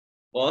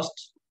 cost,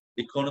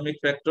 economic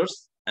factors,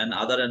 and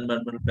other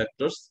environmental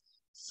factors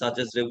such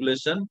as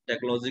regulation,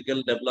 technological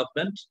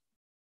development,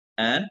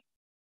 and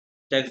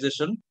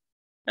taxation,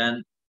 and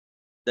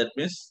that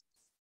means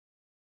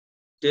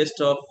test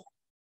of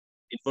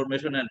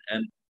information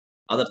and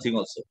other thing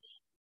also.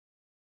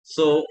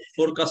 So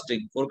forecasting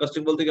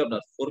বলতে কি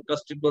আপনার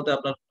forecasting বলতে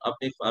আপনার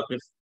আপনি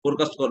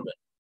forecast করবেন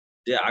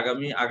যে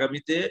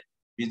আগামীতে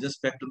business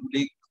factor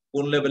গুলি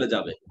কোন লেভেলে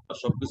যাবে, আর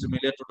সবকিছু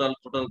মিলিয়ে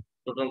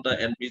টোটালটা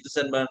and business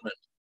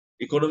environment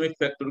economic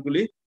factor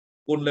গুলি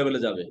কোন লেভেলে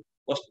যাবে,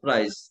 কস্ট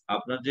প্রাইস,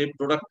 আপনার যে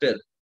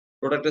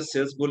প্রোডাক্টের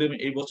সেলস ভলিউম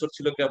এই বছর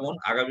ছিল কেমন,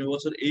 আগামী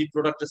বছর এই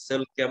প্রোডাক্টের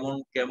সেল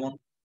কেমন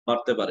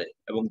বাড়তে পারে,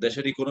 এবং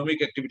দেশের ইকোনমিক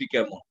অ্যাক্টিভিটি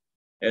কেমন,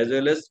 এজ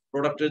ওয়েল এজ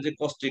প্রোডাক্টের যে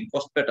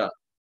কস্ট প্যাটার্ন,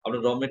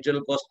 আপনার র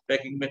material cost,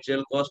 packing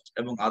material cost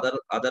এবং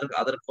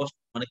আদার কস্ট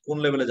মানে কোন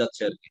লেভেলে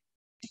যাচ্ছে আর কি।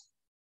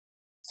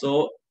 সো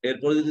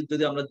এরপরে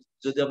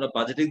যদি আমরা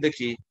বাজেটিং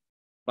দেখি,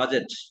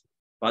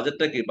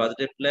 বাজেটটা কি?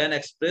 Budget plan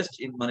expressed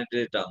in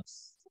monetary terms.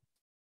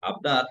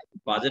 আপনার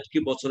বাজেট কি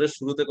বছরের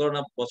শুরুতে করে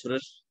না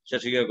বছরের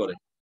শেষে গিয়ে করে?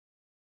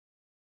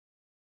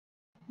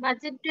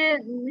 বাজেটে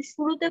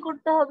শুরুতে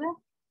করতে হবে,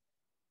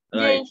 যে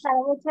রাইট,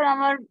 সারা বছর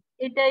আমার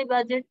এটাই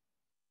budget.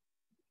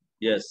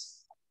 Yes.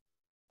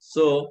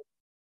 So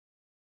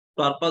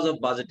purpose of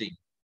budgeting,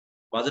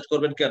 budget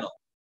করবেন কেন?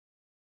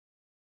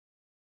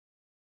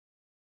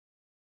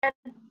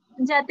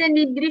 যাতে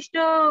নির্দিষ্ট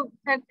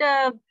একটা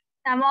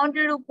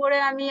অ্যামাউন্টের উপরে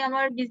আমি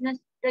আমার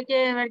বিজনেসটাকে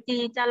আর কি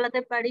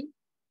চালাতে পারি,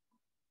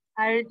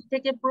 আর এর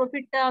থেকে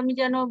প্রফিটটা আমি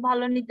যেন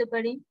ভালো নিতে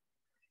পারি।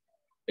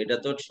 এটা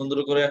তো সুন্দর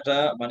করে একটা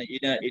মানে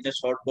ইনা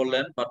শর্ট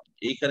বললেন, বাট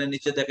এইখানে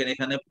নিচে দেখেন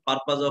এখানে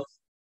পারপাস অফ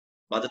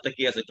বাজেটটা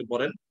কি আছে একটু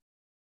পড়েন।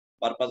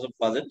 Purpose of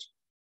budget,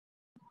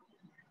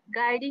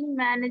 guiding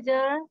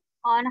manager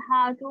on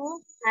how to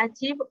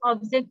achieve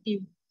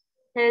objective,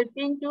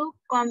 helping to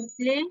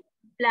complete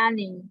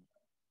planning,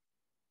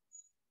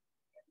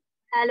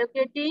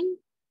 allocating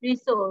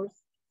resource,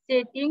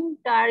 setting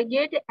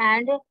target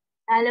and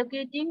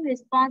allocating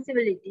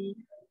responsibility,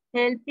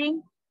 helping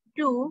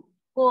to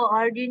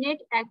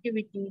coordinate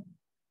activity,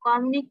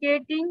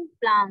 communicating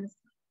plans,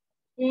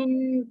 in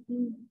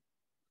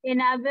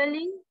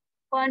enabling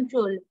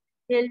control,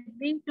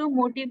 helping to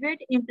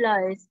motivate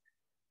employees,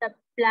 the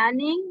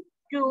planning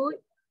to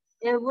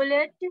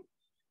evaluate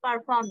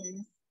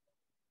performance.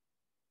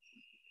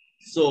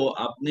 So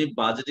আপনি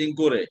budgeting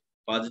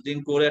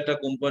করে একটা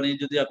company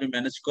যদি আপনি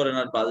manage করেন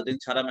আর budgeting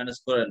ছাড়া manage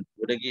করেন,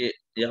 ওটা কি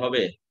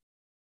হবে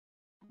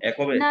এক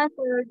হবে? না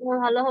স্যার, ওটা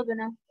ভালো হবে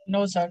না।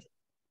 No sir.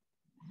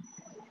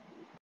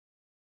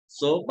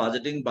 সো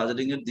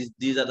বাজেটিং এর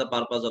this are the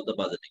purpose of the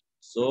budgeting.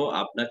 So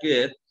আপনাকে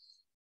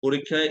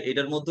পরীক্ষায়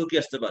এটার মধ্যেও কি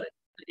আসতে পারে,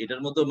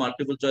 এটার মধ্যেও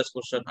মাল্টিপল চয়েস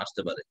কোশ্চেন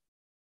আসতে পারে।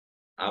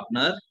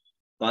 আপনার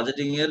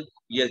বাজেটিং এর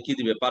কি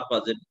দিবে,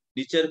 পারপাস,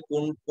 নিচের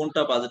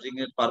কোনটা বাজেটিং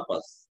এর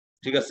পারপাস,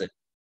 ঠিক আছে,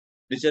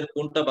 নিচের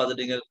কোনটা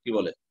বাজেটিং এর কি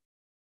বলে,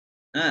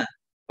 হ্যাঁ,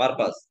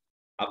 পারপাস।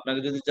 আপনাকে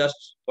যদি জাস্ট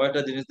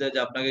কয়েকটা জিনিস দেয় যে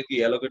আপনাকে কি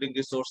অ্যালোকেটিং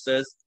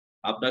রিসোর্সেস,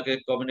 আপনাকে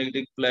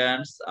কমিউনিকেটিং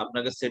প্ল্যানস,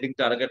 আপনাকে setting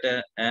target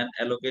and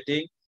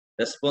allocating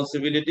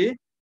responsibility,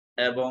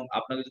 এবং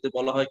আপনাকে যদি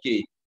বলা হয় কি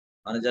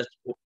মানে জাস্ট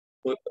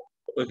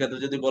ওই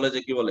ক্ষেত্রে যদি বলে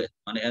যে কি বলে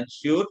মানে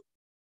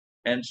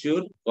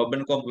এনশিওর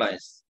গভর্নমেন্ট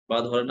কমপ্লায়েন্স, বা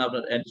ধরেন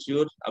আপনার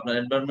এনশিওর আপনার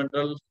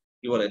এনভায়রনমেন্টাল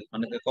কি বলে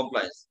মানে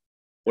কমপ্লায়েন্স,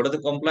 ওটাতে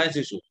কমপ্লায়েন্স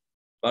ইস্যু।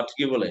 বাট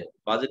কি বলে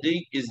বাজেটিং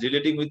ইজ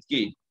রিলেটিং উইথ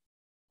কি,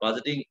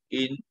 budgeting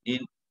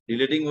in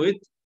relating with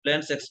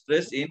plans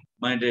express in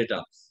monetary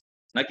terms,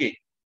 নাকি?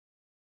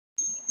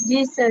 জি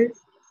স্যার।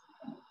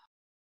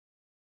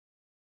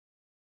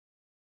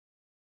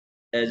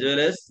 অ্যাজ ওয়েল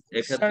এজ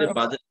এক্ষেত্রে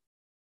বাজেট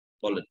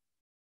বলেন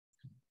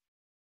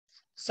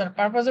স্যার।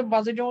 পারপাস অফ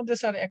বাজেটের মধ্যে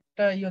স্যার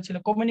একটা ছিল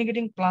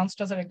কমিউনিকেটিং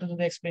প্ল্যানসটা, স্যার একটু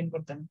যদি এক্সপ্লেইন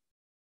করতেন।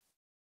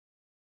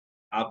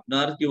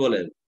 আপনার কি বলে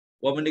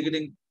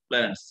কমিউনিকেটিং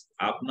প্ল্যানস,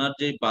 আপনার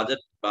যে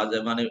বাজেট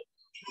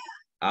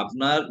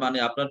মানে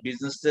আপনার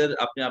বিজনেসের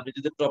আপনি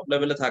যদি টপ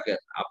লেভেলে থাকেন,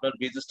 আপনার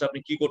বিজনেসটা আপনি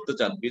কি করতে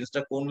চান,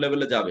 বিজনেসটা কোন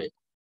লেভেলে যাবে,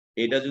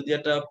 এটা যদি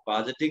একটা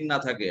বাজেটিং না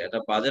থাকে, একটা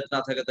বাজেট না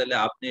থাকে, তাহলে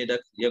আপনি এটা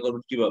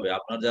করবেন কিভাবে?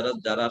 আপনার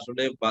যারা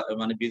আসলে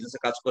মানে বিজনেসে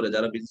কাজ করে,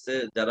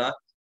 যারা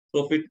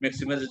প্রফিট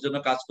ম্যাক্সিমাইজের জন্য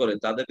কাজ করে,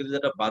 তাদেরকে যদি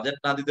একটা বাজেট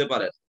না দিতে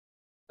পারেন,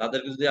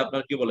 তাদেরকে যদি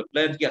আপনার কি বলে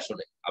প্ল্যান কি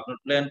আসলে আপনার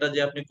প্ল্যানটা যে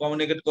আপনি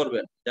কমিউনিকেট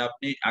করবেন যে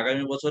আপনি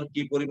আগামী বছর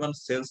কি পরিমাণ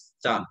সেলস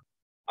চান,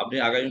 আপনি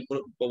আগামী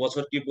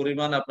বছর কি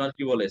পরিমাণ আপনার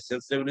কি বলে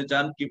সেলস রেভিনিউ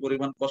চান, কি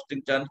পরিমাণ কস্টিং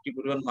চান, কি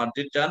পরিমাণ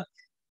মার্জিন চান,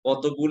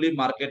 কতগুলি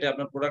মার্কেটে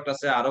আপনার প্রোডাক্ট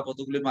আছে, আরো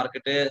কতগুলি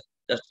মার্কেটে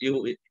just you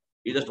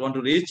just want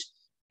to reach,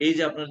 এই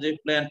যে আপনার যে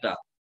প্ল্যানটা,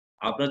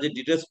 আপনার যে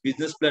ডিটেলস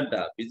বিজনেস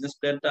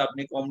প্ল্যানটা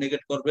আপনি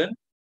কমিউনিকেট করবেন।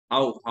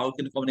 How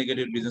can communicate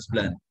your business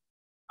plan?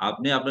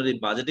 আপনি আপনার এই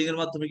বাজেটিং এর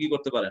মাধ্যমে কি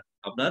করতে পারেন,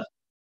 আপনার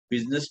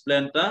বিজনেস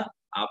প্ল্যানটা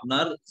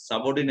আপনার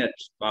সাবঅর্ডিনেট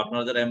বা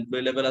আপনার যারা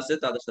এমপ্লয়ি লেভেল আছে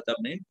তাদের সাথে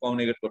আপনি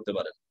কমিউনিকেট করতে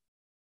পারেন।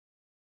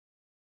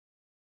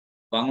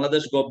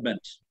 বাংলাদেশ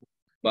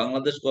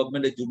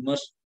গভর্নমেন্ট এই জুন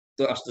মাস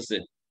তো আসতেছে,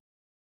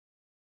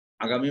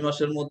 আগামী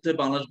মাসের মধ্যে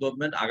বাংলাদেশ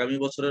গভর্নমেন্ট আগামী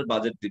বছরের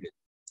বাজেট দিবে।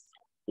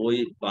 ওই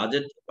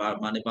বাজেট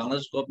মানে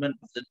বাংলাদেশ গভর্নমেন্ট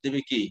বাজেট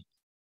দিবে কি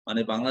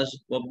মানে বাংলাদেশ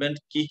গভর্নমেন্ট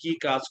কি কি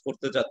কাজ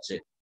করতে যাচ্ছে,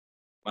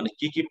 মানে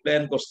কি কি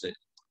প্ল্যান করছে,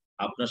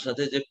 আপনার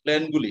সাথে যে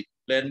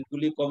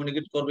প্ল্যানগুলি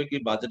কমিউনিকেট করবে কি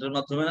বাজেটের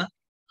মাধ্যমে না?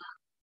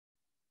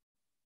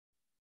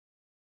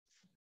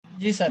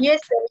 জি sir.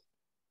 Yes sir.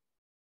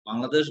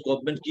 Bangladesh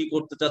government কি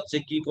করতে চাচ্ছে,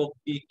 কি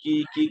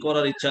কি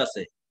করার ইচ্ছা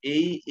আছে,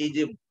 এই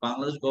যে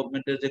বাংলাদেশ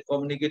গভর্নমেন্টের যে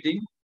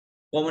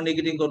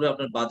কমিউনিকেটিং করবে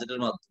আপনার বাজেটের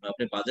মাধ্যমে।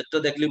 আপনি বাজেটটা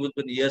দেখলে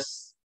বুঝবেন ইয়েস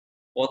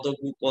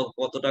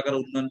কত টাকার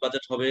উন্নয়ন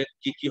বাজেট হবে,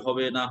 কি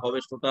হবে না হবে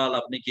টোটাল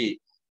আপনি কি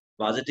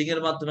বাজেটিং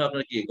এর মাধ্যমে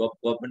আপনার কি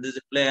গভর্নমেন্টের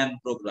যে প্ল্যান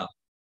প্রোগ্রাম,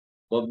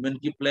 গভর্নমেন্ট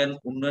কি প্ল্যান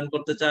উন্নয়ন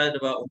করতে চায়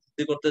বা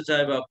উন্নতি করতে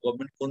চায়, বা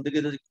গভর্নমেন্ট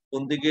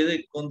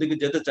কোন দিকে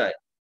যেতে চায়,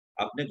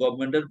 আপনি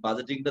গভর্নমেন্টের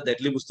বাজেটিংটা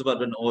দেখলে বুঝতে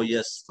পারবেন ও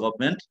ইয়েস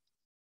গভর্নমেন্ট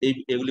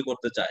এগুলি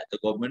করতে চায়। তো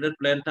গভর্নমেন্টের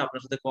প্ল্যানটা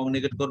আপনার সাথে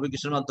কমিউনিকেট করবে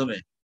কিসের মাধ্যমে?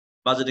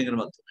 বাজেটিং এর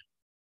মাধ্যমে।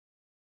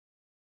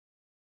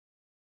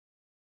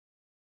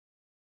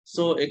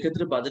 সো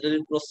এক্ষেত্রে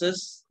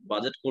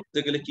বাজেট করতে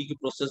গেলে কি কি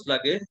প্রসেস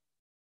লাগে,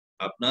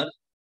 আপনার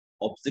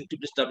অবজেক্টিভ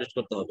এস্টাবলিশ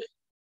করতে হবে।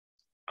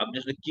 আপনি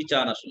আসলে কি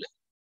চান, আসলে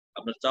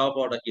আপনার চাওয়া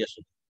পাওয়াটা কি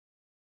আসলে,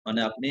 মানে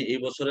আপনি এই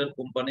বছরের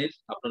কোম্পানির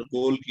আপনার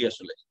গোল কি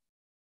আসলে,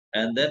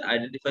 and then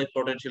identify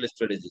potential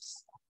strategies.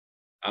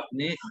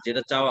 আপনি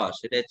যেটা চাওয়া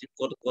সেটা অ্যাচিভ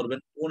করবেন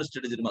কোন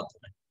স্ট্র্যাটেজির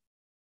মাধ্যমে,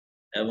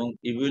 এবং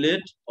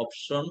evaluate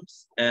options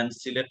and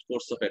select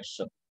course of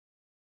action.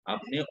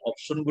 আপনি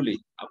অপশনগুলি,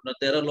 আপনার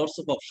দেয়ার আর লটস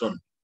অফ অপশন,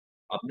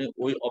 আপনি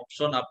ওই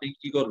অপশন আপনি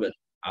কি করবেন,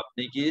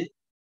 আপনি কি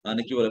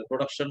মানে কি বলে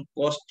প্রোডাকশন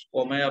কস্ট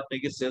কমায় আপনি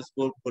কি সেলস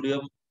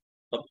ভলিউম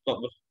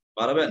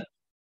বাড়াবেন,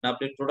 না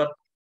আপনি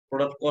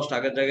প্রোডাক্ট কস্ট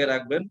আগের জায়গায়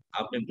রাখবেন,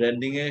 আপনি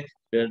ব্র্যান্ডিং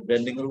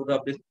এর উপর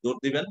আপনি জোর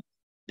দিবেন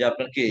যে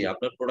আপনার কি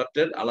আপনার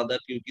প্রোডাক্টের আলাদা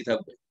কি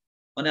থাকবে।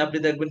 মানে আপনি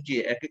দেখবেন কি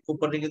এক এক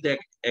কোম্পানি কিন্তু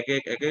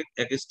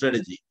এক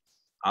স্ট্র্যাটেজি।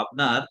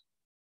 আপনার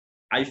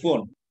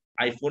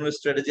আইফোনের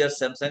স্ট্র্যাটেজি আর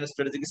স্যামসাং এর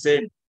স্ট্র্যাটেজি কি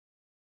সেম?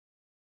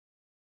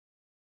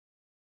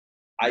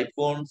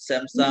 আইফোন,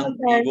 স্যামসাং,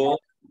 ভিভো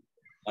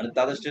মানে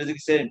তাদের স্ট্র্যাটেজি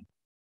কি সেম?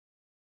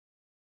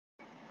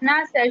 না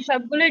স্যার,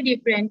 সবগুলো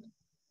ডিফারেন্ট।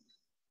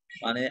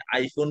 মানে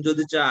আইফোন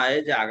যদি চায়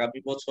যে আগামী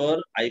বছর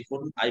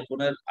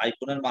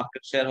আইফোনের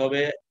মার্কেট শেয়ার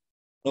হবে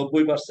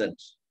 90%,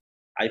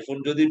 আইফোন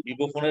যদি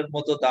ভিভো ফোনের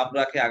মতো দাম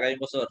রাখে আগামী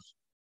বছর,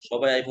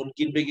 সবাই আইফোন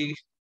কিনবে কি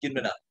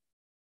কিনবে না?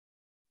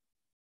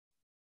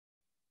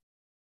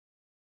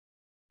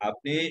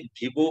 আপনি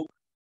ভিভো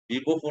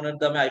ভিভো ফোনের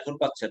দামে আইফোন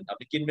পাচ্ছেন,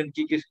 আপনি কিনবেন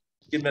কি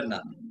কিনবেন না?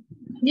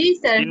 জি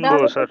স্যার, কিনবো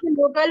তাহলে স্যার।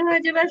 লোকাল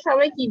হয়ে যাবে আর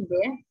সবাই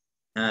কিনবে।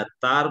 হ্যাঁ,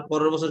 তার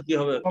পরের বছর কি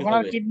হবে? তখন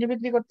আর কিডনি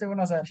বিক্রি করতে হবে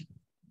না স্যার।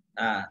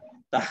 হ্যাঁ,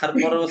 তার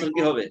পরের বছর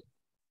কি হবে?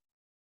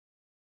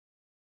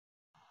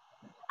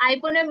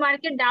 আইফোনের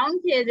মার্কেট ডাউন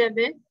খেয়ে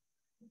যাবে।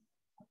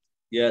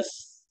 ইয়েস।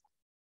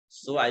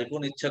 সো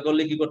আইফোন ইচ্ছা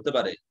করলে কি করতে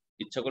পারে?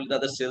 ইচ্ছা করলে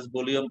তাদের সেলস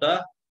ভলিউমটা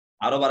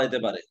আরো বাড়াইতে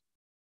পারে,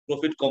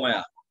 প্রফিট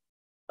কমায়া।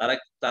 তারা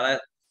তারা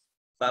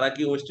তারা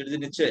কি ওই স্ট্র্যাটেজি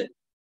নিচ্ছে?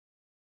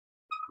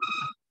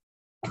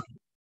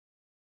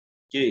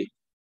 কি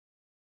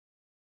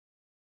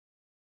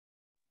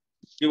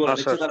কি বলে না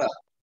নিচ্ছে? স্যার। তারা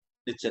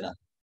নিচ্ছে না।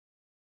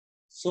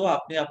 সো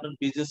আপনি আপনার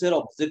বিজনেসের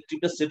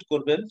অবজেক্টিভটা সেট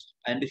করবেন,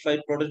 আইডেন্টিফাই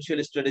পটেনশিয়াল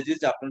স্ট্র্যাটেজিজ,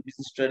 আপনার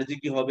বিজনেস স্ট্র্যাটেজি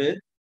কি হবে,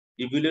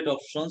 evaluate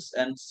options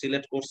and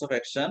select course of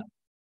action,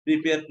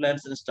 prepare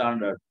plans and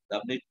standard.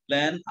 আপনি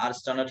প্ল্যান আর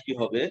স্ট্যান্ডার্ড কি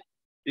হবে,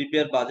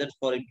 prepare budget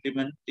for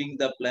implementing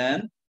the plan,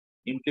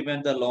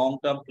 implement the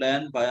long-term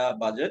plan via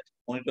budget,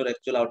 monitor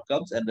actual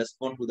outcomes and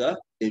respond to the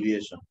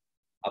deviation.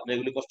 আপনি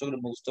এগুলি কষ্ট করে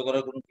মুখস্থ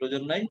করার কোনো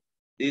প্রয়োজন নাই।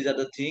 These are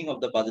the thing of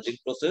the budgeting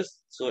process.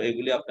 So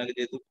এগুলি আপনাকে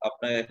যেহেতু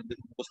আপনাকে এখন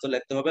মুখস্থ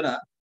লিখতে হবে না,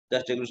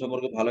 জাস্ট এগুলো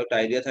সম্পর্কে ভালো একটা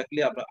আইডিয়া থাকলে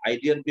আপনার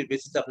আইডিয়ার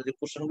বেসিসে আপনার যে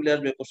কোশ্চেনগুলি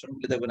আসবে,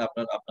 কোশ্চেনগুলি দেখবেন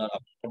আপনার আপনার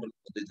আপনার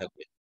মধ্যেই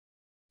থাকবে।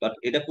 বাট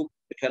এটা খুব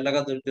খেয়াল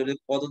রাখা জরুরি,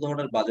 কত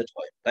ধরনের বাজেট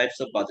হয়, টাইপস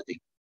অফ বাজেটিং।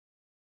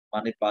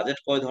 মানে বাজেট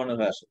কয় ধরনের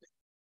হয় আসলে?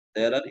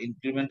 দেয়ার আর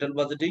incremental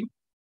budgeting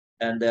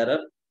and there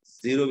are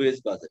zero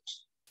based budget.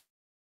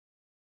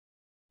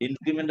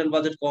 Incremental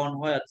budget কখন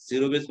হয় আর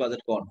জিরো বেস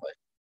বাজেট কখন হয়?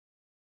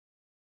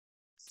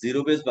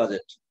 জিরো বেস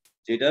বাজেট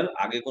যেটার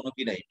আগে কোনো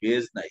কি নাই,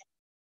 বেস নাই।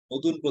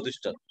 নতুন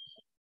প্রতিষ্ঠান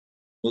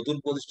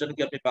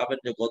কি আপনি পাবেন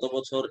যে গত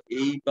বছর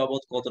এই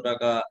বাবদ কত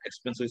টাকা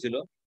এক্সপেন্স হয়েছিল?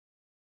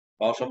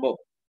 পাওয়া সম্ভব?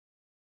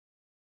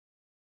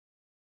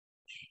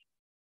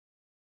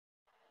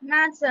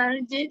 না স্যার,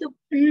 যেহেতু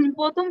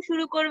প্রথম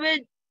শুরু করবে,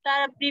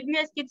 তার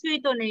প্রিভিয়াস কিছুই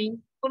তো নেই,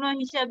 কোনো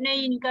হিসাব নেই,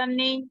 ইনকাম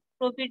নেই,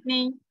 প্রফিট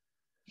নেই।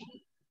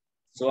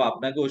 সো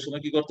আপনাকে ওই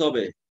সময় কি করতে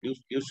হবে?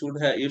 You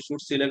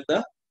should select the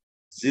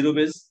zero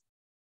base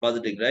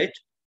budgeting, right?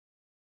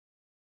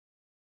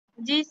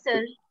 G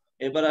sir.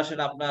 এবার আসেন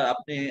আপনার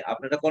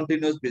একটা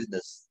কন্টিনিউয়াস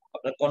বিজনেস।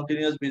 আপনার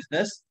কন্টিনিউয়াস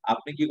বিজনেস,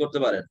 আপনি কি করতে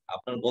পারেন?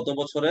 আপনার গত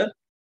বছরের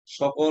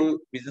সকল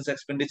বিজনেস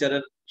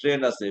এক্সপেন্ডিচারের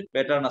ট্রেন্ড আছে,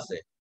 প্যাটার্ন আছে।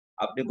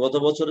 আপনি গত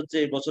বছরের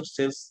চেয়ে এই বছর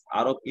সেলস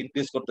আরো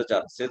ইনক্রিজ করতে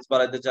চান, সেলস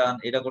বাড়াইতে চান,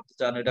 এটা করতে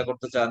চান, এটা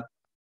করতে চান।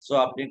 সো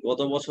আপনি গত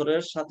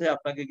বছরের সাথে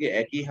আপনাকে কি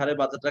একই হারে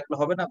বাজেট রাখলে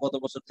হবে না? গত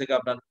বছর থেকে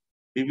আপনার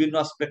বিভিন্ন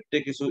আসপেক্টে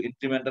কিছু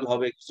ইনক্রিমেন্টাল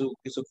হবে, কিছু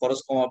কিছু খরচ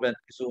কমাবেন,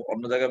 কিছু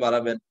অন্য জায়গায়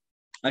বাড়াবেন,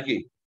 নাকি?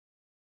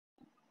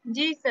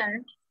 জি sir.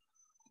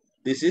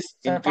 This is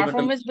sir incremental.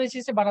 Performance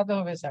বেসিসে বাড়াতে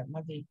হবে স্যার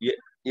নাকি?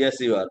 ইয়েস,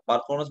 ইউ আর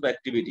পারফরমেন্স বা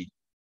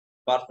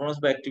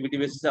অ্যাক্টিভিটি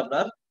বেসিসে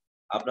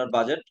আপনার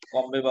বাজেট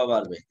কমবে বা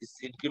বাড়বে। It's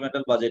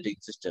incremental budgeting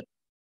system.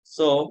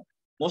 So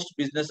most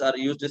business are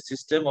used a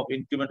system of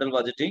incremental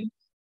budgeting.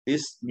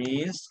 This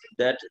means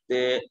that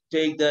they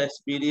take the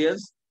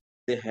experience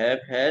they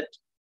have had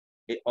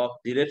of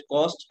direct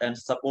cost and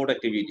support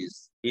activities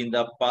in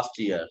the past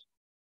year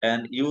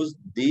and use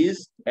these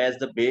as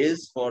the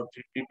base for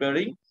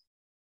preparing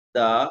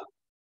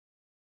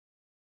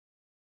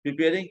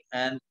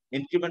an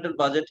incremental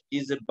budget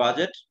is a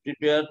budget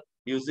prepared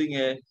using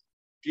a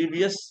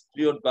previous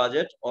period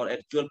budget or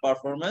actual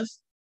performance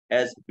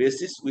as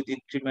basis with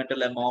incremental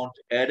amount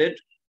added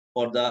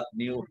for the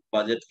new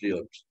budget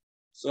period.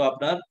 So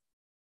আপনার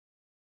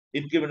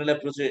incremental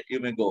approach you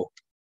may go.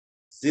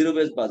 Zero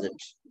based budget.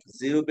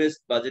 Zero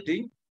based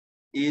budgeting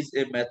is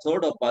a method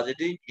of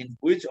budgeting in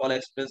which all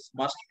expense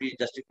must be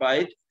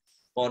justified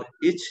for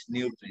each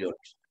new period.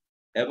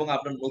 এবং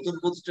আপনার নতুন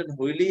প্রতিষ্ঠান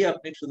হইলেই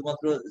আপনি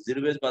শুধুমাত্র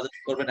zero base budget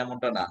করবেন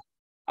এমনটা না।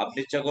 আপনি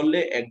ইচ্ছা করলে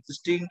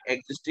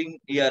এক্সিস্টিং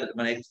ইয়ার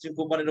মানে এক্সিস্টিং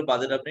কোম্পানির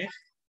বাজেট আপনি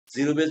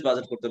জিরো বেস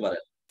বাজেট করতে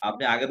পারেন।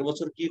 আপনি আগের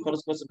বছর কি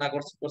খরচ করছেন না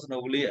করছেন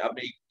ওগুলি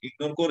আপনি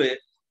ইগনোর করে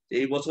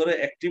এই বছরে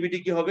অ্যাক্টিভিটি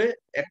কি হবে,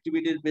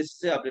 অ্যাক্টিভিটির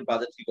বেসিসে আপনি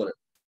বাজেট কি করেন,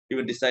 you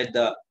decide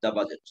the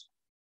budget.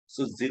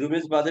 So zero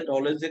base budget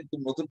always একদম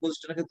নতুন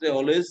প্রতিষ্ঠানের ক্ষেত্রে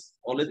অলওয়েজ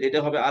এটা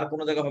হবে, আর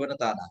কোনো জায়গায় হবে না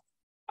তা না।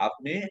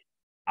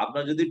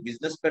 আপনার যদি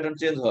বিজনেস প্যাটার্ন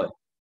চেঞ্জ হয়,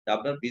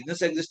 আপনার বিজনেস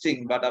এক্সিস্টিং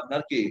বাট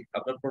আপনার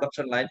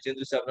প্রোডাকশন লাইন চেঞ্জ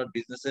হয়েছে, আপনার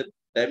বিজনেসের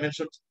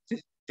ডাইমেনশন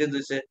চেঞ্জ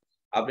হয়েছে,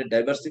 আপনি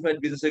ডাইভার্সিফাইড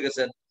বিজনেসে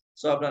গেছেন।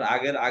 সো আপনার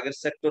আগের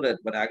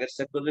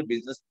সেক্টরের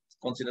বিজনেস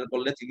কনসিডার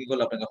করলে ঠিকই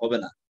করলে আপনাকে হবে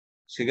না।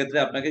 সেক্ষেত্রে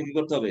আপনাকে কি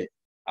করতে হবে?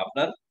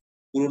 আপনার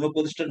পুরনো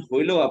প্রতিষ্ঠান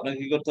হইলেও আপনাকে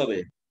কি করতে হবে?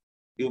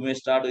 You may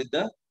start with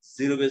the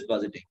zero base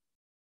budgeting,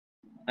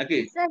 নাকি?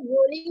 স্যার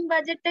রোলিং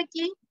বাজেটটা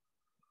কি?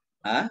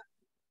 হ্যাঁ,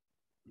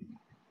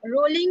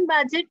 রোলিং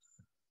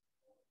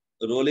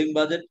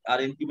বাজেট আর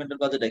ইনক্রিমেন্টাল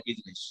বাজেট একই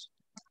জিনিস।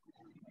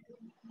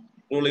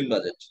 রোলিং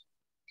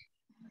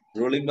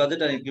বাজেট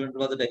আর ইনক্রিমেন্টাল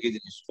বাজেট একই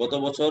জিনিস। গত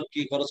বছর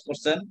কি খরচ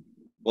করছেন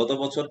গত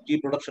বছর কি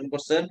প্রোডাকশন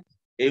করছেন,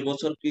 এই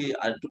বছর কি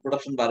আরেকটু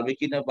প্রোডাকশন বাড়বে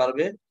কি না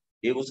বাড়বে,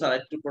 এই বছর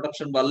আরেকটু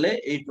প্রোডাকশন বাড়লে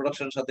এই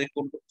প্রোডাকশনের সাথে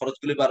কোন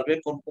খরচগুলি বাড়বে,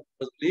 কোন কোন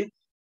খরচগুলি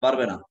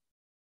বাড়বে না।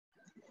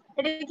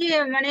 এটা কি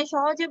মানে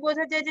সহজে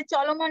বোঝা যায় যে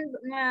চলমান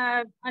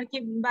আর কি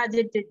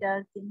বাজেট যেটা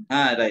আর কি।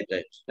 হ্যাঁ, রাইট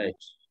রাইট রাইট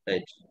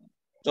রাইট,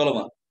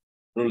 চলমান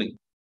rolling.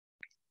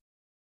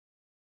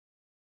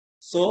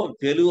 So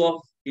value of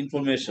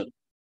information,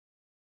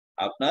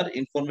 আপনার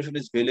information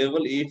is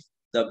valuable if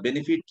the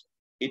benefit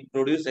it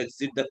produce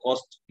exceed the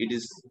cost it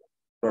is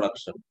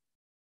production.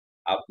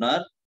 আপনার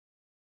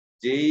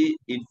যেই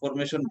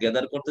ইনফরমেশন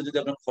গ্যাদার করতে যদি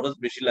আপনার খরচ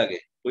বেশি লাগে,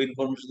 ওই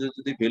ইনফরমেশন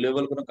যদি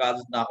ভ্যালুয়েবল কোনো কাজ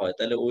না হয়,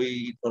 তাহলে ওই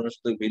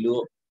ইনফরমেশন ভ্যালু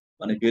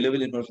মানে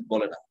ভ্যালুয়েবল ইনফরমেশন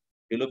বলে না,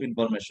 ভ্যালু অফ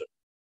ইনফরমেশন।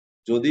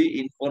 যদি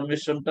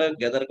ইনফরমেশনটা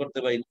গ্যাদার করতে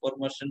বা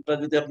ইনফরমেশনটা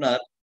যদি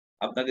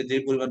আপনাকে যে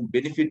পরিমাণ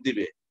বেনিফিট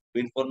দিবে, ওই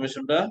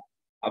ইনফরমেশনটা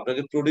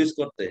আপনাকে প্রডিউস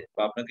করতে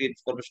বা আপনাকে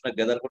ইনফরমেশনটা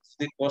গ্যাদার করতে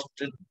যদি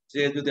কস্টের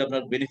চেয়ে যদি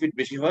আপনার বেনিফিট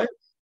বেশি হয়,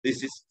 this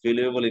is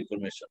valuable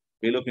information,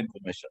 value of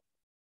information.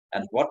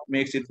 And what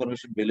makes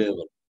information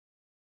valuable?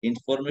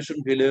 Information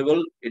valuable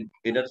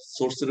এটার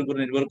সোর্সের উপর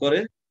নির্ভর করে,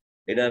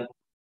 এটার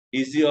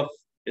easy of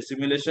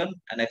assimilation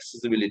and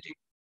accessibility.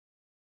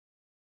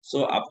 So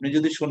আপনি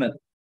যদি শোনেন,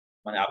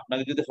 মানে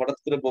আপনাকে যদি হঠাৎ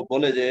করে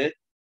বলে যে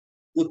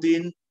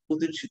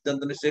পুতিন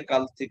সিদ্ধান্ত নিচ্ছে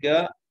কাল থেকে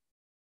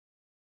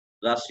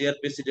রাশিয়ার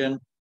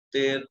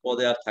প্রেসিডেন্টের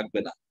পদে আর থাকবে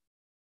না,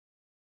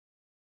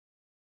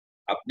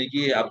 আপনি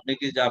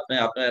কি যে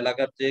আপনার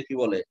এলাকার যে কি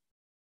বলে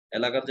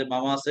এলাকার যে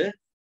মামা আছে,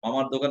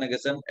 মামার দোকানে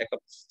গেছেন এক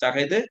কাপ চা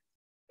খাইতে,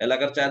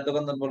 এলাকার চায়ের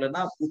দোকানদার বলে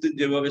না পুতিন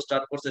যেভাবে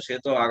স্টার্ট করছে সে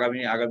তো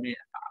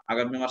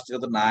আগামী মাস থেকে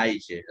তো নাই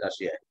সে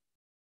রাশিয়ায়।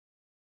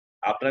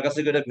 আপনার কাছে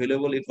কি এটা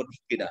ভ্যালুয়েবল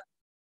ইনফরমেশন কিনা?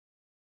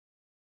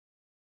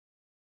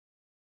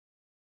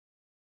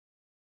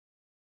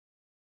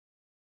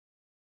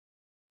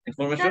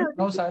 Information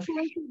no sir.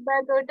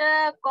 বাট ওটা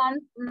কম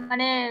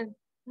মানে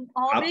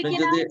হবে আপনি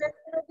কিনা যদি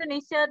তো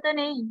নিশ্চয়তা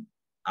নেই।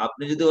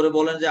 আপনি যদি ওরে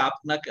বলেন যে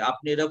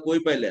আপনি এটা কই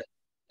পাইলেন,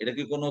 এটা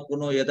কি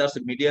কোনো ইয়েতে আসছে,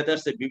 মিডিয়াতে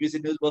আসছে, বিবিসি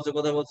নিউজ বলছে,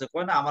 কথা বলছে,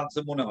 কয় না আমার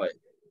কাছে মনে হয়।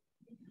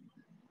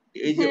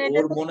 এই যে এটা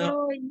ওর তো মনে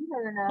পুরো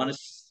হবে না, মানে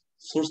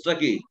সোর্সটা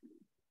কি,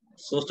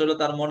 সোর্সটা হলো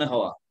তার মনে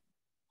হওয়া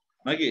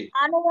নাকি?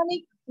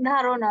 আনুমানিক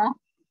ধারণা।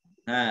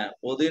 হ্যাঁ,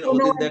 ওদিন ওদিন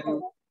অনুমান দেখলো,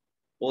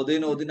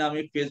 করা। ওদিন আমি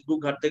ফেসবুক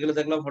ঘাঁটতে গেলে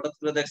দেখলাম হঠাৎ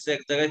করে দেখছে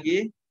এক জায়গায় কি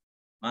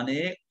মানে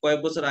কয়েক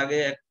বছর আগে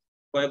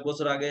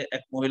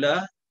এক মহিলা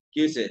কি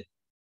হয়েছে,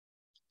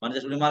 মানে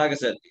উনি মারা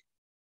গেছে আর কি।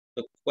 তো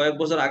কয়েক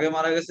বছর আগে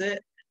মারা গেছে,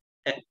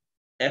 এ-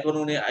 এখন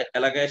উনি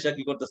এলাকায় এসে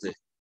কি করতেছে,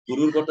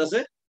 গুরুর করতেছে,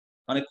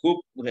 মানে খুব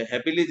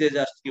হ্যাপিলি যে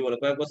জাস্ট কি বলে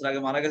কয়েক বছর আগে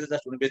মারা গেছে,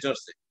 জাস্ট উনি বেঁচে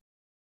আসছে।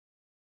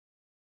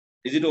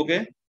 ইজ ইট ওকে?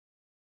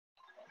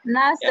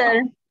 না স্যার।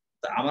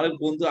 আমার এক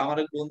বন্ধু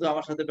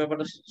আমার সাথে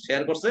ব্যাপারটা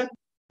শেয়ার করছে,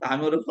 তা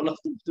আমি ওরা বললাম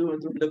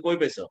তুমি এটা কই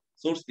পাইছো,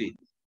 সোর্স কি?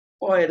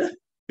 ও এটা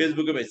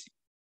ফেসবুকে পাইছি।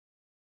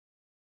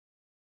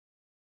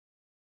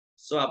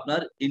 সো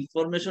আপনার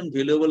ইনফরমেশন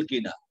ভ্যালুয়েবল কি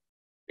না,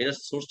 এটা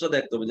সোর্সটা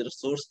দেখতে হবে, যেটা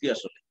সোর্স কি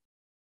আসলে।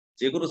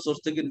 যে কোনো সোর্স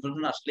থেকে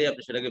ইনফরমেশন আসলেই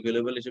আপনি সেটাকে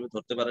ভ্যালুয়েবল হিসেবে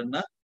ধরতে পারেন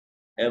না।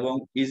 এবং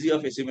ইজি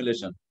অফ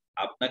এসিমিলেশন,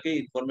 আপনাকে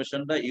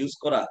ইনফরমেশনটা ইউজ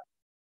করা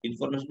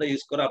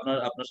আপনার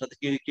আপনার সাথে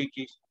কি কি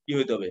কি কি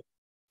হইতে হবে,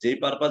 যেই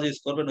পারপাজে ইউজ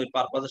করবেন ওই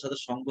পারপাজের সাথে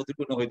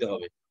সংগতিপূর্ণ হইতে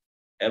হবে।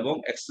 এবং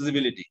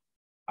অ্যাক্সেসিবিলিটি,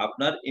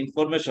 আপনার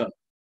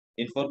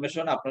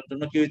ইনফরমেশন আপনার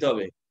জন্য কি হইতে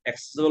হবে,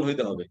 অ্যাক্সেসিবল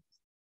হইতে হবে।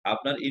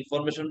 আপনার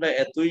ইনফরমেশনটা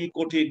এতই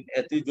কঠিন,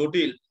 এতই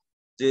জটিল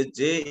যে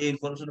যে এই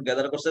ইনফরমেশন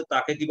গ্যাদার করছে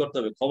তাকে কি করতে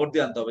হবে, খবর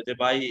দিয়ে আনতে হবে যে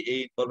ভাই এই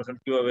ইনফরমেশন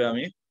কিভাবে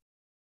আমি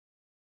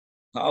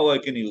হাউ আই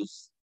ক্যান ইউজ।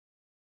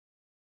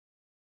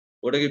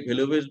 ওটা কি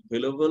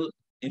ভ্যালুয়েবল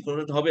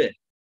ইনফরমেশন হবে?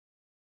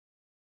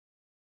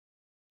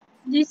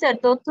 জি স্যার,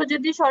 তথ্য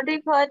যদি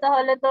সঠিক হয়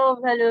তাহলে তো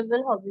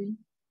ভ্যালুয়েবল হবে।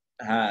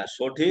 হ্যাঁ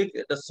সঠিক,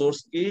 এটা সোর্স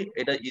কি,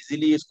 এটা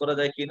ইজিলি ইউজ করা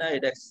যায় কিনা,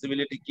 এটা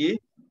অ্যাক্সেসিবিলিটি কি,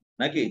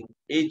 নাকি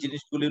এই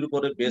জিনিসগুলির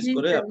উপরে বেস জি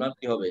করে স্যার। আপনার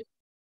কি হবে।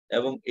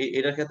 এবং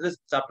এটার ক্ষেত্রে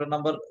চ্যাপ্টার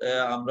নাম্বার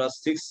আমরা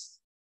 6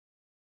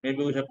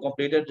 maybe we have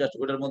completed, just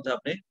ওটার মধ্যে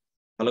আপনি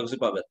ভালো কিছু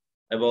পাবেন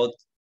অ্যাবাউট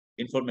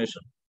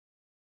ইনফরমেশন।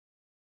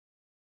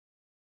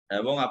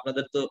 এবং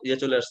আপনাদের তো ইয়ে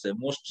চলে আসছে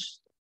মোস্ট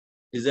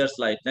ডিজায়ার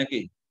স্লাইড নাকি,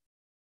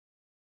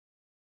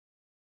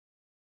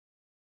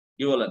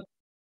 কি বলেন?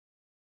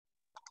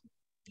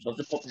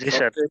 জি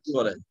স্যার। সবচেয়ে কি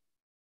বলেন?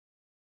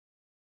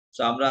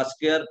 So, আমরা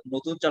আজকে আর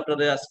নতুন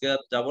চ্যাপ্টারে আজকে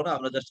আর যাবো না,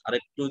 আমরা জাস্ট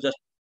আরেকটু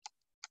জাস্ট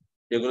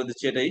ইয়ে করে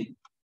দিচ্ছি এটাই,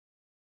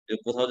 যে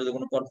কোথাও যদি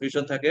কোনো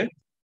কনফিউশন থাকে।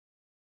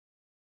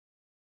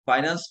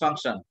 ফাইন্যান্স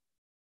ফাংশন,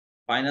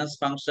 ফাইন্যান্স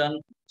ফাংশন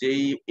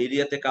যেই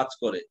এরিয়াতে কাজ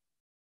করে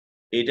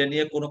এটা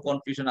নিয়ে কোনো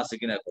কনফিউশন আছে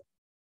কিনা এখন?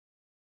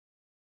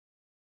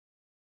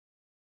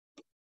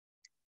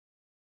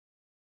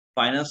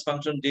 ফাইন্যান্স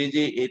ফাংশন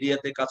যে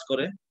এরিয়াতে কাজ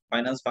করে,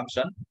 ফাইন্যান্স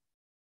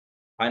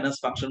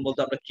ফাংশন বলতে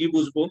আমরা কি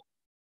বুঝবো?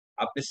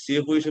 আপনি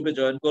সিএফও হিসেবে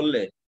জয়েন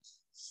করলে,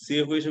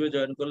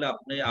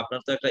 আপনার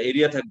তো একটা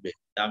এরিয়া থাকবে।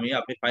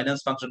 আপনি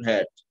finance function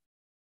head,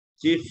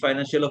 chief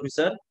financial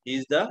officer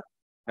is the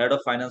head of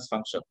finance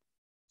function.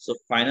 So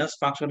finance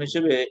function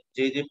হিসেবে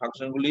যে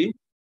ফাংশনগুলি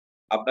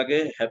আপনাকে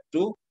হ্যাভ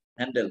টু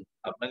হ্যান্ডেল,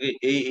 আপনাকে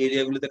এই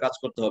এরিয়াগুলিতে কাজ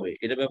করতে হবে,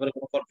 এটার ব্যাপারে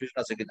কোনো কনফিউশন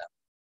আছে কিনা?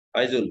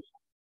 ফাইজুল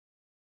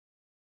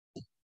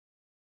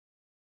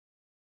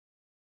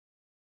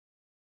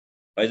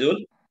ফাইজুল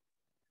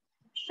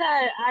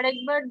স্যার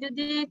আরেকবার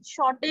যদি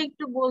শর্টে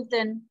একটু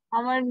বলতেন,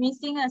 আমার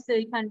মিসিং আছে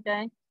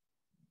ওইখানটায়।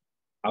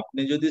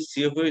 আপনি যদি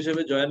সিএফও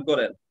হিসেবে জয়েন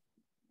করেন,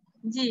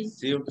 জি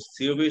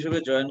সিওবি হিসেবে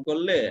জয়েন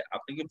করলে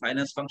আপনি কি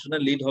ফাইন্যান্স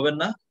ফাংশনের লিড হবেন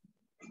না?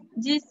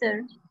 জি স্যার।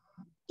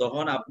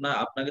 তখন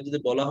আপনাকে যদি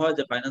বলা হয়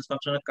যে ফাইন্যান্স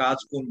ফাংশনের কাজ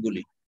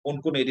কোনগুলি, কোন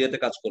কোন এরিয়াতে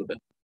কাজ করবেন,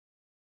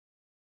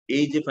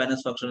 এই যে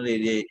ফাইন্যান্স ফাংশনের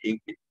এরিয়া,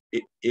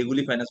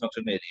 এগুলি ফাইন্যান্স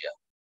ফাংশনের area.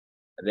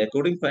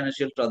 Recording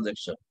financial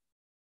transaction,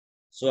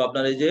 so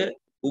আপনার এই যে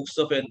books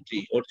of entry,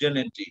 original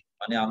entry,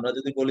 মানে আমরা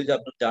যদি বলি যে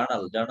আপনার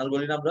জার্নাল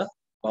বলি না আমরা,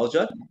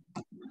 ভাউচার,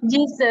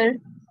 জি স্যার।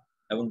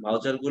 এবং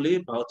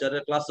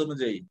ভাউচারের ক্লাস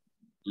অনুযায়ী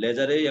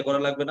লেজারে ইয়ে করা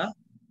লাগবে না,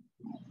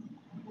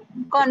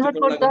 কনভার্ট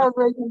করতে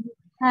হবে।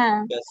 হ্যাঁ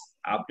ব্যাস।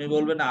 আপনি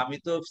বলবেন আমি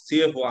তো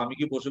সিএফও, আমি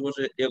কি বসে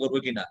বসে ইয়ে করবো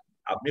কিনা,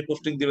 আপনি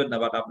পোস্টিং দিবেন না,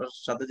 বাট আপনার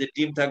সাথে যে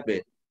টিম থাকবে,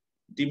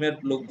 টিমের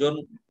লোকজন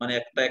মানে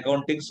একটা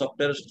অ্যাকাউন্টিং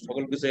সফটওয়্যার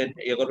সকল কিছু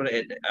ইয়ে করবে,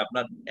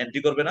 আপনার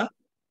এন্ট্রি করবে না।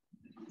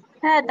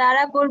 হ্যাঁ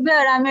তারা করবে,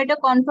 আর আমি এটা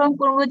কনফার্ম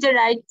করবো যে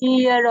রাইট কি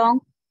রং।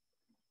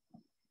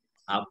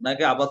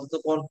 আপনাকে আপাতত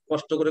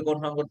কষ্ট করে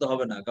কনফার্ম করতে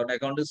হবে না, কারণ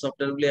অ্যাকাউন্টিং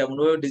সফটওয়্যার গুলি এমন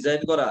ভাবে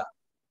ডিজাইন করা,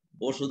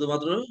 ও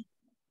শুধুমাত্র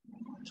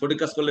সঠিক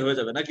কাজ করলে হয়ে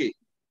যাবে নাকি।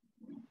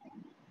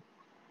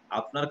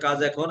 আপনার কাজ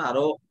এখন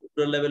আরো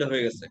উপরের লেভেলে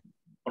হয়ে গেছে,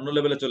 অন্য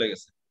লেভেলে চলে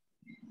গেছে।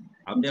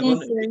 আপনি এখন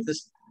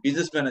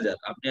বিজনেস ম্যানেজার,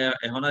 আপনি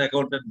এখন আর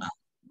অ্যাকাউন্টেন্ট না।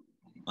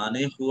 মানে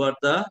হু আর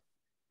দা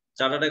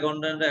চার্টার্ড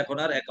অ্যাকাউন্টেন্ট এখন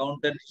আর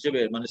অ্যাকাউন্টেন্ট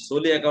হিসেবে, মানে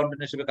সোলি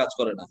অ্যাকাউন্টেন্ট হিসেবে কাজ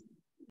করে না।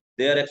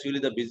 দে আর actually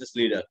the business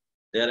leader,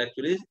 they R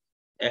actually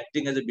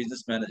acting as a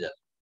business manager,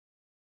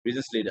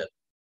 business leader.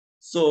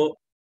 So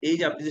এই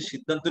যে আপনি যে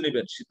সিদ্ধান্ত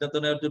নেবেন, সিদ্ধান্ত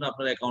নেওয়ার জন্য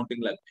আপনার অ্যাকাউন্টিং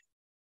লাগবে।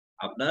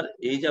 আপনার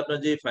এই যে আপনার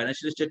যে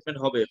ফাইন্যান্সিয়াল স্টেটমেন্ট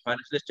হবে,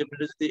 ফাইন্যান্সিয়াল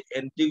স্টেটমেন্টে যদি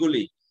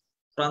এন্ট্রিগুলি,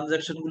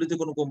 ট্রানজাকশন গুলিতে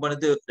কোনো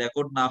কোম্পানিতে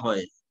রেকর্ড না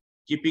হয়,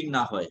 কিপিং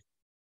না হয়,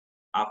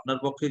 আপনার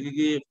পক্ষে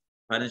কি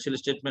ফাইন্যান্সিয়াল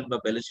স্টেটমেন্ট বা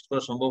ব্যালেন্স শিট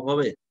করা সম্ভব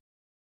হবে?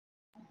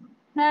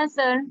 হ্যাঁ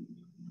স্যার।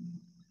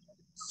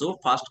 সো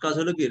ফার্স্ট কাজ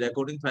হলো কি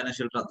রেকর্ডিং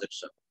ফাইন্যান্সিয়াল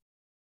ট্রানজাকশন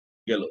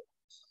গেল।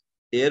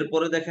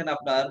 এরপরে দেখেন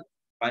আপনার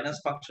ফাইন্যান্স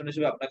ফাংশন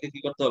হিসেবে আপনাকে কি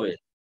করতে হবে,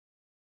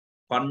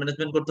 ফান্ড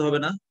ম্যানেজমেন্ট করতে হবে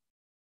না,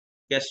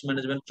 ক্যাশ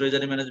ম্যানেজমেন্ট,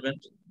 ট্রেজারি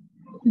ম্যানেজমেন্ট,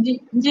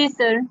 জি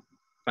স্যার।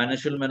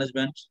 ফাইন্যান্সিয়াল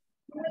ম্যানেজমেন্ট,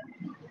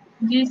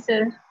 জি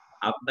স্যার।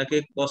 আপনাকে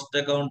cost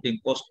accounting,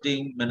 costing,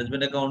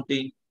 management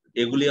accounting,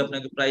 এগুলি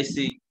আপনাকে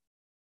প্রাইসিং,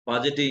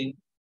 বাজেটিং,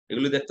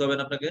 এগুলি দেখতে হবে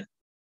না আপনাকে।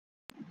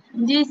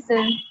 জি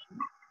স্যার।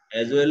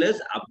 অ্যাজ ওয়েল এজ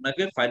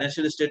আপনাকে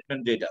ফাইন্যান্সিয়াল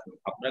স্টেটমেন্ট, যেটা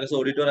আপনার কাছে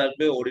অডিটর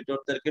আসবে,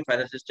 অডিটরদেরকে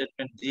ফাইন্যান্সিয়াল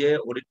স্টেটমেন্ট দিয়ে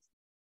অডিট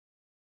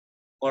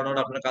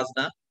করানোর আপনার কাজ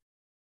না।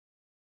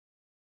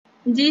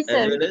 জি অ্যাজ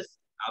স্যার। ওয়েল এজ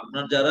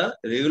আপনার যারা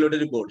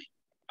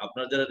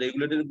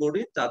রেগুলেটরি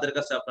বডি, তাদের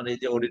কাছে আপনার এই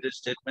যে অডিটেড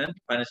স্টেটমেন্ট,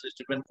 ফাইন্যান্সিয়াল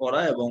স্টেটমেন্ট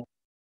করা, এবং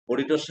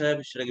অডিটর সাহেব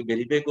সেটাকে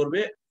ভেরিফাই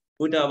করবে,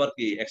 ওইটা আবার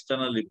কি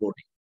external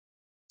reporting.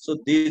 So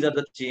these are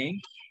the thing,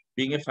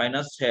 being a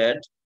finance head,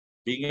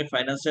 being a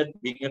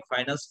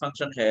finance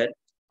function head,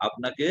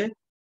 আপনাকে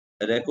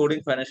recording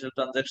financial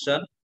transaction,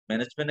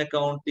 management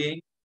accounting,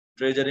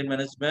 treasury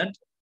management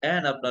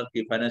and আপনার কি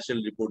ফাইন্যান্সিয়াল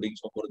রিপোর্টিং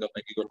সম্পর্কে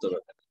আপনাকে কি করতে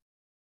হবে,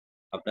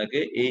 আপনাকে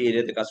এই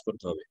এরিয়াতে কাজ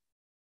করতে হবে।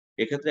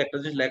 এক্ষেত্রে একটা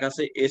জিনিস লেখা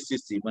আছে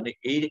এসসিসি, মানে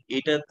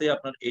এইটাতে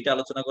আপনার এটা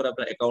আলোচনা করে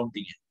আপনার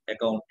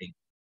অ্যাকাউন্টিং।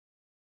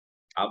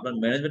 আপনার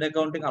ম্যানেজমেন্ট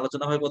অ্যাকাউন্টিং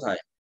আলোচনা হয়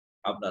কোথায়,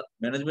 আপনার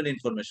ম্যানেজমেন্ট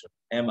ইনফরমেশন,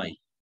 এমআই।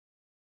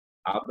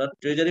 আপনার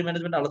ট্রেজারি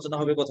ম্যানেজমেন্ট আলোচনা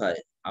হবে কোথায়,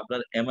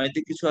 আপনার এমআই তে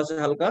কিছু আছে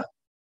হালকা,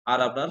 আর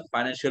আপনার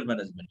ফাইন্যান্সিয়াল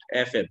ম্যানেজমেন্ট,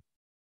 এফএম,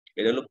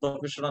 এটা হলো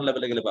প্রফেশনাল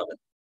লেভেলে গেলে পাবেন।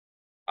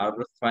 আর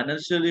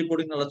ফাইন্যান্সিয়াল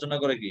রিপোর্টিং আলোচনা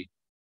করে কি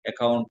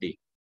accounting.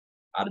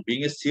 Are being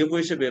a CFO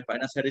হিসেবে,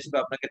 ফাইন্যান্স হেড হিসেবে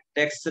আপনাকে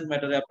ট্যাক্সের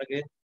ম্যাটারে আপনাকে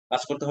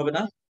কাজ করতে হবে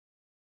না।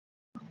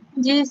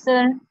 জি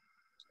স্যার।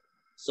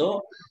 সো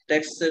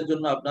ট্যাক্সের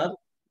জন্য আপনার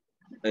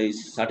এই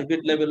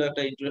সার্টিফিকেট লেভেলে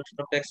একটা ইন্ট্রোডাকশন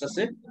অফ ট্যাক্স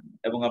আছে,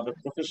 এবং আপনার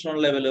প্রফেশনাল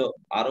লেভেলেও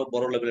আরো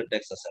বড় লেভেলের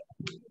ট্যাক্স আছে,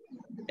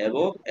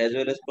 এবং as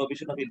well as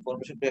provision of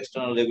information to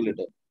external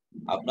regulator.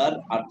 আপনার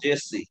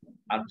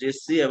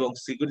আরজিএসসি এবং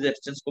সিকিউরিটি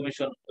এক্সচেঞ্জ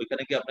কমিশন,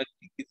 ওইখানে কি আপনাকে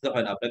দিতে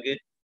হয় না, আপনাকে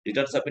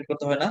রিটার্ন সাবমিট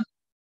করতে হয় না।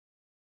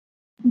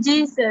 জি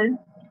sir.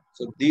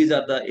 So these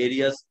are the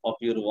areas of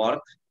your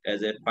work as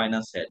a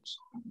finance head.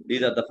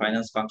 These are the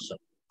finance function.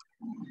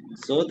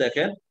 So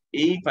দেখেন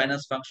এই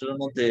ফাইন্যান্স ফাংশনের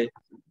মধ্যে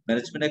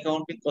management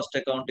accounting, cost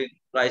accounting,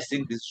 pricing,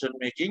 decision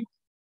making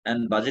and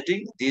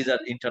budgeting, these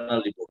are internal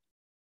report.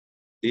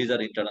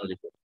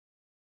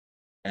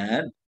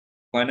 And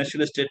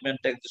financial statement,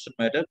 taxation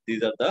matter,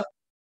 these are the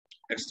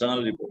external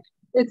report.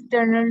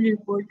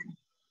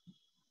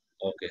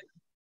 Okay.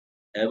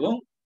 এবং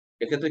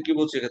এক্ষেত্রে কি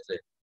বলছে,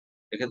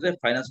 এক্ষেত্রে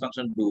finance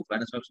function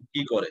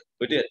কি করে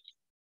ওইটা।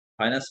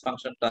 ফাইন্যান্স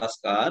ফাংশন টাস্ক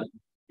আর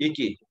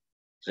কি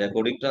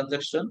recording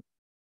transaction,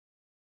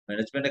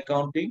 management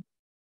accounting,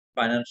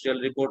 financial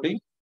reporting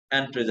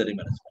and treasury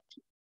management.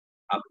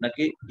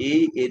 আপনাকে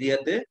এই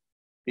এরিয়াতে,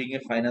 being a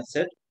finance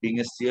head, being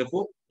a CFO,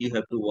 you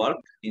have to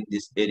work in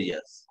this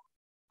areas.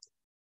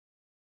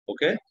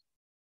 ওকে,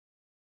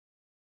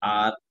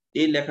 আর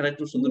এই লেখাটা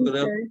একটু সুন্দর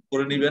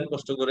করে নিবেন,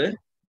 কষ্ট করে।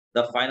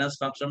 The finance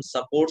function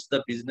supports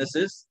the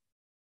business's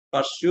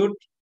pursuit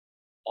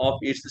of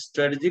its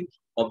strategic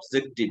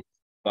objective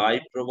by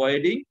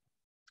providing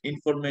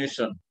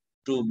information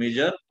to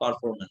measure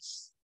performance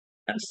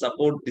and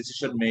support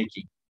decision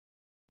making,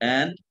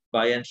 and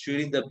by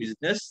ensuring the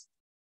business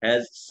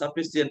has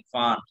sufficient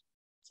fund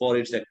for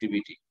its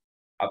activity.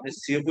 আপনি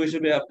CFO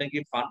হিসেবে আপনি কি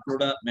fund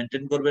ফ্লোটা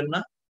maintain করবেন না,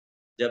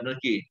 যে আপনার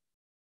কি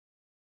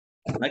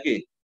নাকি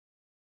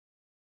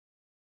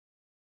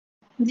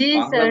জি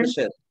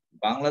স্যার।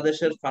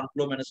 বাংলাদেশের ফান্ড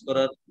ফ্লো ম্যানেজ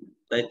করার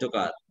দায়িত্ব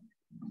কার?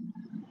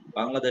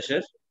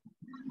 বাংলাদেশের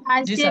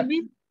জি sir.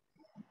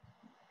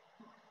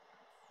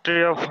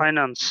 Ministry of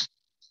Finance.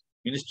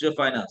 Ministry of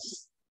finance.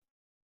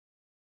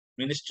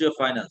 Ministry of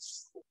finance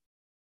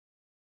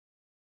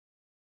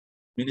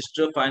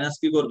ministry of finance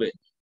কি করবে?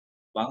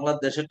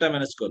 বাংলাদেশেরটা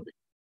ম্যানেজ করবে।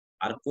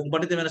 আর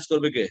কোম্পানিতে ম্যানেজ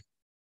করবে কে?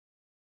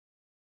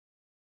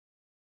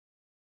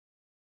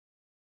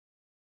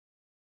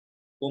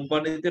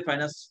 কোম্পানিতে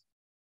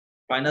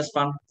ফাইন্যান্স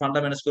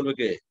ফান্ডটা ম্যানেজ করবে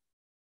কে?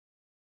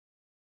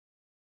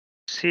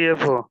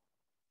 CFO.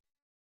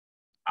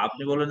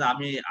 আপনি বলেন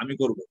আমি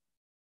করব।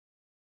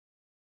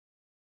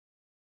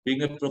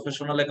 being a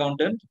professional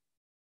accountant,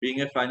 being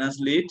a finance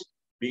lead,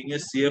 being a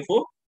CFO,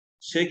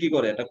 সে কি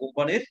করে? একটা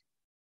কোম্পানির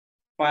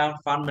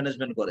ফান্ড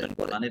ম্যানেজমেন্ট করে,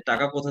 মানে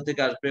টাকা কোথা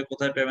থেকে আসবে,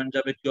 কোথায় পেমেন্ট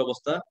যাবে, কি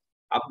অবস্থা।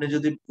 আপনি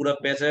যদি পুরো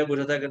পেঁচায়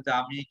বসে থাকেন যে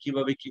আমি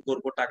কিভাবে কি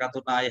করব, টাকা তো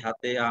নাই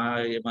হাতে,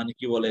 মানে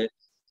কি বলে,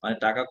 মানে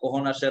টাকা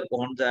কখন আসে আর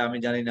কখন যায় আমি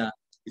জানি না,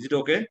 ইজ ইট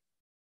ওকে?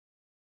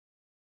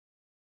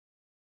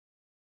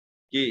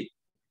 কি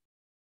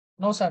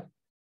নো স্যার।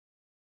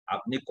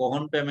 আপনি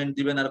কখন পেমেন্ট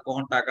দিবেন আর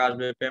কখন টাকা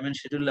আসবে, পেমেন্ট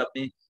শিডিউল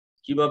আপনি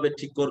কিভাবে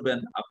ঠিক করবেন,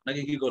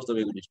 আপনাকে কি করতে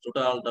হবে, এগুলি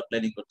টোটালটা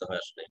প্ল্যানিং করতে হয়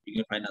আসলে বিং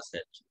এ ফাইন্যান্স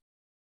হেড।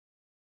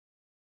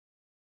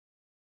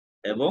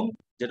 এবং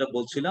যেটা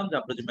বলছিলাম যে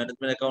আপনার যে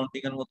ম্যানেজমেন্ট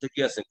অ্যাকাউন্টিং এর মধ্যে কি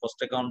আছে, কস্ট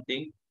অ্যাকাউন্টিং,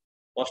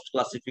 কস্ট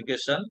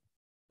ক্লাসিফিকেশন,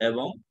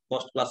 এবং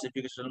কস্ট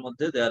ক্লাসিফিকেশনের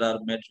মধ্যে দেয়ার আর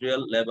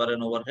material, labour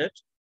and overhead,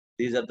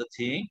 these are the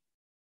thing,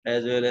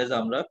 as well as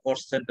আমরা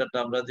কস্ট সেন্টারটা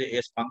আমরা যে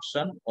S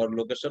function or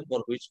location for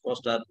which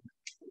cost R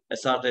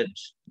asserted,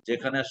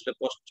 যেখানে আসলে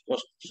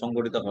কস্ট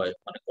সংগঠিত হয়,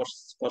 মানে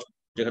কস্ট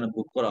যেখানে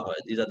বুক করা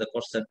হয়, these are the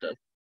cost centre.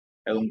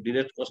 এবং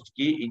ডিরেক্ট কস্ট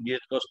কি,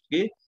 ইনডিরেক্ট কস্ট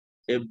কি,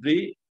 এভরি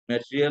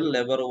ম্যাটেরিয়াল,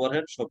 লেবার,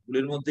 ওভারহেড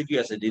সবগুলির মধ্যে কি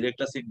আছে, ডিরেক্ট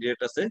আছে,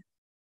 ইনডিরেক্ট আছে।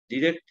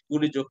 ডিরেক্ট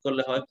গুলি যোগ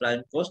করলে হয় প্রাইম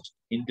কস্ট,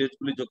 ইনডিরেক্ট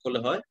গুলি যোগ করলে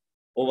হয়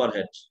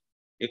ওভারহেড।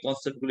 এই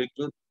কনসেপ্ট গুলি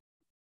একটু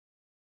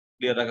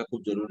ক্লিয়ার রাখা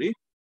খুব জরুরি।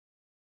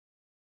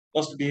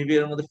 কস্ট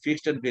বিহেভিয়ারের মধ্যে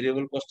ফিক্সড এন্ড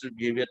ভেরিয়েবল কস্টের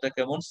বিহেভিয়ারটা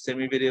কেমন,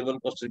 সেমি ভেরিয়েবল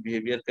কস্টের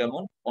বিহেভিয়ার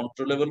কেমন,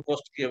 কন্ট্রোলেবল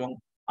কস্ট কি এবং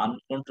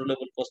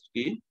আনকন্ট্রোলেবল কস্ট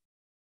কি,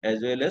 as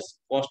well as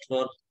cost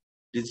for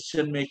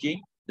decision making,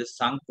 the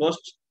sunk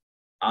cost,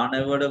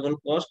 unavoidable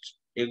cost,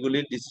 এগুলি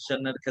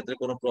ডিসিশনের ক্ষেত্রে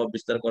কোনো প্রভাব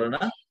বিস্তার করে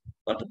না,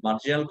 বাট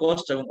মার্জিনাল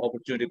কস্ট এবং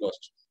অপরচুনিটি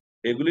কস্ট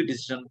এগুলি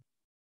ডিসিশন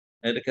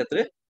এর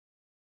ক্ষেত্রে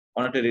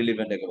অনেকটা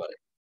রিলিভেন্ট একেবারে।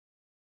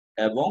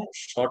 এবং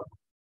শর্ট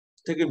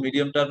থেকে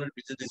মিডিয়াম টার্মের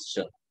বিজনেস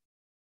ডিসিশন,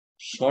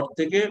 শর্ট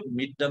থেকে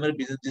মিড টার্মের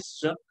বিজনেস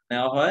ডিসিশন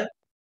নেওয়া হয়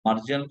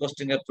মার্জিনাল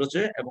কস্টিং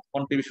অ্যাপ্রোচে এবং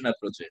কন্ট্রিবিউশন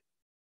অ্যাপ্রোচে।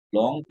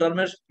 লং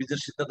টার্মের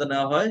বিজনেস সিদ্ধান্ত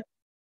নেওয়া হয়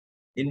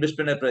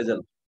ইনভেস্টমেন্ট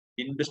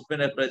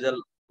অ্যাপ্রাইজাল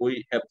ওই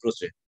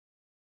অ্যাপ্রোচে।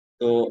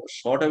 তো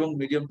শর্ট এবং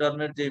মিডিয়াম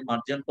টার্মের যে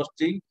মার্জিনাল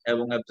কস্টিং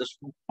এবং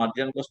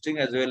marginal costing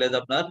as well as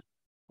আপনার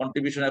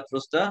কন্ট্রিবিউশন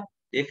অ্যাপ্রোচটা,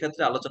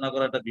 এক্ষেত্রে আলোচনা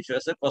করার একটা বিষয়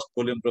আছে cost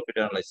volume profit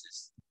analysis.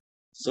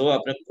 So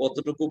আপনি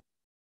কতটুকু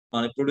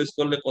মানে প্রডিউস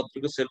করলে,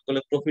 কতটুকু সেল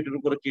করলে প্রফিটের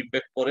উপরে কি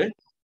ইম্প্যাক্ট করে,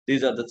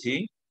 these are the thing.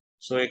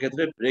 So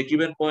এক্ষেত্রে break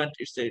even point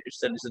it's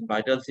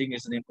vital thing,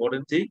 it's an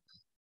important thing.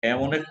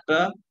 এমন একটা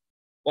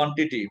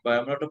কোয়ান্টিটি বা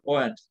এমন একটা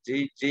পয়েন্ট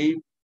যেই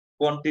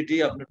কোয়ান্টিটি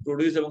আপনি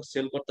প্রডিউস এবং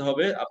সেল করতে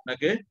হবে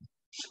আপনাকে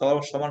সব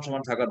সমান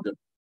সমান থাকার জন্য,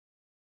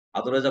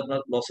 আদারওয়াইজ আপনার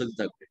লসেজ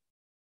থাকবে।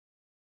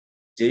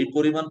 যেই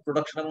পরিমাণ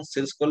প্রোডাকশন এবং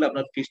সেলস করলে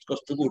আপনার ফিক্সড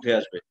কস্টটুকু উঠে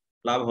আসবে,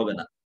 লাভ হবে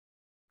না,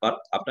 বাট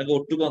আপনাকে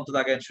ওটুকু অন্তত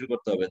আগে এনশিওর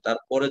করতে হবে,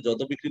 তারপরে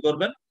যত বিক্রি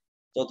করবেন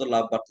তত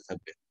লাভ বাড়তে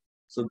থাকবে।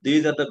 So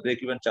these are the break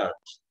even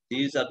chart,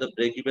 these are the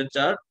break even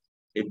chart.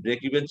 এই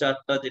ব্রেক ইভেন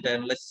চার্টটা যেটা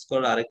অ্যানালাইসিস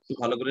করে আরেকটু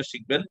ভালো করে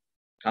শিখবেন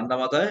ঠান্ডা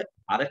মাথায়।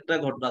 আরেকটা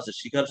ঘটনা আছে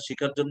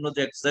শিখার জন্য,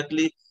 যে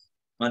এক্স্যাক্টলি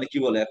মানে কি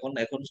বলে,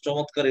 এখন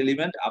চমৎকার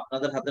এলিমেন্ট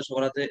আপনাদের হাতে,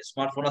 সবার হাতে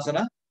স্মার্টফোন আছে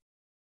না?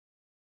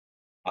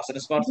 আছে না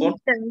স্মার্টফোন?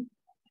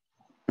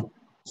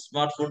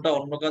 স্মার্টফোনটা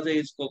অন্য কাজে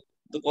ইউজ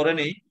তো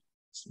করেনি,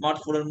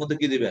 স্মার্টফোনের মধ্যে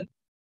কি দিবেন,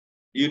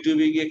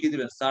 ইউটিউবে গিয়ে কি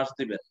দিবেন, সার্চ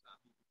দিবেন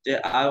যে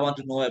I want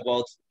to know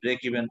about break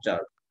even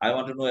chart, I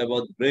want to know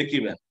about break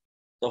even.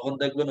 তখন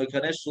দেখবেন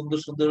ওইখানে সুন্দর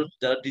সুন্দর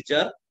যারা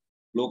টিচার,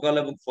 লোকাল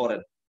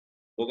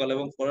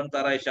এবং ফরেন,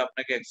 তারা এসে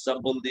আপনাকে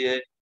এক্সাম্পল দিয়ে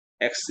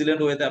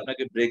এক্সিলেন্ট ওয়েতে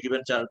আপনাকে ব্রেক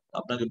ইভেন চার্ট,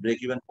 আপনাকে ব্রেক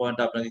ইভেন পয়েন্ট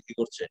আপনাকে কি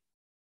করছে,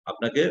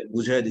 আপনাকে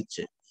বুঝিয়ে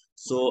দিচ্ছে।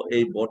 সো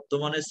এই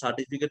বর্তমানে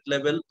সার্টিফিকেট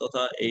লেভেল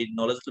তথা এই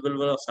নলেজ লেভেল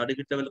বা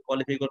সার্টিফিকেট লেভেল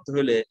কোয়ালিফাই করতে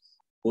হলে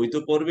বই তো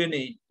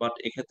পড়বেনই, বাট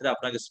এক্ষেত্রে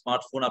আপনাকে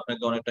স্মার্টফোন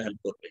আপনাকে অনেকটা হেল্প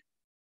করবে।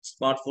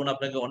 স্মার্টফোন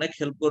আপনাকে অনেক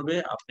হেল্প করবে।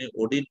 আপনি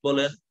অডিট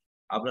বলেন,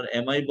 আপনার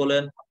এমআই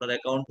বলেন, আপনার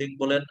অ্যাকাউন্টিং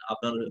বলেন,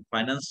 আপনার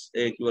ফাইন্যান্স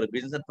কি বলে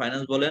বিজনেস এন্ড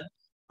ফাইন্যান্স বলেন,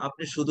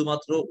 আপনি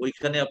শুধুমাত্র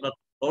ওইখানে আপনার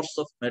সোর্স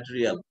অফ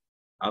ম্যাটেরিয়াল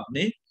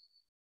আপনি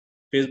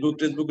ফেসবুক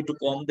একটু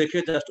কম দেখে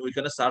জাস্ট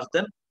ওইখানে সার্চ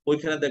দেন,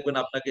 ওইখানে দেখবেন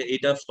আপনাকে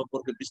এইটা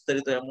সম্পর্কে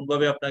বিস্তারিত এমন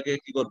ভাবে আপনাকে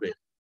কি করবে,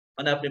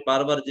 মানে আপনি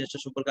বারবার জিনিসটা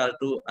সম্পর্কে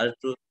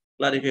আরেকটু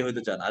ক্লারিফাই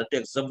হতে চান, আরেকটু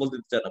এক্সাম্পল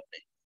দিতে চান, আপনি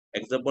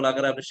এক্সাম্পল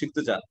আকারে আপনি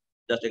শিখতে চান,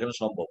 জাস্ট এখানে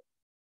সম্ভব।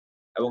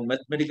 এবং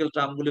ম্যাথমেটিক্যাল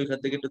টার্ম গুলো এখান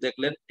থেকে একটু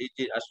দেখলেন, এই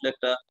যে আসলে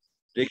একটা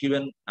ব্রেক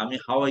ইভেন, আমি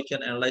how I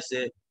can analyse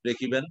A break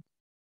even,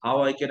 how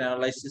I can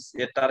analysis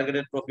A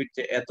targeted profit,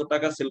 যে এত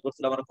টাকা সেল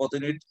করছিল আমার কত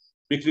ইউনিট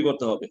বিক্রি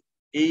করতে হবে,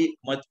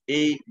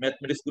 এই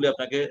ম্যাথমেটিক্স গুলি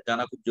আপনাকে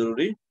জানা খুব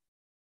জরুরি।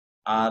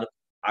 আর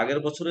আগের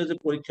বছরে যে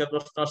পরীক্ষা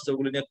প্রশ্ন আসছে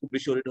ওগুলি নিয়ে খুব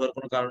বেশি ওরিড হওয়ার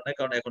কোনো কারণ নাই,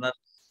 কারণ এখন আর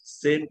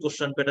সেম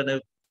কোশ্চেন প্যাটার্নের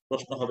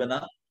প্রশ্ন হবে না।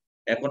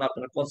 এখন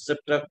আপনার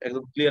কনসেপ্টটা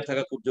একদম ক্লিয়ার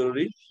থাকা খুব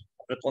জরুরি।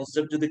 আপনার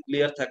কনসেপ্ট যদি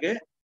ক্লিয়ার থাকে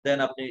দেন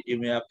আপনি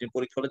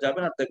পরীক্ষা হলে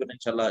যাবেন, আর দেখবেন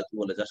ইনশাল্লাহ কি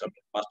বলে যা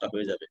আপনার পাসটা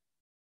হয়ে যাবে।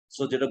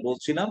 সো যেটা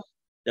বলছিলাম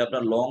যে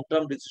আপনার লং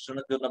টার্ম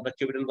ডিসিশনের জন্য আপনার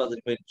ক্যাপিটাল বাজেট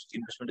বা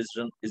investment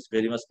decision is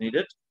very much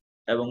needed.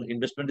 এবং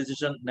ইনভেস্টমেন্ট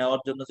ডিসিশন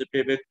নেওয়ার জন্য যে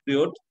পেব্যাক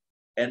পিরিয়ড,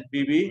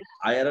 এনপিভি,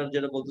 আইআরআর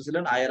যেটা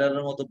বলতেছিলেন, আইআরআর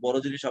এর মতো বড়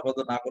জিনিস আপাতত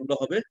না করলে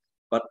হবে,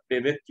 but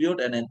payback period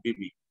and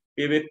NPV,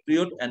 payback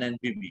period and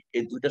NPV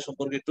এই দুইটা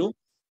সম্পর্কে একটু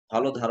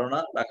ভালো ধারণা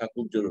রাখা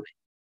খুব জরুরি।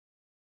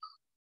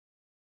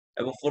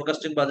 এবং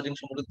ফোরকাস্টিং বাজেটিং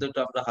সম্পর্কে একটু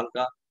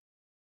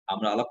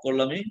আমরা আলাপ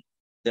করলামই।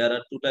 দেয়ার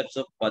আর টু টাইপস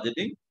অফ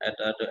বাজেটিং,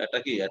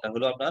 এটা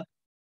হলো আপনার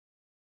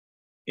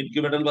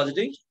incremental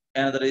budgeting,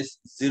 another is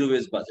zero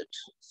base budget.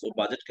 So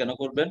budget কেন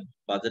করবেন,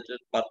 বাজেটের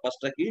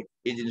পারপাসটা কি,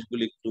 এই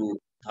জিনিসগুলি একটু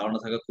ধারণা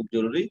থাকা খুব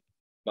জরুরি।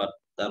 বাট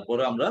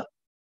তারপরে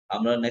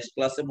আমরা নেক্সট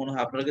ক্লাসে মনে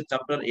হয় আপনারা কি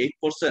চ্যাপ্টার 8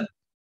 পড়ছেন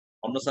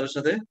অন্য স্যারের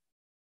সাথে?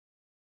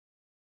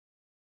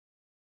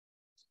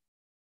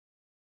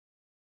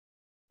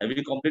 Have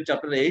you complete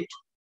chapter 8?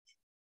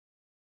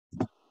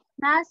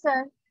 না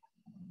স্যার।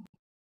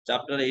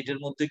 চ্যাপ্টার 8 এর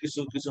মধ্যে কিছু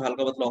কিছু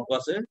হালকা পাতলা অঙ্ক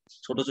আছে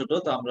ছোট ছোট,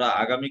 তো আমরা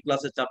আগামী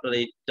ক্লাসে চ্যাপ্টার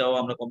 8টাও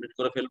আমরা কমপ্লিট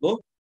করে ফেলবো।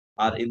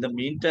 আর ইন দ্য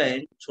মিন টাইম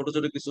ছোট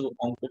ছোট কিছু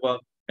অঙ্ক বা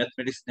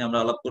ম্যাথমেটিক্স নিয়ে আমরা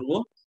আলাপ করবো,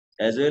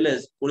 অ্যাজ ওয়েল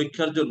এজ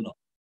পরীক্ষার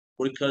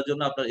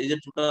জন্য আপনার এই যে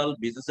টোটাল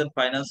বিজনেস এন্ড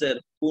ফাইন্যান্সের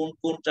কোন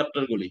কোন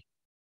চ্যাপ্টার গুলি,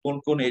 কোন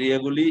কোন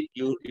এরিয়াগুলি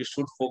you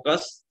should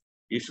focus,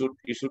 you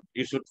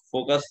should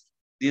focus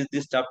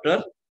this chapter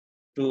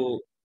two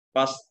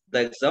pass the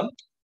exam.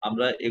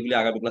 আমরা এগুলি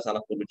আগামী ক্লাস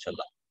আলাপ করবো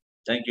ইনশাআল্লাহ।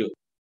 Thank you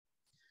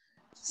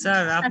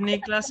sir. আপনি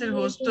ক্লাসের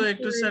হোস্ট, তো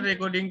একটু স্যার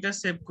রেকর্ডিংটা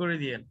সেভ করে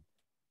দিয়েন।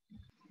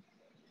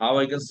 হাউ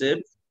আই ক্যান সেভ,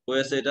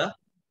 হয়েছে এটা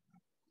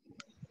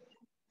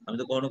আমি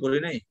তো কখনো করি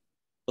নাই,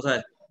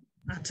 কোথায়?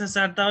 আচ্ছা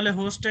স্যার, তাহলে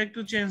হোস্টটা একটু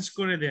চেঞ্জ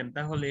করে দেন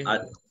তাহলে।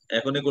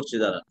 এখনই করছি,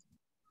 দাঁড়া।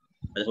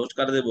 হোস্ট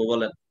কাটে দেবো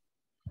বলেন?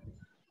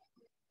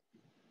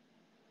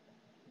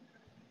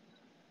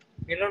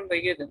 মিলন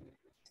ভাইকে দেন।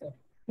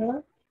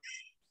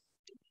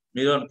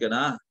 মিরনকে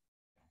না,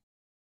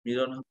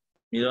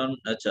 মিরন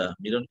আচ্ছা,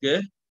 মিরনকে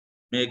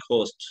মেক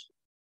হোস্ট।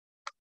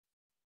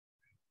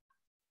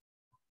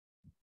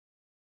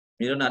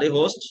 মিরন আরে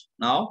হোস্ট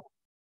নাও।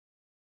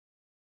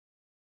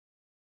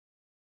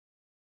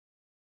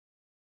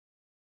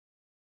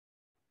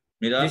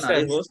 মিরন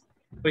আরে হোস্ট।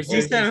 জি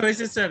স্যার,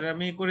 হয়েছে স্যার,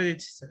 আমি করে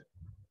দিচ্ছি স্যার।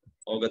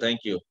 Okay, thank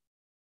you.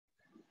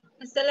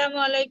 আসসালামু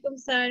আলাইকুম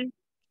স্যার।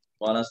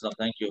 ওয়ালাইকুম আসসালাম,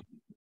 থ্যাংক ইউ।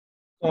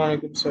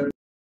 ওয়ালাইকুম স্যার।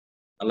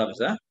 আল্লাহ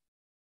হাফেজ।